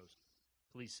over and goes,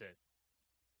 "Please sit."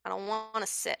 I don't want to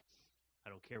sit. I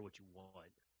don't care what you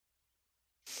want.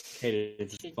 Hey,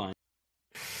 it's fine.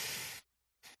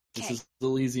 This is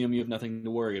Elysium. You have nothing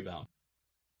to worry about.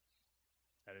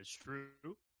 That is true.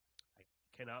 I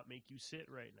cannot make you sit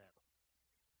right now.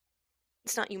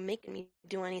 It's not you making me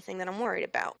do anything that I'm worried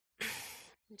about.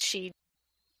 She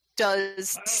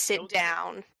does sit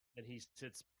down. And he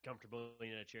sits comfortably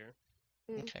in a chair.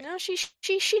 Okay. No,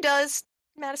 she does.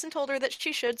 Madison told her that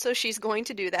she should, so she's going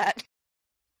to do that.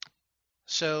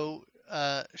 So,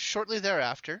 shortly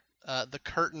thereafter, the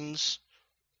curtains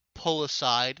pull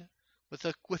aside with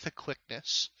a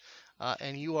quickness,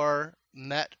 and you are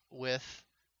met with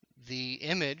the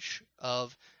image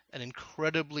of an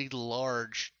incredibly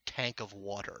large tank of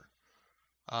water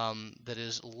that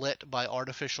is lit by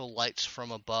artificial lights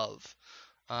from above,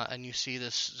 and you see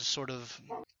this sort of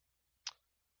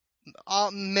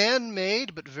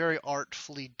man-made but very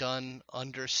artfully done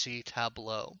undersea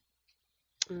tableau.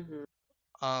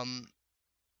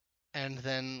 And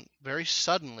then very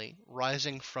suddenly,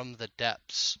 rising from the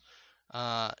depths,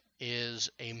 is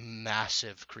a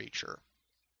massive creature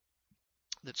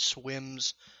that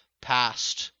swims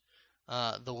past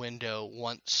the window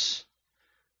once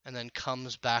and then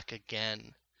comes back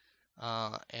again.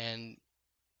 And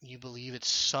you believe it's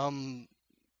some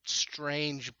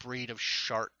strange breed of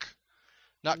shark.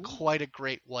 Not quite a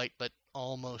great white, but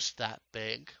almost that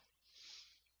big.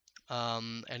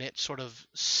 And it sort of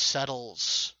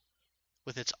settles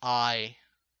with its eye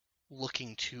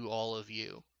looking to all of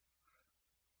you.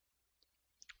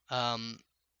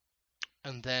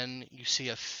 And then you see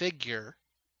a figure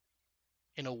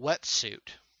in a wetsuit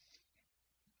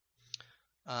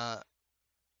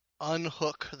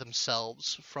unhook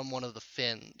themselves from one of the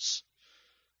fins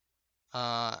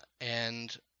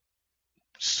and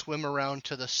swim around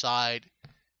to the side,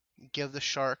 give the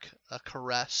shark a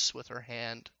caress with her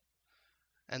hand,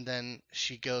 and then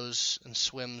she goes and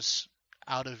swims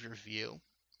out of your view.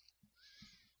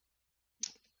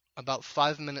 About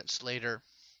 5 minutes later,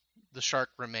 the shark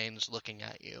remains looking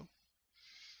at you.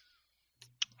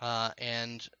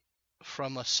 And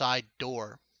from a side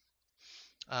door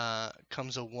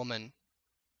comes a woman,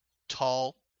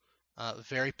 tall,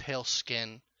 very pale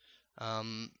skin,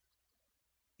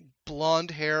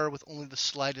 blonde hair with only the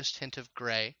slightest hint of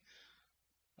gray.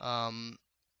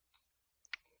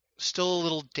 Still a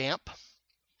little damp,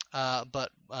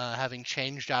 but having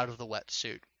changed out of the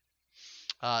wetsuit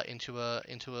into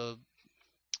a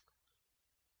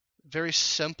very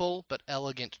simple but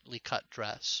elegantly cut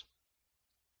dress.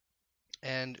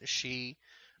 And she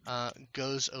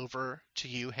goes over to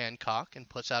you, Hancock, and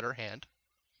puts out her hand.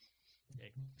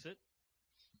 Exit.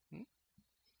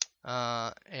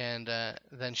 And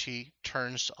then she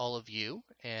turns to all of you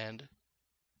and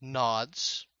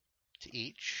nods to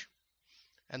each,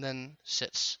 and then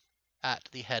sits at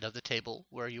the head of the table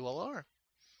where you all are.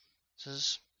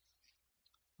 Says,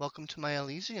 "Welcome to my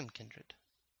Elysium, kindred.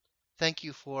 Thank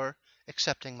you for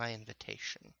accepting my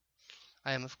invitation.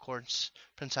 I am, of course,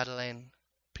 Prince Adelaine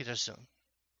Peterson.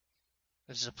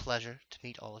 It is a pleasure to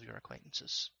meet all of your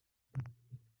acquaintances."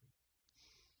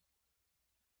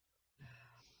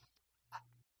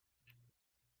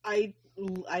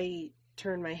 I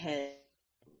turn my head,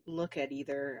 look at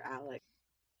either Alec,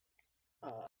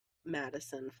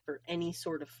 Madison for any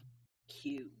sort of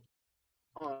cue.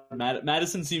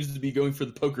 Madison seems to be going for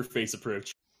the poker face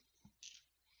approach.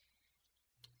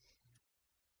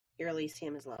 Your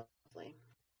Elysium is lovely.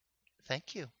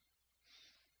 Thank you.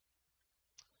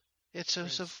 It's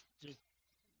Prince, a...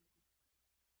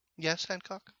 Yes,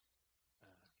 Hancock?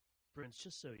 Prince,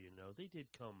 just so you know, they did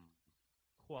come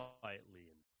quietly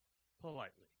and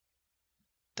politely.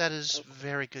 That is Okay.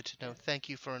 very good to know. Thank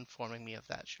you for informing me of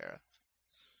that, Sheriff.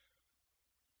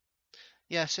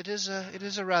 Yes, it is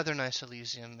a rather nice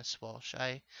Elysium, Miss Walsh.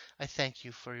 I thank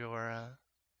you for your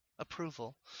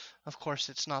approval. Of course,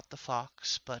 it's not the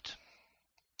Fox, but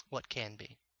what can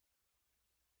be.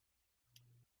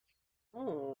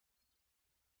 Oh.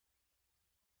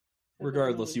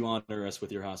 Regardless, you honor us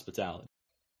with your hospitality.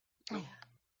 Oh,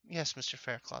 yes, Mr.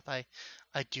 Faircloth. I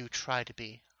do try to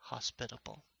be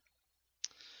hospitable.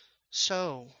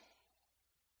 So,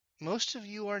 most of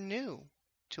you are new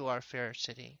to our fair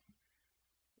city.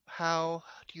 How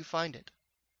do you find it?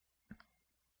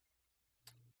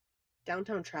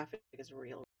 Downtown traffic is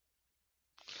real.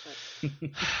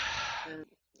 But,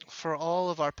 For all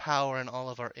of our power and all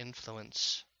of our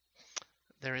influence,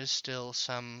 there is still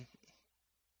some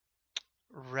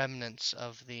remnants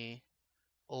of the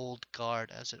old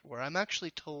guard, as it were. I'm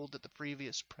actually told that the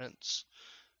previous prince,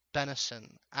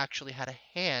 Benison, actually had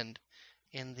a hand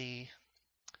in the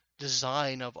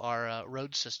design of our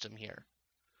road system here.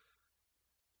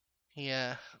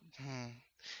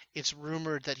 It's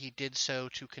rumored that he did so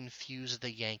to confuse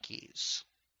the Yankees.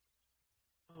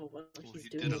 oh, well, Well, he's he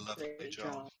doing did a a lovely great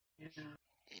job. job. Yeah.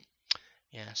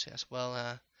 Yes.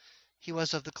 Well, he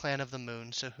was of the Clan of the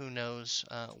Moon, so who knows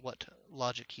what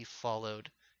logic he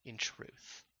followed in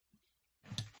truth.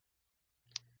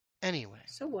 Anyway.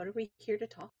 So what are we here to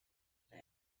talk about?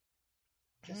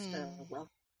 Just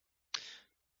well.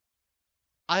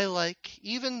 I like,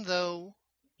 even though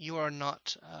you are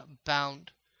not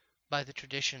bound by the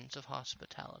traditions of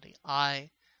hospitality,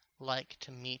 I like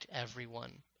to meet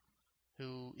everyone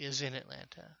who is in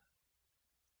Atlanta.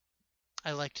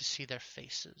 I like to see their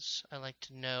faces. I like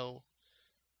to know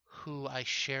who I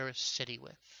share a city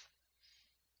with.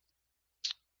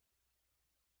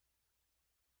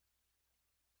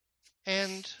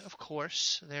 And, of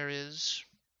course, there is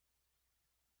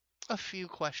a few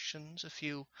questions, a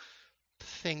few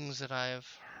things that I've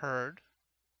heard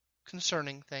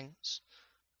concerning things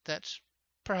that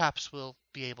perhaps we'll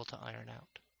be able to iron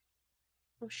out.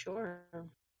 Oh, sure.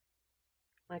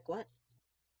 Like what?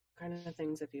 What kind of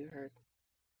things have you heard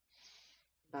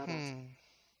about us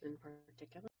in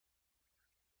particular?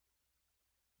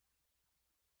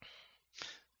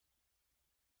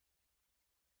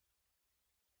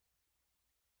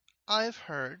 I've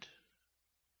heard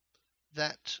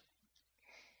that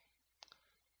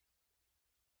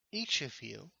each of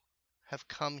you have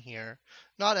come here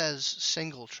not as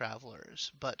single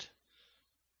travelers, but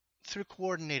through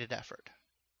coordinated effort.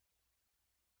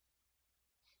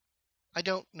 I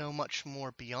don't know much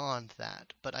more beyond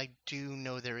that, but I do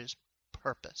know there is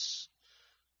purpose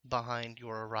behind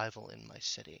your arrival in my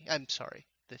city. I'm sorry,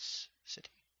 this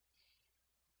city.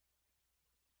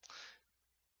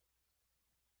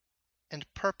 And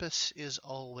purpose is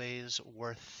always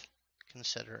worth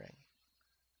considering.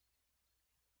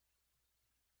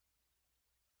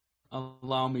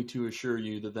 allow me to assure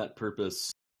you that that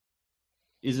purpose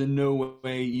is in no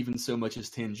way even so much as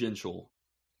tangential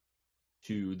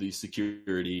to the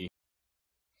security,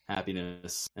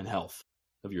 happiness, and health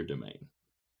of your domain.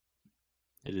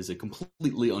 It is a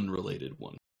completely unrelated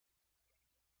one.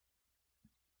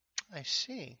 I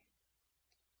see.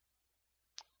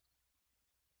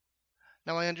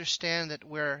 Now I understand that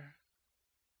where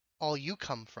all you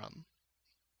come from,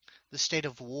 the state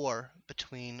of war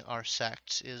between our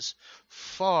sects is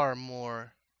far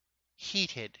more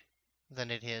heated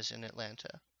than it is in Atlanta.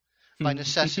 By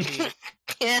necessity,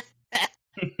 Yeah,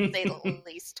 say the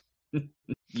least.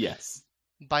 Yes.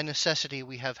 by necessity,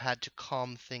 we have had to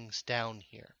calm things down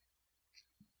here.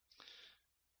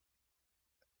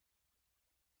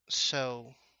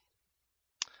 So,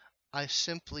 I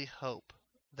simply hope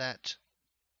that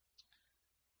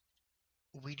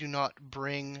we do not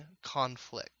bring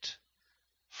conflict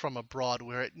from abroad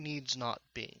where it needs not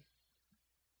be.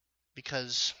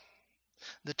 Because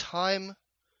the time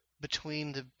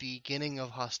between the beginning of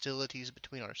hostilities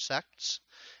between our sects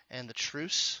and the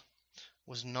truce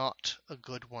was not a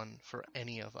good one for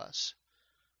any of us.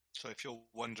 So if you're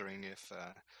wondering if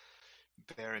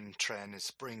Baron Tren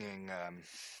is bringing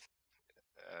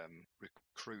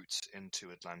recruits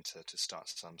into Atlanta to start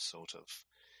some sort of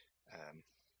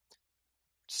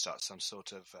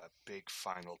big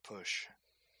final push,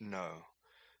 no.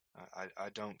 I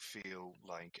don't feel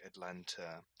like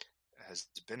Atlanta has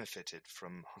benefited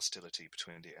from hostility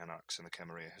between the Anarchs and the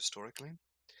Camarilla historically,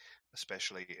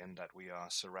 especially in that we are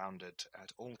surrounded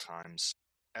at all times,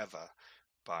 ever,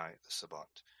 by the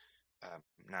Sabbat.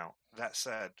 Now, that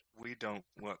said, we don't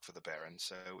work for the Baron,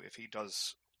 so if he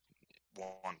does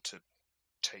want to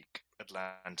take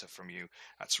Atlanta from you,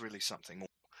 that's really something more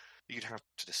you'd have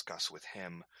to discuss with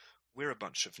him. We're a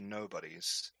bunch of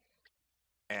nobodies,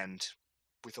 and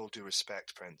with all due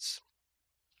respect, Prince,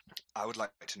 I would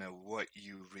like to know what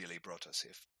you really brought us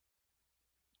here.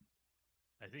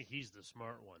 I think he's the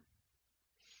smart one.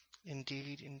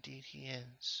 Indeed, indeed he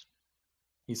is.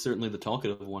 He's certainly the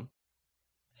talkative one.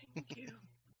 Thank you.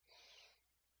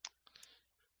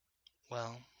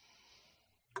 Well,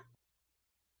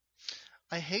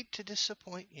 I hate to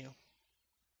disappoint you,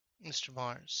 Mr.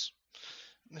 Mars.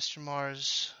 Mr.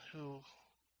 Mars, who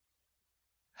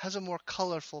has a more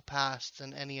colorful past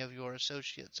than any of your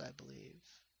associates, I believe.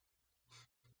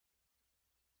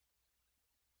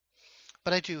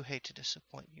 But I do hate to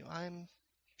disappoint you. I'm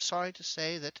sorry to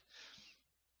say that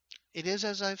it is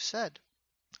as I've said.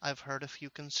 I've heard a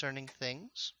few concerning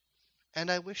things,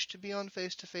 and I wish to be on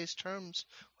face-to-face terms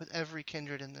with every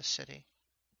kindred in this city.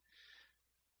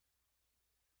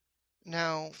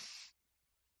 Now,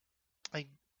 I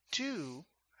do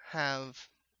have...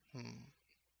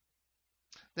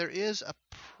 There is a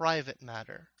private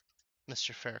matter,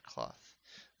 Mr. Faircloth,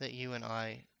 that you and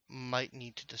I might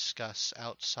need to discuss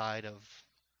outside of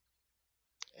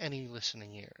any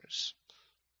listening ears.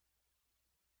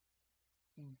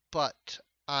 But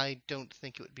I don't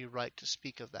think it would be right to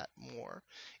speak of that more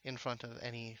in front of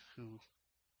any who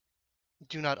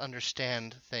do not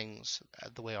understand things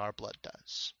the way our blood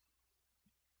does.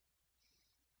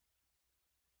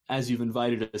 As you've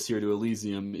invited us here to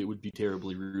Elysium, it would be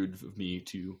terribly rude of me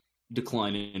to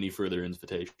decline any further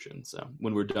invitation. So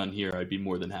when we're done here, I'd be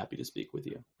more than happy to speak with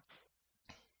you.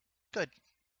 Good.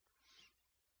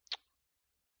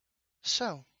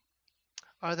 So,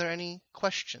 are there any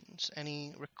questions,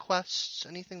 any requests,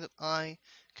 anything that I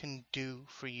can do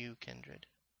for you, Kindred?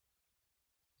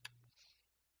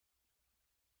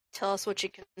 Tell us what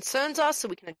your concerns are so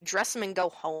we can address them and go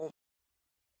home.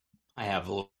 I have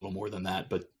a little more than that,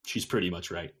 but she's pretty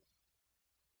much right.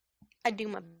 I do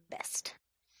my best.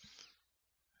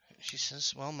 She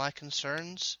says, well, my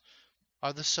concerns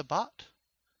are the Sabbat.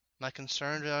 My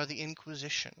concerns are the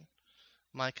Inquisition.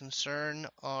 My concern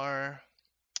are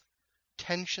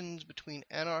tensions between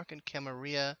Anarch and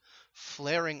Camarilla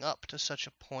flaring up to such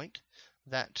a point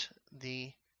that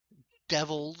the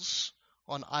devils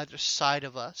on either side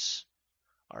of us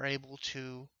are able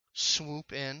to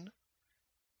swoop in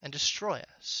and destroy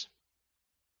us.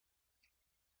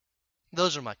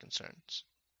 Those are my concerns.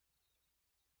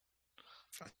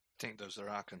 I think those are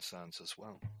our concerns as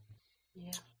well.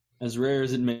 Yeah. As rare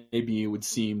as it may be, it would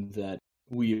seem that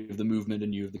we of the movement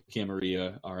and you of the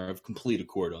Camarilla are of complete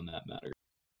accord on that matter.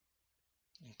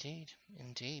 Indeed,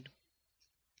 indeed.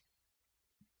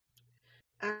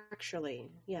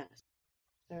 Actually, yes.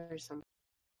 There's some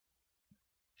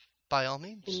By all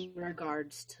means. in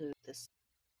regards to this.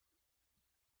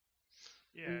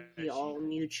 Yeah, We all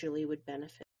mutually would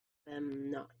benefit them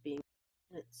not being.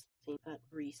 It seems that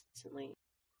recently,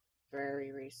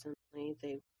 very recently,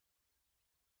 they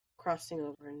crossing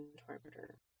over into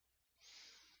Arbiter.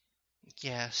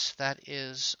 Yes, that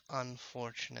is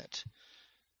unfortunate.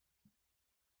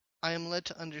 I am led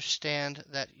to understand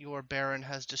that your Baron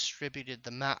has distributed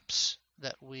the maps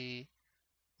that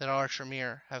our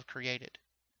Tremere have created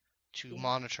to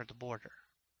monitor the border.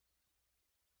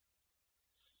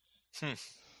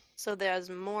 So there's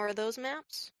more of those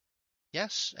maps?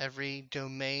 Yes, every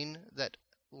domain that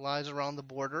lies around the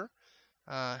border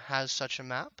has such a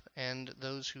map, and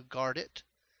those who guard it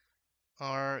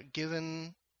are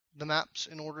given the maps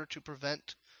in order to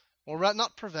prevent, or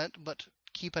not prevent, but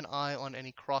keep an eye on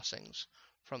any crossings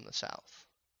from the south.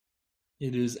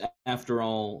 It is, after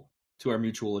all, to our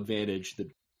mutual advantage that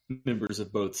members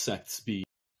of both sects be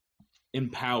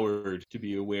empowered to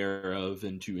be aware of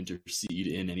and to intercede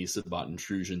in any Sabbat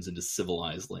intrusions into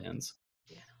civilized lands.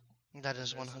 Yeah, that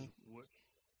is 100.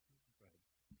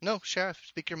 No, Sheriff,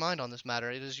 speak your mind on this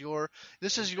matter. This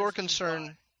is your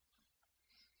concern.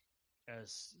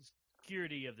 As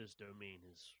security of this domain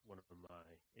is one of my,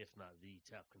 if not the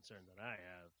top concern that I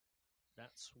have.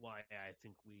 That's why I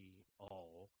think we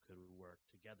all could work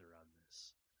together on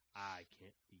this. I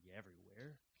can't be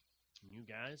everywhere. You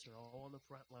guys are all on the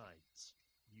front lines.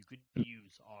 You could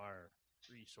use our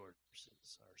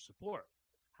resources, our support.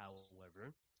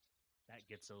 However, that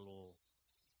gets a little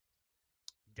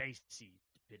dicey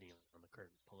depending on the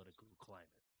current political climate.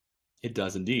 It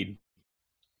does indeed.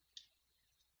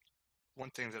 One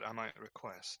thing that I might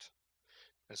request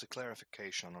is a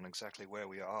clarification on exactly where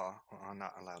we are or are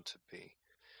not allowed to be.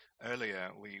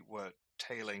 Earlier, we were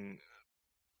tailing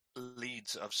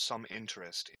leads of some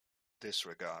interest in this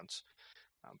regards,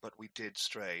 but we did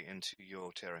stray into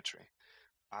your territory.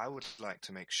 I would like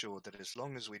to make sure that as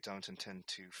long as we don't intend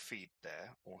to feed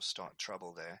there or start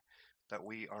trouble there, that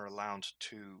we are allowed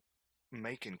to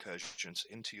make incursions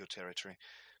into your territory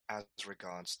as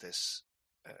regards this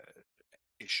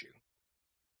issue.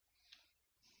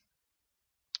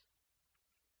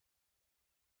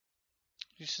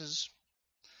 He says,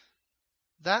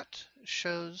 that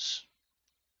shows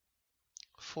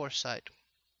foresight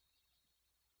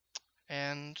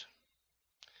and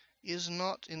is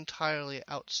not entirely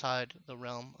outside the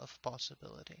realm of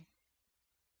possibility.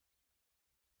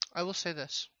 I will say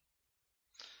this.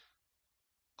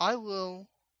 I will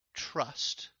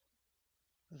trust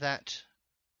that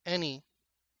any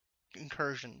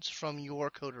incursions from your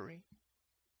coterie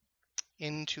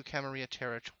into Camarilla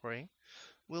territory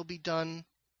will be done,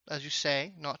 as you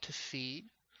say, not to feed,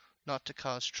 not to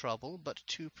cause trouble, but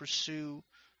to pursue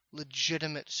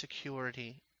legitimate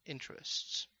security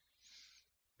interests.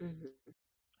 Mm-hmm.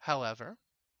 However,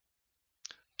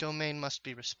 domain must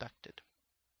be respected.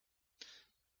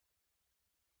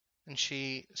 And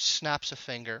she snaps a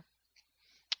finger,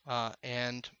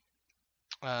 and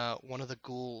one of the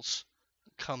ghouls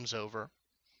comes over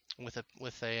with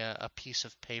a piece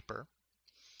of paper,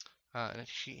 and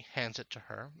she hands it to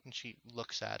her, and she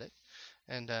looks at it,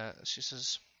 and she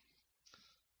says,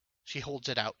 she holds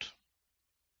it out.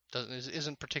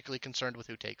 Isn't particularly concerned with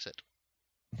who takes it.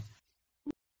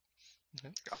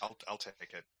 Okay. I'll take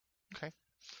it. Okay.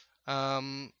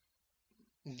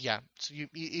 Yeah. So you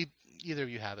either of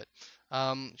you have it.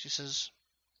 She says,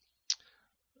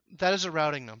 that is a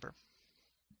routing number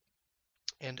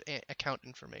and account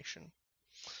information.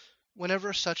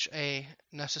 Whenever such a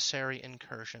necessary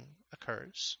incursion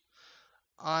occurs,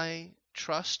 I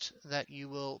trust that you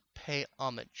will pay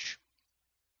homage.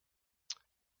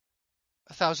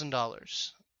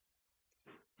 $1,000.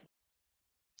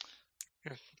 I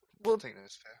Well, think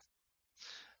that's fair.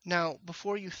 Now,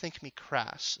 before you think me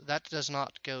crass, that does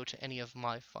not go to any of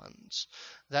my funds.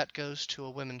 That goes to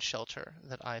a women's shelter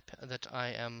that I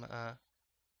am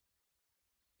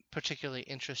particularly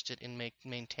interested in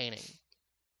maintaining.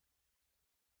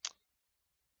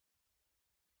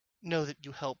 Know that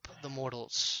you help the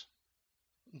mortals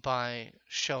by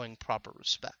showing proper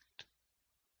respect.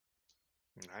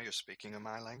 Now you're speaking in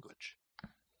my language.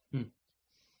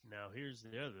 Now here's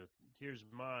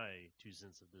my 2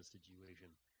 cents of this situation.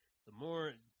 The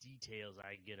more details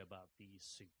I get about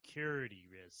these security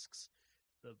risks,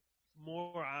 the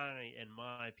more I and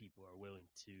my people are willing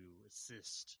to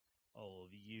assist all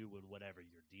of you in whatever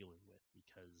you're dealing with,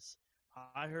 because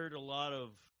I heard a lot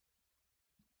of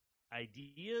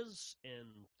ideas and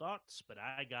thoughts, but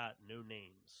I got no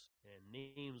names, and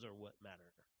names are what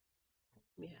matter.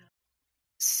 Yeah.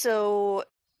 so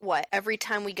what? Every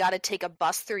time we got to take a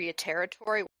bus through your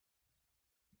territory, we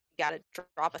got to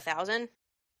drop 1,000?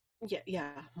 Yeah,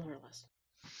 more or less.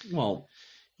 Well,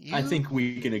 I think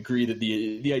we can agree that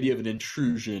the idea of an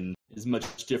intrusion is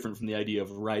much different from the idea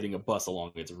of riding a bus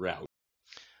along its route.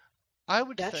 I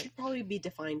would That think. should probably be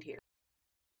defined here.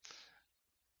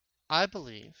 I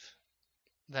believe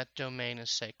that domain is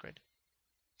sacred.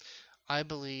 I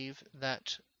believe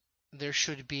that there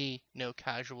should be no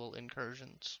casual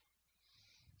incursions.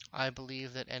 I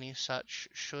believe that any such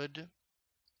should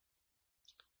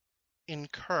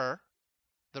incur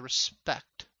the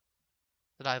respect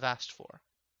that I've asked for.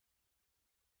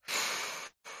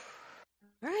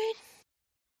 Right?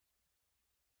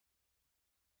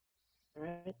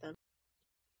 Alright then.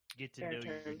 Get to Fair know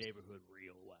your terms. neighborhood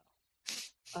real well.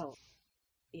 Oh,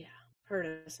 yeah. Hurt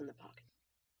us in the pocket.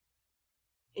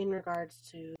 In regards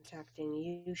to protecting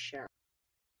you, Sheriff,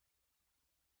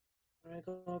 how do I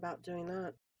go about doing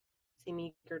that? Seem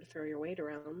eager to throw your weight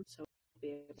around, so we'll be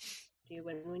able to do you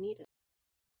when we need it.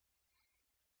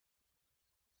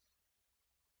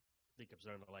 I think I'm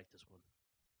starting to like this one.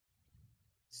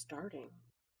 Starting.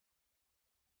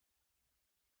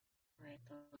 Right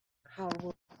then. How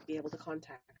will we be able to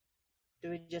contact? Do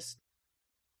we just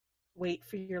wait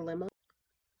for your limo?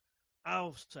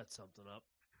 I'll set something up.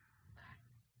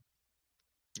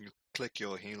 You click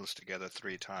your heels together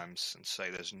 3 times and say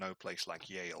there's no place like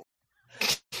Yale.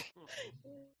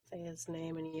 Say his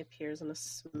name and he appears in a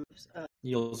smooth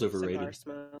Yale's cigar overrated.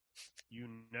 smoke. You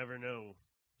never know.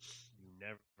 You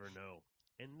never know.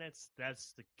 And that's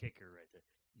the kicker right there.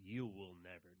 You will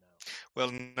never know.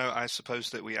 Well, no, I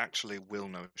suppose that we actually will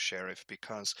know, Sheriff,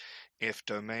 because if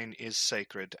domain is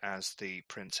sacred, as the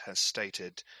prince has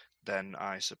stated, then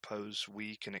I suppose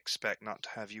we can expect not to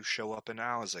have you show up in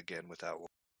ours again without.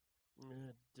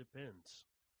 It depends.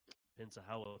 Depends on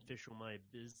how official my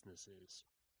business is.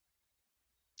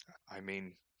 I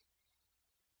mean,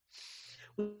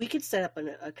 We could set up an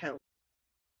account.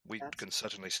 we That's- can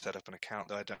certainly set up an account,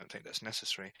 though I don't think that's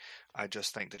necessary. I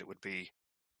just think that it would be Set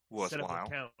up worthwhile.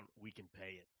 an account, we can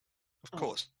pay it. Of Oh,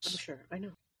 course. I'm sure. I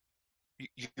know.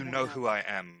 You I know have- who I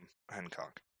am,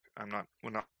 Hancock. We're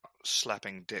not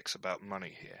slapping dicks about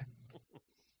money here.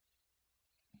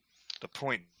 The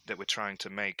point that we're trying to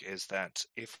make is that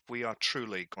if we are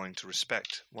truly going to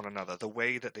respect one another the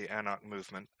way that the Anarch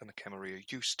movement and the Camarilla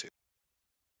used to,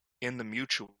 in the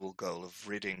mutual goal of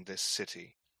ridding this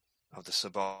city of the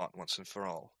Sabbat once and for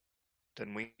all,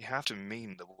 then we have to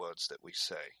mean the words that we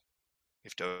say.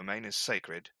 If domain is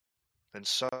sacred, then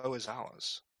so is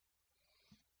ours.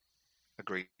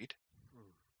 Agreed?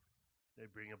 They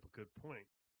bring up a good point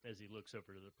as he looks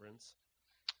over to the prince.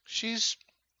 She's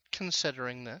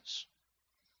considering this,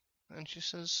 and she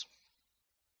says,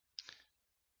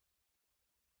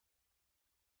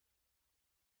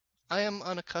 I am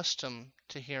unaccustomed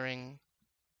to hearing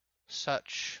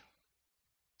such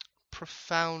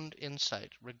profound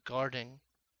insight regarding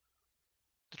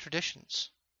the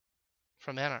traditions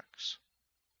from anarchs.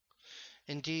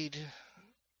 Indeed,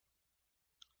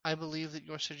 I believe that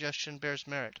your suggestion bears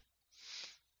merit.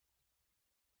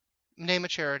 Name a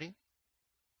charity.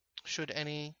 Should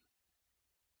any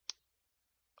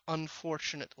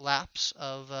unfortunate lapse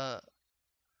of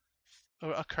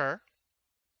occur,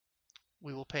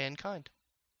 we will pay in kind.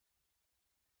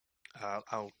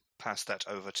 I'll pass that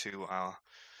over to our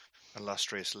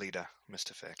illustrious leader,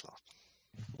 Mr. Faircloth.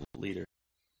 Leader.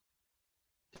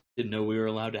 Didn't know we were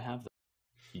allowed to have that.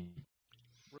 He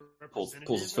pulls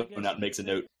his phone out and makes a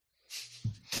note.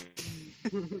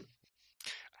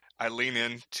 I lean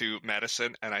in to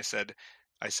Madison and I say,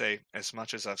 as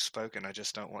much as I've spoken, I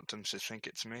just don't want them to think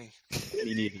it's me.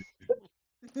 Me neither.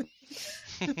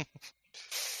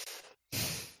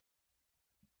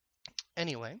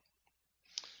 Anyway,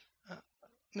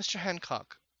 Mr.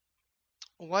 Hancock,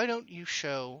 why don't you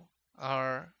show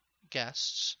our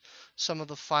guests some of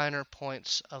the finer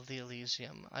points of the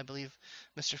Elysium? I believe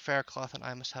Mr. Faircloth and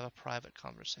I must have a private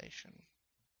conversation.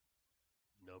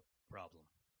 No problem.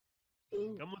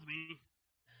 Ooh. Come with me.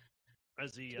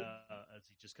 As he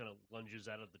just kind of lunges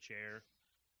out of the chair,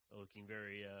 looking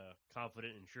very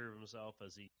confident and sure of himself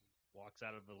as he walks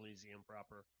out of Elysium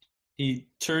proper. He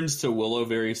turns to Willow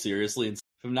very seriously and says,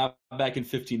 if I'm not back in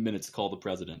 15 minutes, call the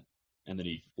president. And then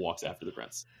he walks after the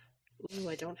prince. Ooh,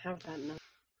 I don't have that now.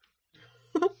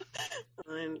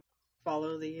 And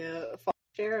follow the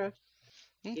sheriff.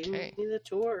 Give Okay. me the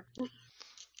tour.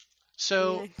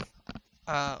 So,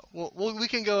 we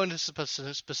can go into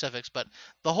specifics, but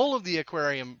the whole of the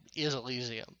aquarium is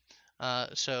Elysium.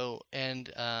 It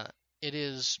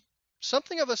is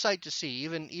something of a sight to see,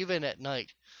 even at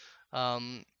night.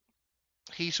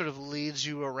 He sort of leads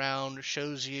you around,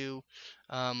 shows you,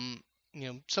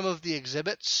 some of the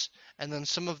exhibits, and then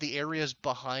some of the areas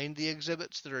behind the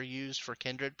exhibits that are used for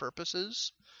kindred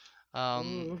purposes.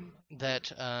 Ooh.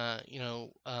 That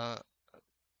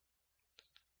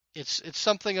it's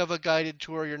something of a guided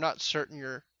tour. You're not certain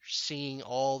you're seeing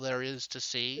all there is to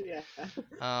see, Yeah.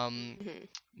 Mhm.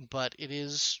 but it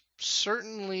is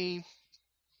certainly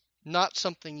not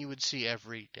something you would see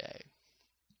every day.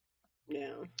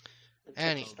 Yeah. It's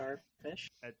Any- like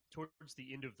starfish. Towards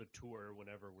the end of the tour,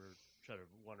 whenever we're sort of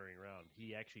wandering around,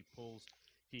 he actually pulls.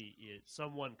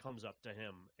 Someone comes up to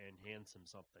him and hands him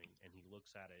something, and he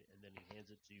looks at it, and then he hands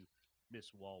it to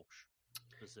Miss Walsh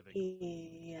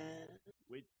specifically. Yeah.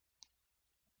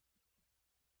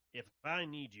 If I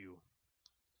need you,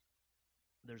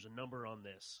 there's a number on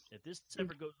this. If this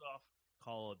ever goes off,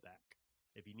 call it back.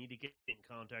 If you need to get in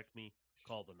contact with me,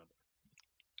 call the number.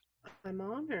 I'm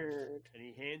honored. And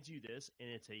he hands you this, and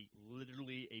it's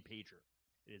literally a pager.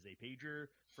 It is a pager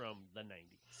from the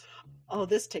 90s. Oh,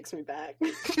 this takes me back.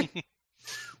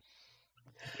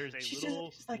 There's a She's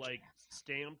little just like-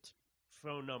 stamped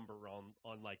phone number on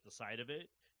like the side of it.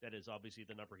 That is obviously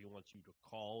the number he wants you to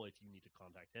call if you need to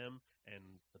contact him, and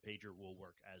the pager will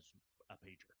work as a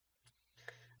pager.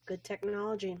 Good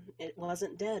technology. It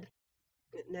wasn't dead.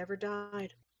 It never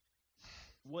died.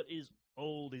 What is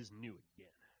old is new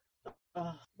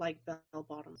again. Like bell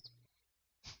bottoms.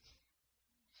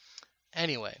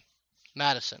 Anyway,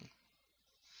 Madison.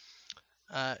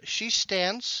 She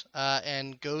stands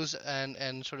and goes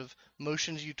and sort of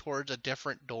motions you towards a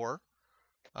different door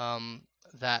than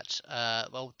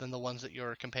the ones that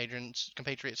your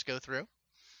compatriots go through.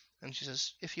 And she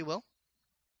says, if you will.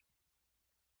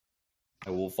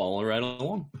 I will follow right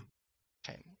along.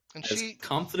 Okay. And As she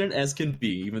confident as can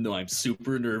be, even though I'm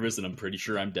super nervous and I'm pretty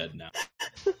sure I'm dead now.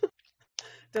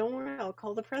 Don't worry, I'll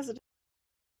call the president.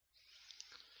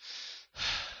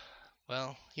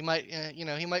 Well, he might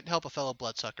he might help a fellow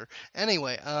bloodsucker.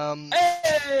 Anyway,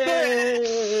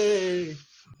 Hey!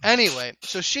 Anyway,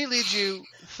 so she leads you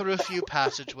through a few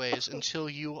passageways until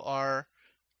you are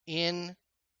in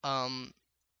a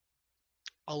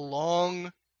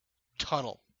long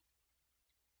tunnel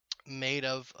made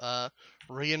of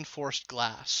reinforced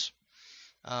glass.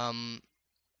 That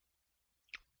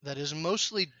is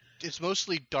mostly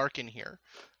dark in here.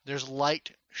 There's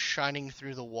light shining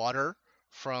through the water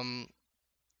from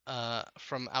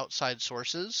outside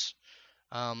sources,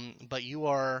 but you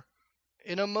are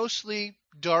in a mostly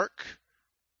dark,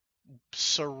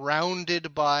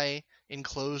 surrounded by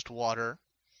enclosed water.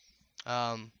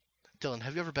 Dylan,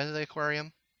 have you ever been to the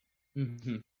aquarium?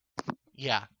 Mm-hmm.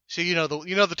 Yeah. So you know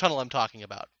the tunnel I'm talking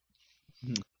about.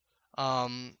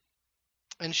 Hmm.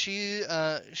 And she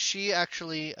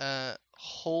actually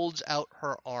holds out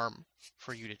her arm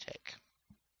for you to take.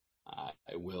 I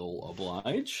will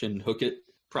oblige and hook it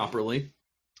properly.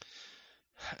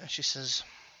 She says,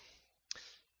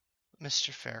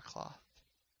 Mr. Faircloth,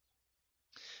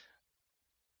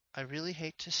 I really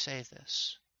hate to say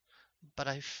this, but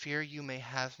I fear you may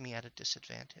have me at a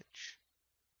disadvantage.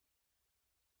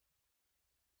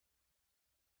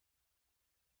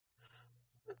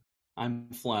 I'm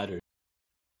flattered.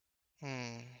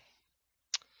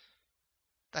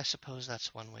 I suppose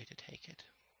that's one way to take it.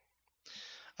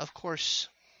 Of course,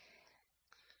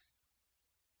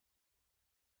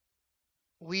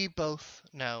 we both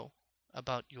know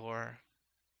about your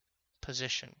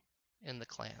position in the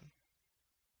clan.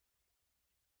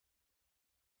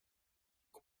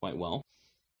 Quite well.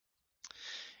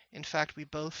 In fact, we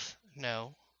both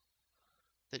know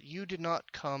that you did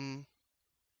not come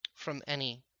from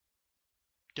any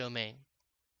domain.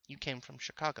 You came from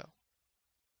Chicago.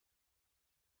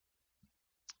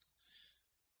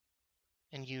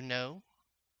 And you know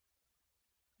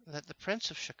that the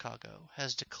Prince of Chicago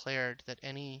has declared that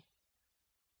any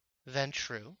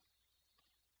Ventrue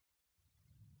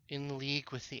in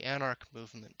league with the Anarch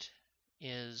movement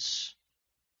is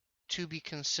to be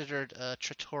considered a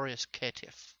traitorous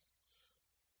caitiff.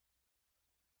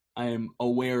 I am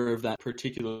aware of that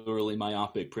particularly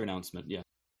myopic pronouncement, yeah.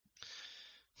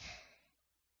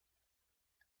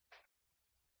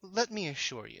 Let me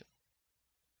assure you,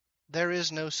 there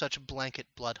is no such blanket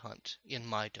blood hunt in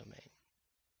my domain.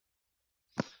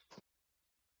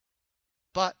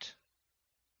 But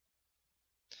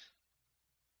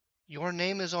your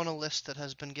name is on a list that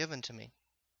has been given to me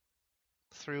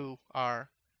through our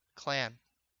clan.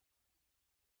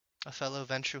 A fellow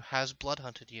Ventrue has blood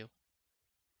hunted you.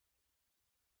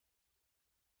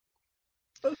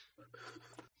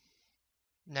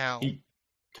 Now, He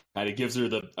kind of gives her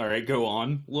the, all right, go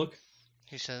on look.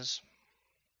 he says,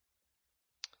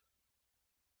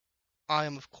 I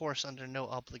am of course under no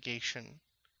obligation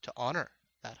to honor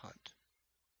that hunt.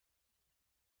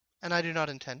 And I do not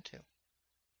intend to.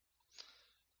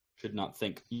 Should not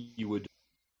think you would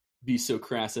be so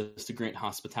crass as to grant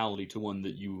hospitality to one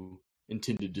that you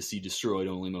intended to see destroyed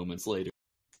only moments later.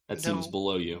 That No. seems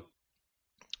below you.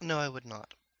 No, I would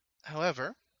not.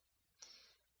 However,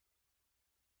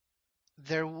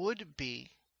 there would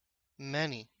be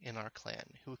many in our clan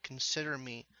who would consider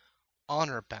me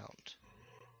honor-bound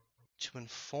to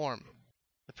inform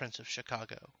the Prince of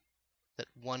Chicago that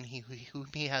one whom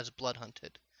he has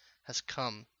blood-hunted has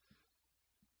come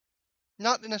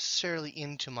not necessarily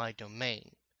into my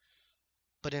domain,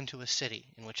 but into a city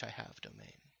in which I have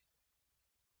domain.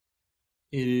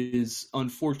 It is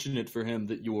unfortunate for him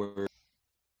that your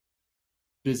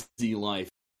busy life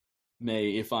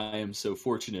may, if I am so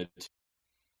fortunate,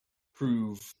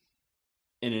 prove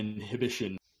an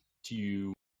inhibition to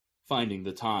you finding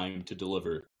the time to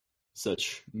deliver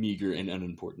such meager and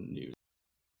unimportant news.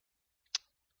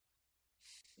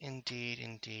 Indeed,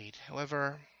 indeed.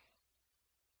 However,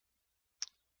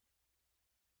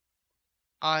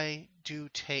 I do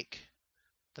take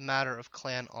the matter of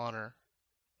clan honor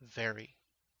very,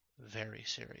 very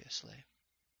seriously.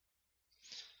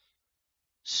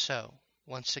 So,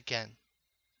 once again,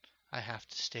 I have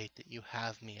to state that you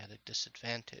have me at a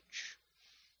disadvantage.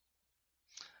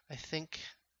 I think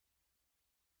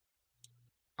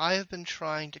I have been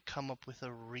trying to come up with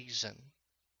a reason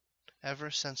ever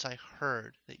since I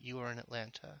heard that you are in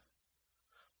Atlanta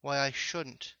why I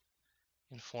shouldn't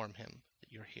inform him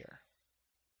that you're here.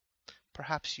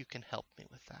 Perhaps you can help me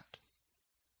with that. I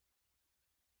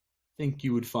think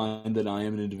you would find that I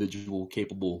am an individual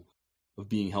capable of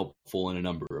being helpful in a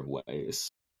number of ways.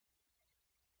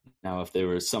 Now, if there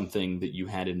was something that you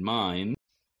had in mind,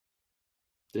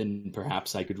 then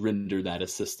perhaps I could render that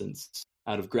assistance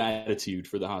out of gratitude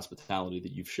for the hospitality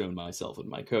that you've shown myself and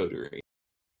my coterie.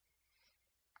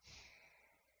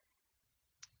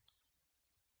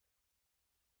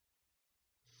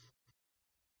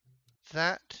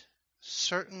 That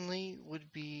certainly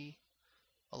would be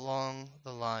along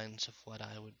the lines of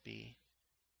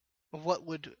what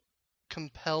would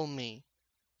compel me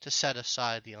to set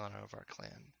aside the honor of our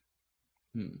clan.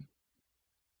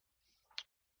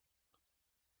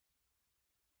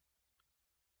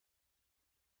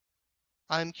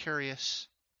 I'm curious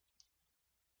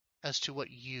as to what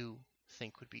you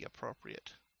think would be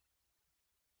appropriate.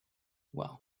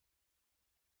 Well,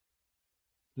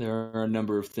 there are a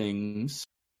number of things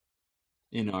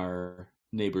in our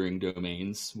neighboring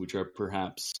domains which are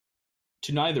perhaps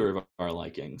to neither of our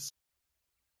likings.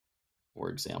 For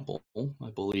example, I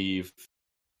believe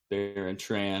Baron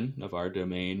Tran of our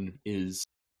domain is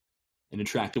an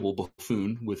intractable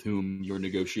buffoon with whom your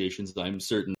negotiations, I'm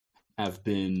certain, have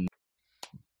been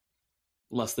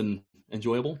less than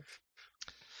enjoyable.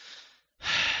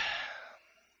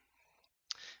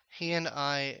 He and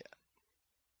I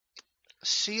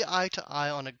see eye to eye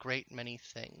on a great many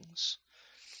things,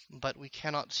 but we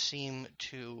cannot seem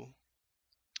to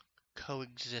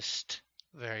coexist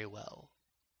very well.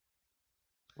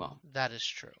 Well, that is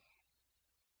true.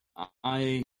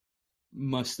 I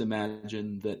must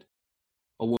imagine that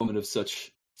a woman of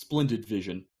such splendid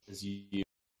vision as you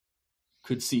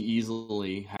could see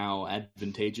easily how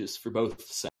advantageous for both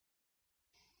sexes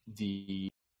the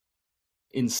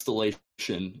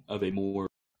installation of a more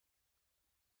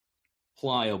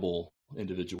pliable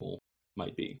individual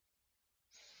might be.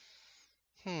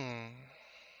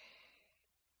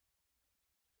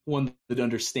 One that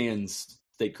understands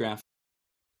statecraft,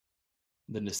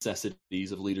 the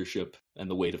necessities of leadership, and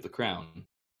the weight of the crown.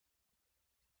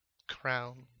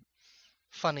 Crown.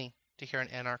 Funny to hear an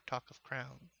anarch talk of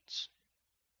crowns.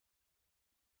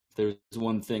 If there's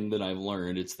one thing that I've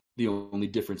learned, it's the only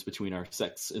difference between our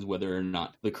sects is whether or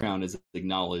not the crown is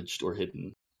acknowledged or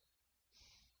hidden.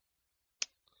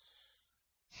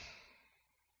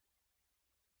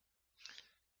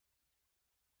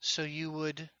 So you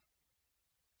would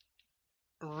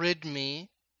rid me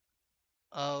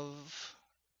of,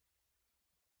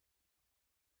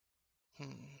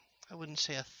 I wouldn't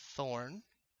say a thorn,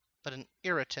 but an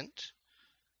irritant,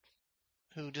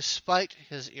 who, despite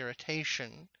his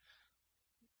irritation,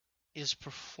 is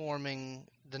performing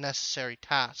the necessary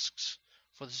tasks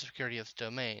for the security of the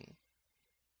domain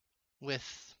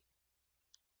with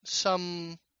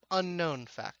some unknown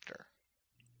factor.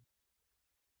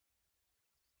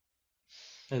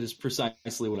 That is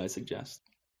precisely what I suggest.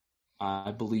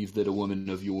 I believe that a woman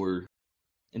of your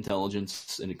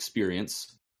intelligence and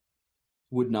experience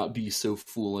would not be so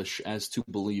foolish as to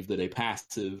believe that a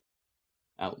passive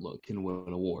outlook can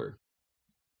win a war.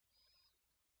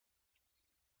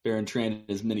 Baron Tran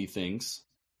is many things.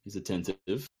 He's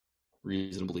attentive,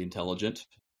 reasonably intelligent,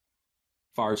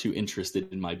 far too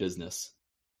interested in my business.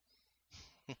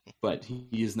 But he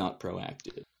is not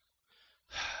proactive.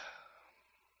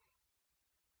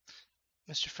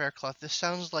 Mr. Faircloth, this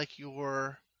sounds like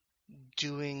you're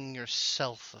doing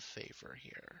yourself a favor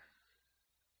here.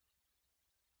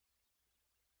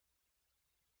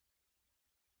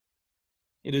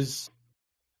 It is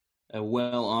a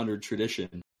well-honored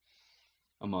tradition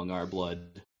among our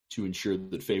blood to ensure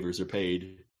that favors are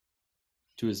paid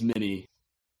to as many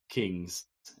kings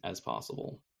as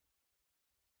possible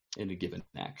in a given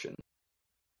action.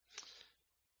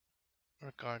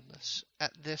 Regardless,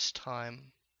 at this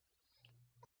time,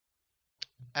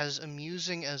 as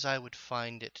amusing as I would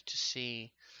find it to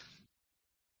see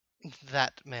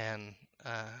that man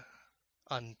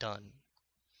undone,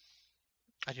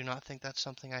 I do not think that's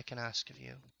something I can ask of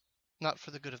you. Not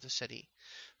for the good of the city.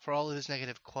 For all of his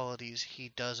negative qualities, he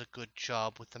does a good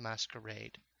job with the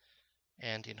masquerade,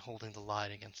 and in holding the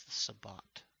line against the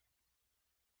Sabbat.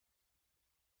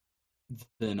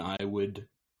 Then I would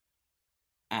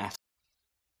ask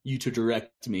you to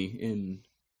direct me in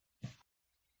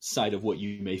sight of what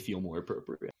you may feel more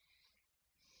appropriate.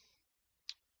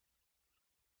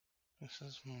 This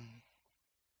is...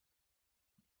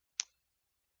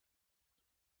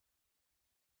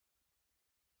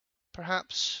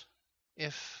 Perhaps,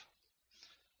 if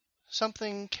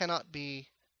something cannot be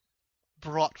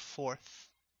brought forth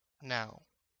now,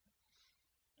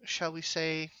 shall we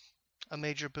say a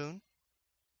major boon?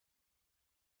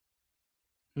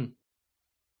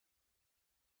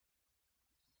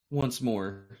 Once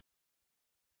more,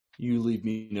 you leave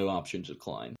me no option to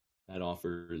decline. That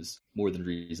offer is more than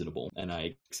reasonable, and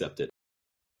I accept it.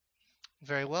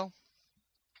 Very well.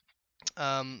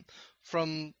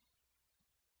 From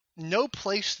no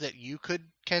place that you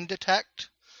can detect,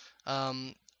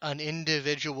 an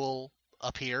individual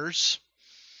appears,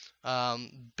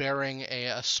 bearing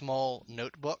a small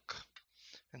notebook,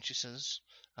 and she says,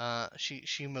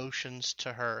 she motions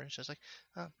to her. She's like,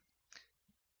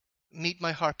 "Meet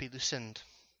my harpy, Lucinde."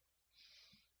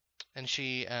 And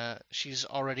she's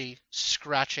already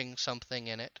scratching something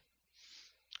in it,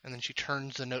 and then she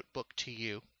turns the notebook to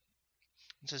you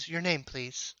and says, "Your name,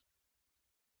 please."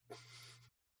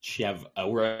 She have a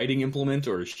writing implement,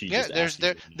 or is she just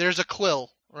there's a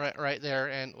quill right there,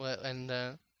 and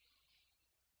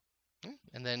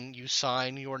then you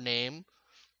sign your name.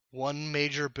 One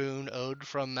major boon owed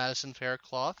from Madison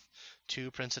Faircloth to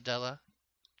Prince Adela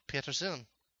Peterson.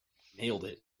 Nailed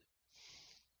it.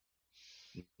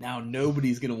 Now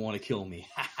nobody's gonna want to kill me.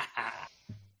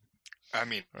 I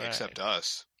mean, Right. except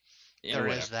us. Yeah, There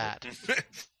whatever. is that.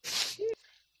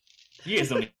 You guys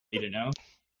don't need to know.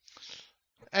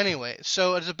 Anyway,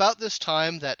 so it's about this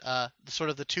time that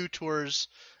the two tours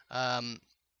come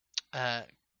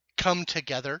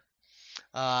together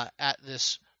at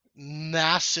this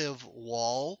massive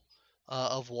wall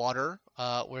of water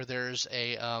where there's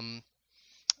a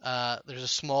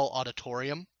small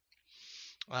auditorium,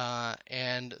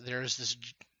 and there's this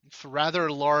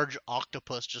rather large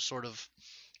octopus just sort of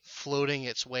floating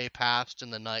its way past in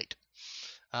the night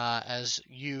as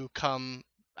you come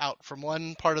out from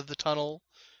one part of the tunnel,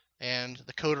 and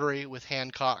the coterie with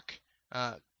Hancock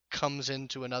comes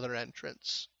into another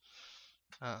entrance.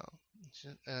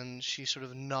 And she sort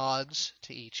of nods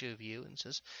to each of you and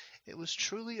says, "It was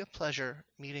truly a pleasure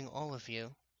meeting all of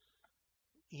you.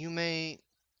 You may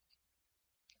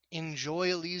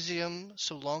enjoy Elysium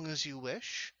so long as you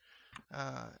wish.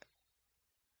 Of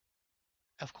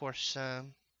course,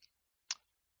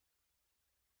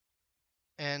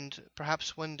 and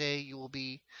perhaps one day you will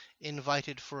be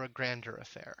invited for a grander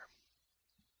affair."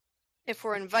 If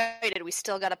we're invited, we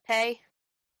still gotta pay?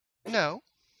 No.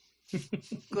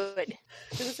 Good.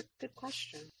 It was a good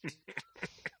question.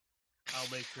 I'll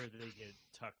make sure that they get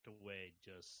tucked away,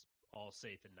 just all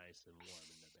safe and nice and warm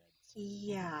in their beds.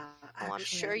 Yeah, Well, I'm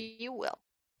sure you will.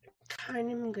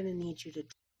 kind of gonna need you to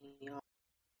drop me off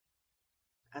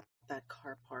at that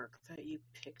car park that you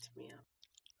picked me up.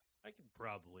 I could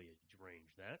probably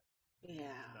arrange that.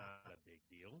 Yeah. Not a big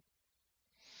deal.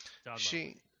 It's on my She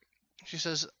way. she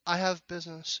says, "I have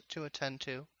business to attend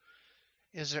to.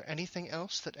 Is there anything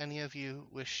else that any of you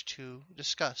wish to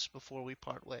discuss before we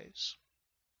part ways?"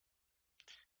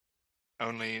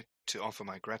 Only to offer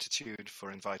my gratitude for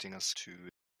inviting us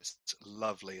to this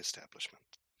lovely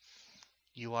establishment.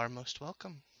 You are most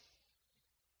welcome.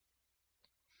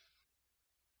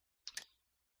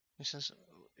 He says,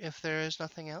 "If there is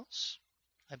nothing else,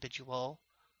 I bid you all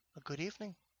a good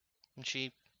evening." And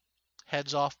she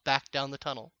heads off back down the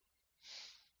tunnel,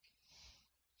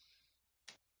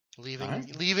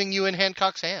 leaving you in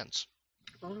Hancock's hands.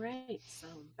 All right, so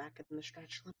back in the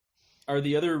stretch limit. Are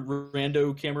the other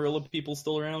rando Camarilla people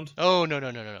still around? Oh, no.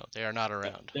 They are not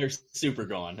around. They're super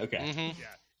gone. Okay. Mhm.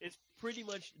 Yeah, it's pretty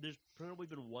much there's probably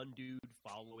been one dude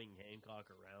following Hancock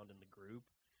around in the group,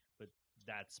 but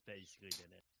that's basically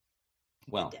been it.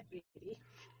 Well, Deputy.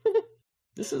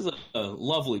 this is a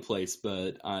lovely place,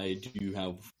 but I do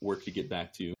have work to get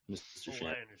back to, Mr. Oh, Shan.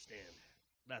 I understand.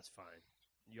 That's fine.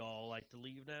 Y'all like to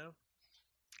leave now?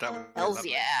 That would be Hells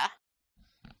lovely. yeah.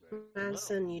 Very well.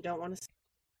 Madison, you don't want to.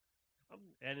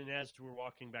 And then as we're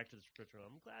walking back to the spiritual,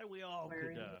 I'm glad we all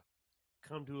could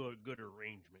come to a good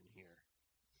arrangement here.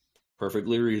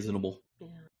 Perfectly reasonable. Yeah.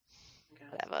 God.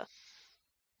 Whatever.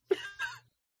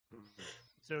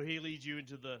 So he leads you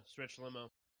into the stretch limo.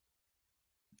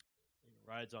 And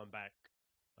rides on back.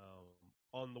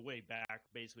 On the way back,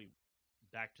 basically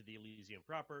back to the Elysium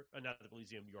proper, not the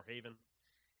Elysium, Your Haven.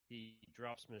 He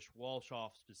drops Miss Walsh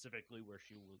off specifically where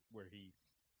he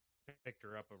picked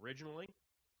her up originally.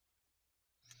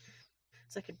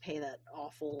 So I could pay that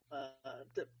awful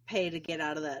pay to get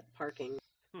out of that parking.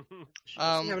 Um,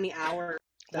 How many hours?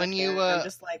 when stuck you, there. I'm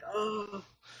just like, oh.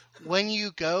 When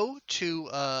you go to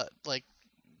like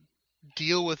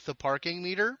deal with the parking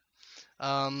meter,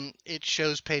 it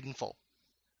shows paid in full.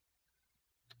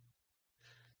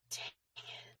 Dang it.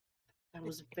 That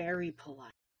was very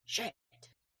polite. Shit.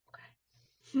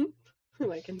 Okay.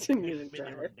 I continue to They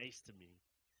were drive. nice to me.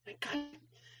 God,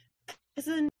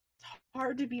 isn't it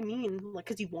hard to be mean? Like,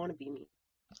 because you want to be mean.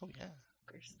 Oh yeah. Of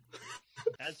course.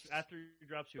 After he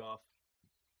drops you off,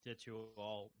 gets you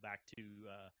all back to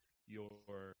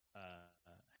your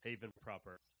haven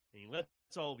proper, and he lets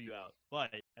all of you out.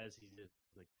 But as he did,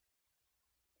 like,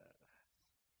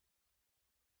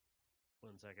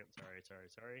 1 second, sorry.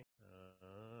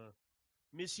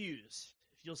 Miss Hughes,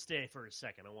 if you'll stay for a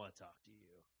second, I want to talk to you.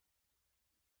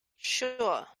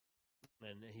 Sure.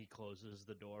 And he closes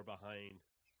the door behind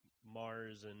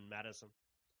Mars and Madison.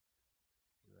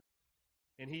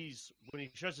 And when he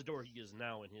shuts the door, he is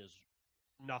now in his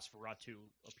Nosferatu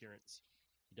appearance.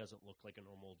 He doesn't look like a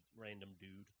normal random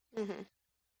dude. Mm-hmm.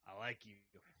 I like you.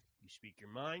 You speak your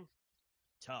mind.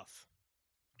 Tough.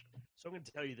 So I'm going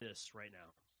to tell you this right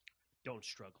now. Don't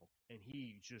struggle. And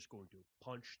he's just going to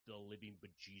punch the living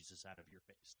bejesus out of your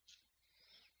face.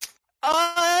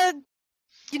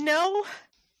 You know,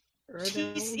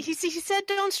 Erdo. he said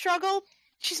don't struggle.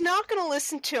 She's not going to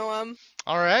listen to him.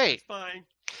 All right. It's fine.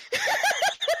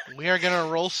 We are gonna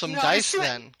roll some No, dice I swear-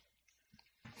 then.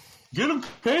 Get him,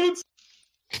 kids!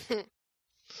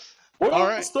 All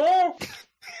right. Star!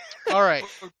 All right.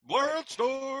 World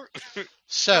Star.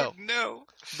 So no.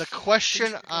 the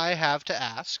question I have to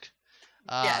ask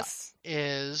Yes.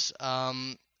 is, are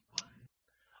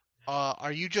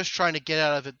you just trying to get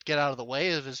out of the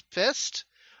way of his fist,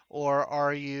 or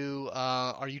are you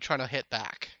trying to hit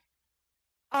back?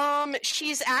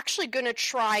 She's actually going to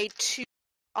try to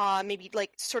maybe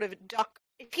like sort of duck.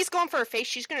 If he's going for her face,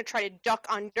 she's going to try to duck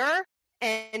under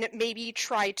and maybe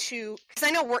try to, because I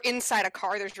know we're inside a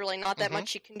car, there's really not that Mhm. much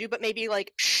she can do, but maybe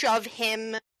like shove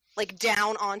him like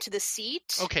down onto the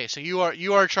seat. Okay, so you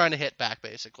are trying to hit back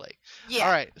basically. Yeah.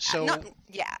 All right. So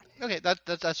Yeah. okay,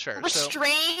 that's fair. So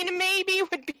Restrain maybe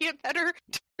would be a better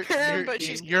term, but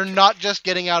she's you're not just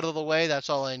getting out of the way.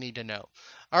 That's all I need to know.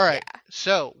 All right. Yeah.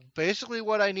 So basically,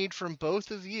 what I need from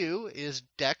both of you is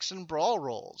dex and brawl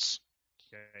rolls.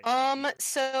 Okay.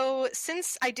 So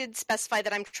since I did specify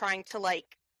that I'm trying to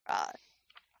like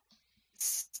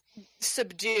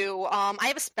subdue, I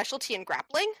have a specialty in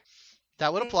grappling.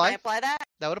 That would Can I apply. apply that?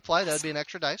 That would apply. That would be an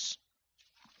extra dice.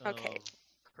 Okay.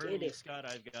 Currently, Did it. Scott,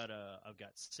 I've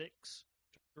got 6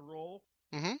 to roll.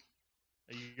 Mhm.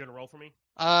 Are you gonna roll for me?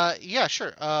 Yeah,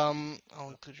 sure. I'll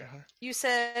include your hunter. You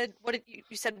said what did you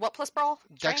said? What plus brawl?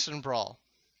 Dex and brawl.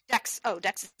 Dex. Oh,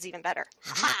 Dex is even better.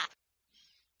 Ha!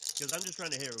 Because I'm just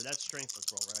trying to hear. That's strength plus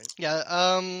roll, right? Yeah.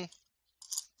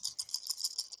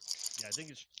 Yeah, I think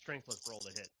it's strength plus roll to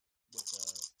hit.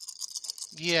 With,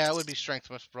 Yeah, it would be strength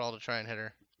plus brawl to try and hit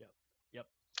her. Yep.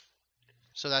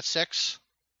 So that's 6.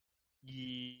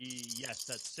 Yes,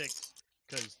 that's 6.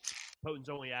 Because potence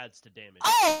only adds to damage.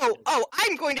 Oh!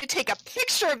 I'm going to take a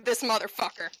picture of this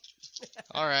motherfucker.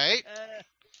 All right.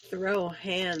 Throw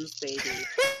hands, baby.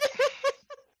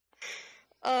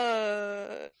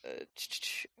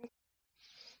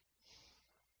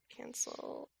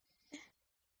 Cancel.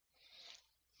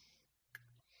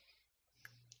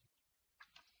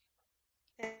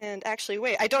 And actually,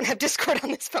 wait, I don't have Discord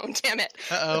on this phone, damn it.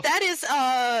 Uh But that is,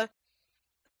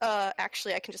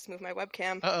 actually, I can just move my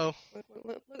webcam. oh.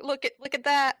 Look at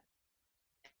that.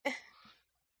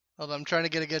 Hold on, I'm trying to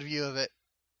get a good view of it.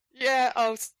 Yeah,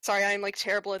 oh, sorry, I'm, like,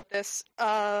 terrible at this.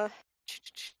 What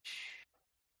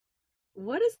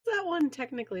is that one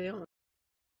technically on?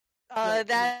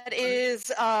 That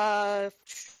is,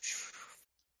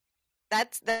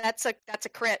 That's a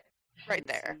crit right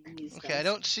there. Okay, I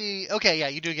don't see. Okay, yeah,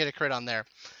 you do get a crit on there.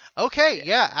 Okay,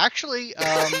 yeah, actually,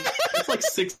 That's like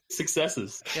 6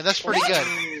 successes. yeah, that's pretty good.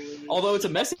 Although it's a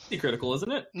messy critical,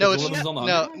 isn't it? No, Because it's 11's on the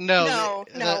no, 100? no,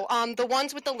 No. The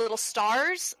ones with the little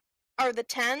stars are the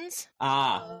 10s,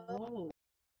 Ah, Oh.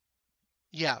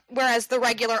 Yeah, whereas the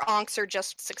regular onks are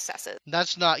just successes.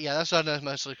 that's not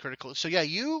necessarily critical. So yeah,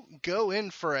 you go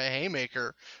in for a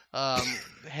haymaker,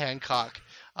 Hancock,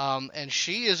 and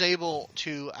she is able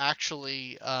to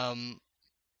actually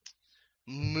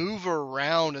move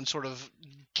around and sort of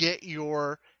get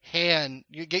your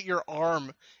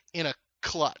arm in a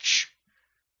clutch.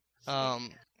 So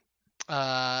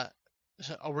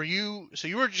you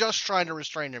were just trying to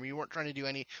restrain him. You weren't trying to do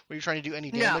any. Were you trying to do any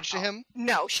damage to him?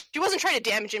 No, she wasn't trying to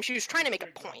damage him. She was trying to make a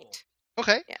point.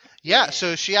 Okay. Yeah. Yeah.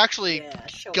 So she actually Yeah,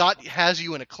 show has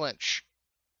you in a clinch.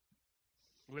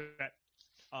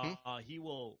 He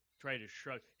will try to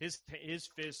shrug his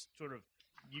fist. Sort of,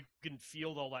 you can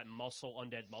feel all that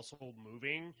undead muscle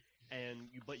moving,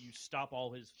 but you stop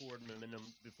all his forward momentum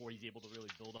before he's able to really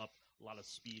build up a lot of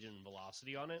speed and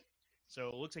velocity on it. So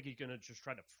it looks like he's gonna just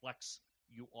try to flex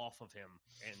you off of him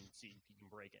and see if he can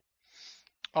break it.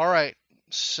 All right.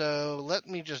 So let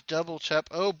me just double check.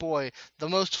 Oh boy, the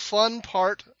most fun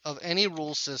part of any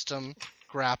rule system: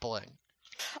 grappling.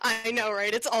 I know,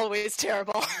 right? It's always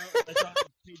terrible. That's on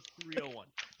page 301.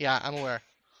 Yeah, I'm aware.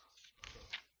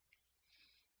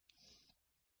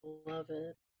 Love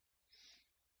it.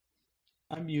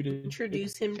 I'm muted.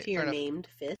 Introduce him Okay, to your fair enough. named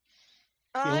fist.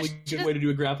 The only good way to do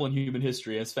a grapple in human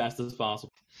history as fast as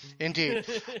possible. Indeed.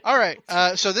 All right.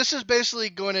 So this is basically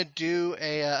going to do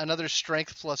another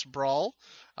strength plus brawl.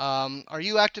 Are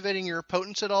you activating your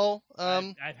potence at all?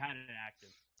 I've had it active.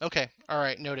 Okay. All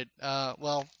right. Noted.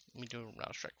 Well, let me do a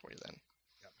rouse check for you then.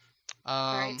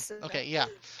 Alright, so Okay. Yeah.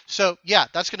 So yeah,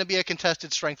 that's going to be a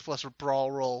contested strength plus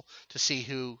brawl roll to see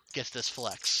who gets this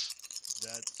flex.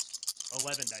 That's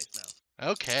 11 dice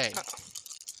now. Okay.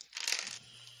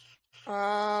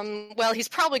 Well, he's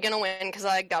probably gonna win because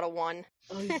I got a 1.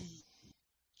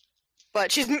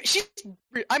 But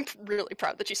I'm really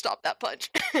proud that she stopped that punch.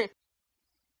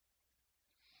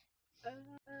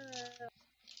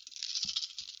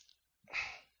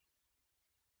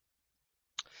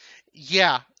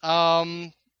 Yeah.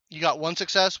 You got one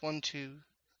success. 1, 2,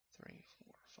 3,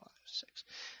 4, 5, 6.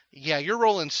 Yeah, you're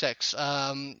rolling 6.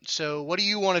 So what do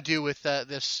you want to do with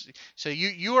this? So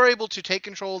you are able to take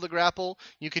control of the grapple.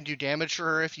 You can do damage to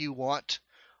her if you want.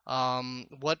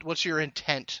 What's your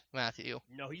intent, Matthew?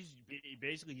 No, he's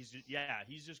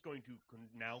just going to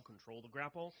now control the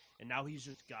grapple, and now he's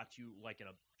just got you like in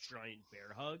a giant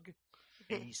bear hug,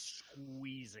 and he's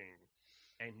squeezing,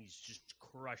 and he's just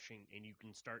crushing, and you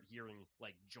can start hearing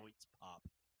like joints pop.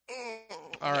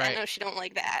 All right. No, she don't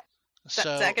like that.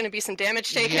 So Is that going to be some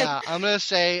damage taken? yeah, I'm gonna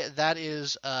say that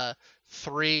is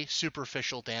 3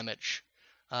 superficial damage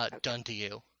done to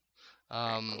you.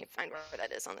 Let me find where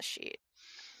that is on the sheet.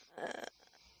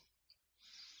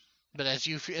 But as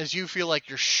you feel like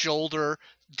your shoulder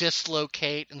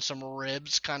dislocate and some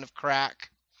ribs kind of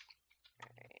crack.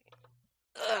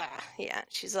 Yeah,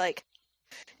 she's like,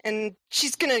 and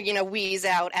she's gonna, wheeze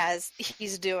out as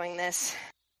he's doing this.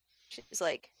 She's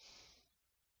like,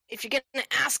 if you're gonna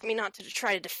ask me not to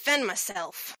try to defend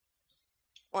myself,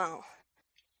 well,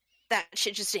 that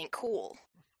shit just ain't cool.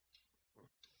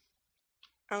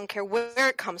 I don't care where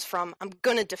it comes from, I'm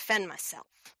gonna defend myself.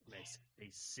 They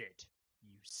sit.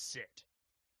 You sit.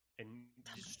 And he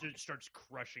just starts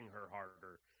crushing her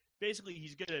harder. Basically,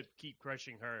 he's gonna keep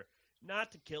crushing her.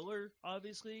 Not to kill her,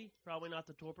 obviously. Probably not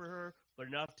to torpor her, but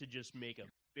enough to just make a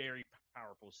very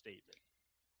powerful statement.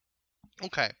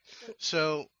 Okay.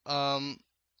 So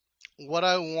what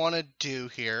I want to do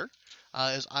here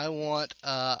is I want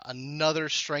another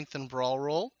strength and brawl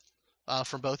roll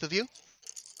from both of you.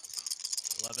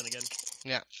 11 again?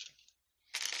 Yeah.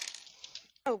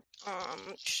 Oh,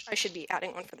 I should be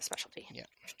adding one for the specialty. Yeah.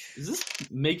 Is this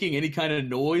making any kind of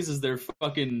noise? Is there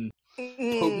fucking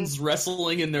potents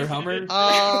wrestling in their Hummer?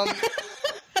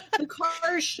 The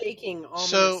car is shaking almost.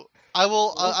 So I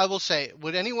will say,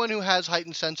 would anyone who has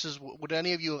heightened senses, would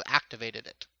any of you have activated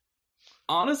it?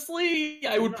 Honestly,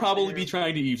 I would probably be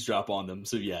trying to eavesdrop on them,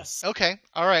 so yes. Okay.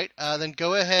 All right. Then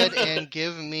go ahead and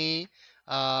give me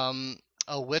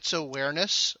a wits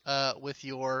awareness with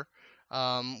your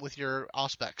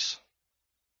auspex.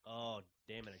 Oh,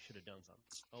 damn it, I should have done something.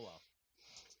 Oh well.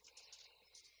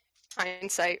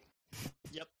 Hindsight.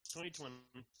 Yep, 2020.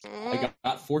 I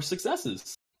got 4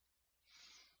 successes.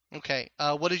 Okay.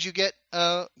 What did you get,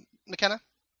 McKenna?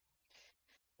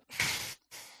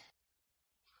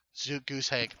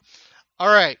 Goose egg.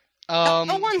 All right.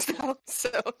 No one's though, so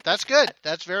That's good.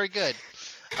 That's very good.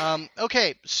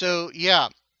 Okay, so yeah.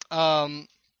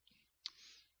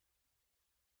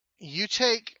 You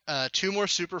take 2 more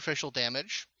superficial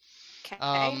damage.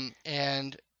 okay.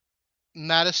 And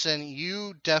Madison,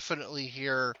 you definitely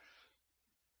hear.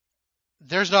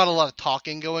 There's not a lot of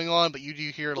talking going on, but you do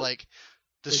hear like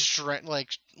the strength, like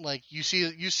you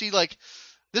see like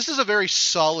this is a very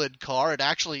solid car. It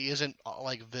actually isn't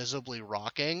like visibly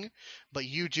rocking, but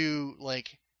you do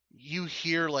like you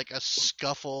hear like a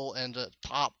scuffle and a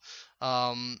pop.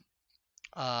 What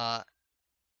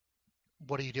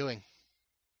are you doing?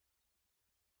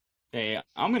 Hey,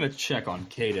 I'm gonna check on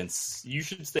Cadence. You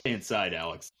should stay inside,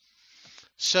 Alex.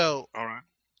 So All right.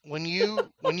 when you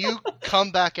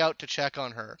come back out to check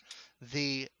on her,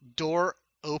 the door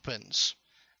opens,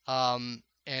 and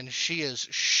she is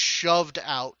shoved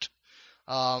out,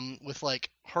 with like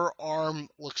her arm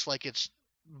looks like it's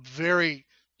very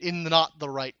in not the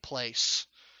right place,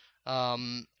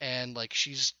 and like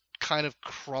she's kind of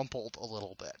crumpled a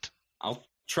little bit. I'll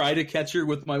try to catch her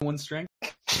with my 1 strength.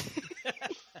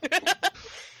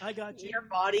 I got you. Your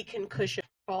body can cushion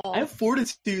fall. I have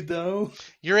fortitude, though.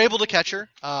 You're able to catch her,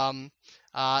 Whoa,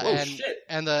 and shit!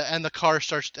 and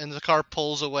the car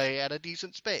pulls away at a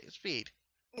decent speed.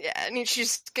 Yeah, I mean,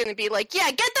 she's gonna be like, "Yeah,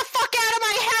 get the fuck out of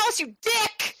my house, you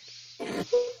dick!"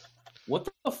 What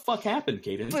the fuck happened,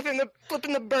 Cadence?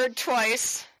 Flipping the bird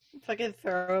twice. Fucking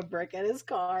throw a brick at his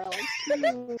car.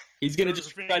 Like, He's gonna just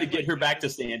try to get her back to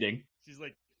standing. She's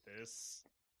like this.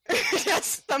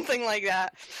 Yes, something like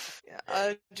that.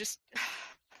 Yeah, just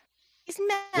he's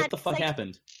mad. What the 'cause fuck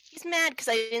happened? He's mad because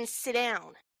I didn't sit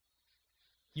down.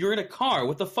 You're in a car.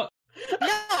 What the fuck?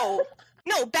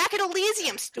 No, back at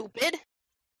Elysium, stupid.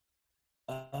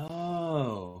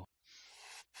 Oh.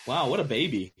 Wow, what a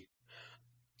baby.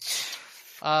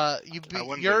 I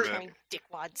wonder You're if- Fucking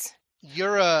dickwads.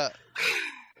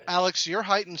 Alex, your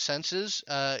heightened senses,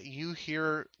 you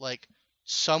hear like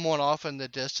someone off in the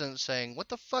distance saying, "What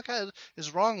the fuck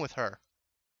is wrong with her?"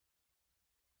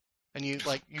 And you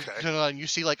Okay. turn on, you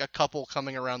see like a couple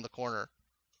coming around the corner.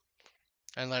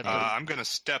 And like, I'm gonna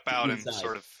step out and Inside.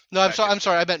 sort of. no, I'm back sorry. in- I'm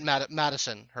sorry. I bet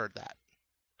Madison heard that.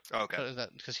 Okay.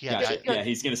 Because he Yeah, had. yeah,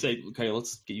 he's gonna say, okay,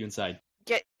 let's get you inside.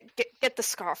 Get the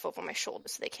scarf over my shoulder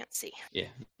so they can't see. Yeah,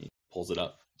 he pulls it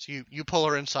up. So you pull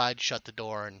her inside, shut the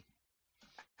door, and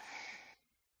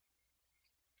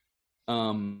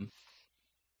I'm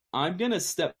gonna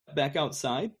step back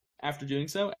outside after doing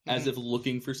so, as Mhm. if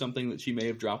looking for something that she may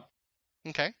have dropped.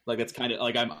 okay. Like it's kind of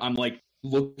like I'm like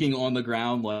looking on the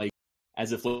ground, like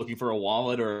as if looking for a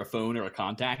wallet or a phone or a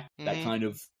contact. That Mhm. kind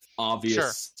of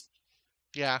obvious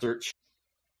Yeah. search.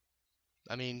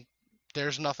 I mean,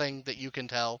 there's nothing that you can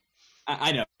tell.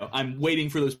 I know. I'm waiting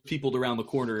for those people to round the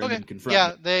corner and Okay. then confront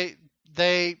Yeah, me.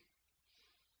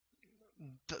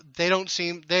 they don't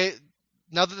seem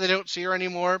now that they don't see her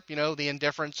anymore. You know, the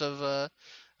indifference of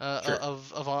Sure.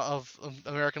 of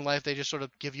American life. They just sort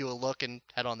of give you a look and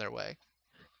head on their way.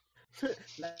 Give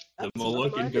that's them a not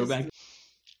look and mine, go is- back.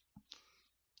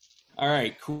 All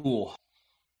right, cool.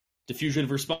 Diffusion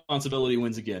of responsibility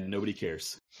wins again. Nobody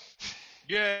cares.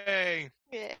 Yay!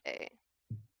 Yay.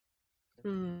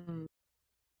 Hmm.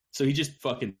 So he just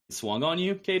fucking swung on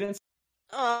you, Cadence?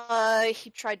 He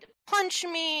tried to punch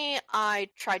me. I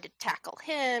tried to tackle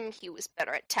him. He was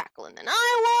better at tackling than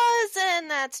I was, and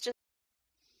that's just.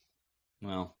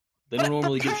 Well, they don't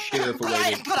normally give sheriff but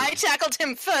away. I tackled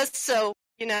him first, so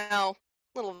little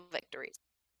victories.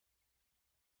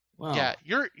 Wow. Yeah,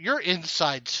 your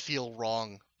insides feel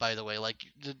wrong. By the way, like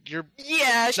you're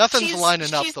Yeah, nothing's she's-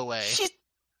 lining up she's- the way.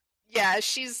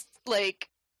 She's like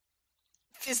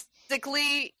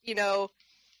physically,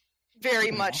 very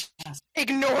much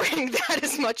ignoring that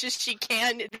as much as she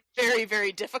can. It's very,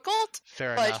 very difficult.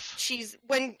 Fair But enough. she's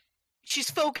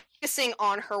focusing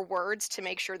on her words to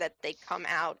make sure that they come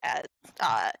out as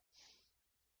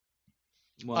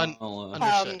Well,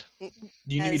 Understood. do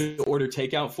you need me to order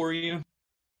takeout for you?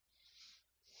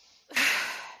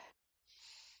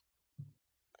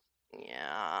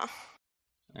 yeah.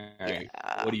 All right.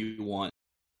 Yeah. What do you want?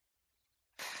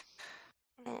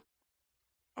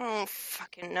 Oh,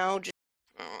 fucking no. Just,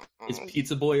 Is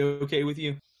Pizza Boy okay with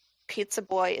you? Pizza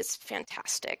Boy is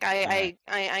fantastic. I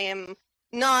am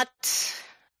not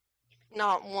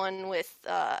one with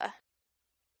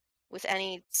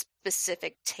any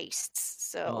specific tastes.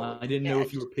 So Well, I didn't know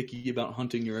if you were picky about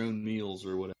hunting your own meals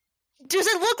or whatever. Does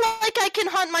it look like I can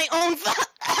hunt my own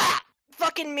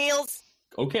fucking meals?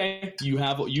 Okay,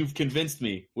 you've convinced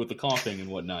me with the coughing and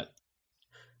whatnot.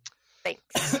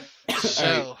 Thanks.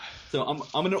 So So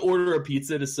I'm gonna order a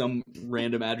pizza to some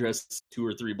random address 2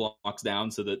 or 3 blocks down,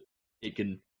 so that it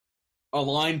can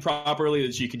align properly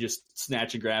that she can just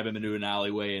snatch and grab him into an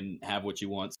alleyway and have what she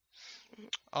wants.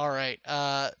 All right.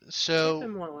 Tip So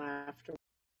him well after.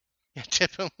 yeah,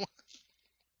 tip him.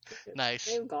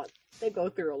 Nice. They go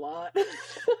through a lot.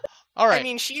 All right. I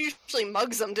mean, she usually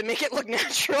mugs them to make it look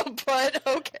natural, but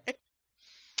okay.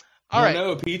 All right.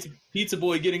 No, Pizza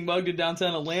Boy getting mugged in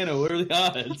downtown Atlanta. What are the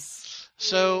odds?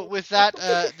 So with that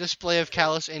display of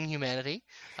callous inhumanity,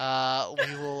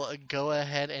 we will go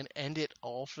ahead and end it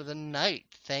all for the night.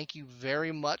 Thank you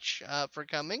very much for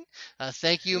coming.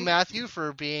 Thank you, Matthew,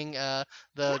 for being the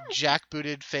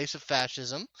jackbooted face of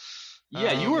fascism.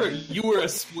 Yeah, you were a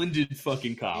splendid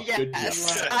fucking cop. Good job.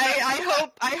 Yes.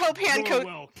 I hope You're Hancock.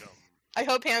 welcome. I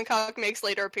hope Hancock makes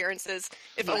later appearances,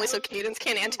 if only so Cadence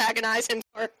can antagonize him.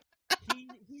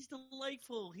 He's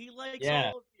delightful. He likes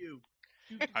Yeah. all of you.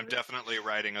 I'm definitely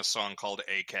writing a song called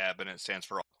ACAB, and it stands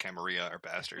for All Camarilla are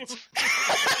Bastards.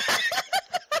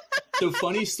 So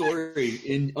funny story,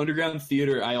 in underground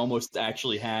theater, I almost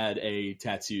actually had a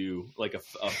tattoo, like a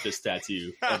fist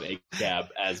tattoo of a cab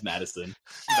as Madison.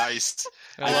 Nice.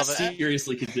 I love it.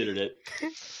 seriously considered it.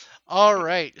 All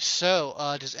right. So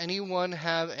does anyone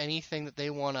have anything that they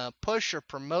want to push or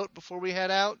promote before we head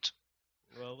out?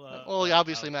 Well,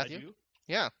 obviously, I Matthew. do?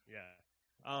 Yeah.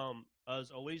 Yeah.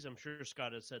 As always, I'm sure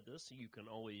Scott has said this. You can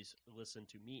always listen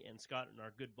to me and Scott and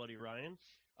our good buddy Ryan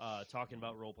talking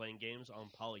about role-playing games on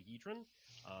Polyhedron.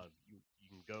 You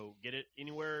can go get it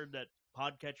anywhere that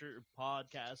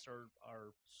podcasts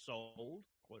are sold,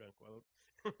 quote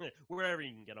unquote. Wherever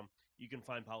you can get them, you can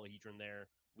find Polyhedron there.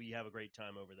 We have a great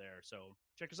time over there, so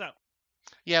check us out.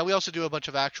 Yeah, we also do a bunch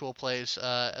of actual plays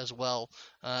as well,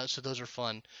 so those are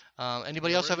fun.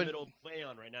 Anybody else have We're in any? the middle of play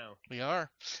on right now. We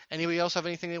are. Anybody else have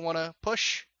anything they want to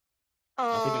push?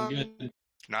 I think I'm good.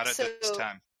 Not at this So-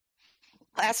 time.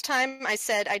 Last time I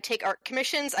said I'd take art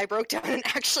commissions. I broke down and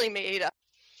actually made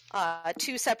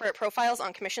 2 separate profiles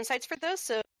on commission sites for those.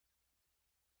 So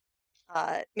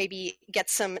maybe get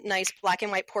some nice black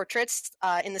and white portraits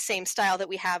in the same style that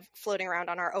we have floating around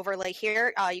on our overlay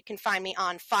here. You can find me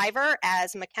on Fiverr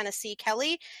as McKenna C.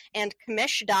 Kelly and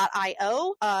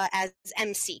commish.io as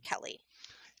MC Kelly.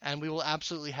 And we will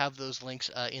absolutely have those links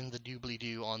in the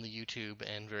doobly-doo on the YouTube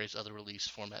and various other release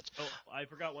formats. Oh, I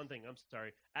forgot one thing. I'm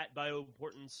sorry. At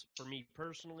BioImportance for me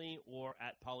personally, or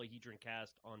at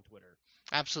PolyhedronCast on Twitter.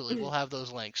 Absolutely, we'll have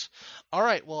those links. All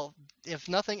right, well, if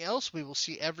nothing else, we will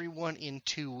see everyone in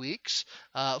 2 weeks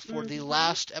for the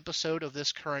last episode of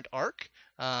this current arc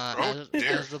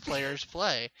as the players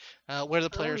play, where the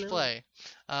players play.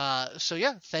 So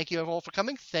yeah, thank you all for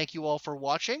coming. Thank you all for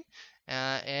watching.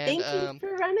 And Thank you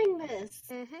for running this.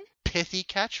 pithy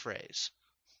catchphrase.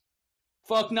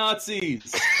 Fuck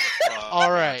Nazis!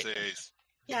 All right. Nazis.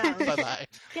 Yeah. Bye-bye.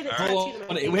 Get it. Hold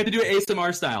on, we have to do it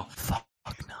ASMR style. Fuck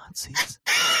Nazis.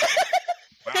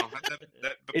 Wow,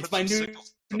 that It's puts my some new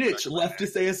signals niche, on the back.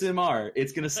 leftist ASMR.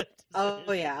 It's gonna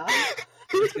Oh yeah.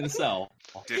 it's gonna sell.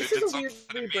 Dude, it This did is a something weird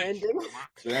to me. rebranding.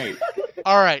 That's right.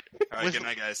 All right. All right, With- good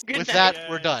night, guys. Good With night. that,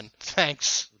 we're done.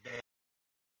 Thanks.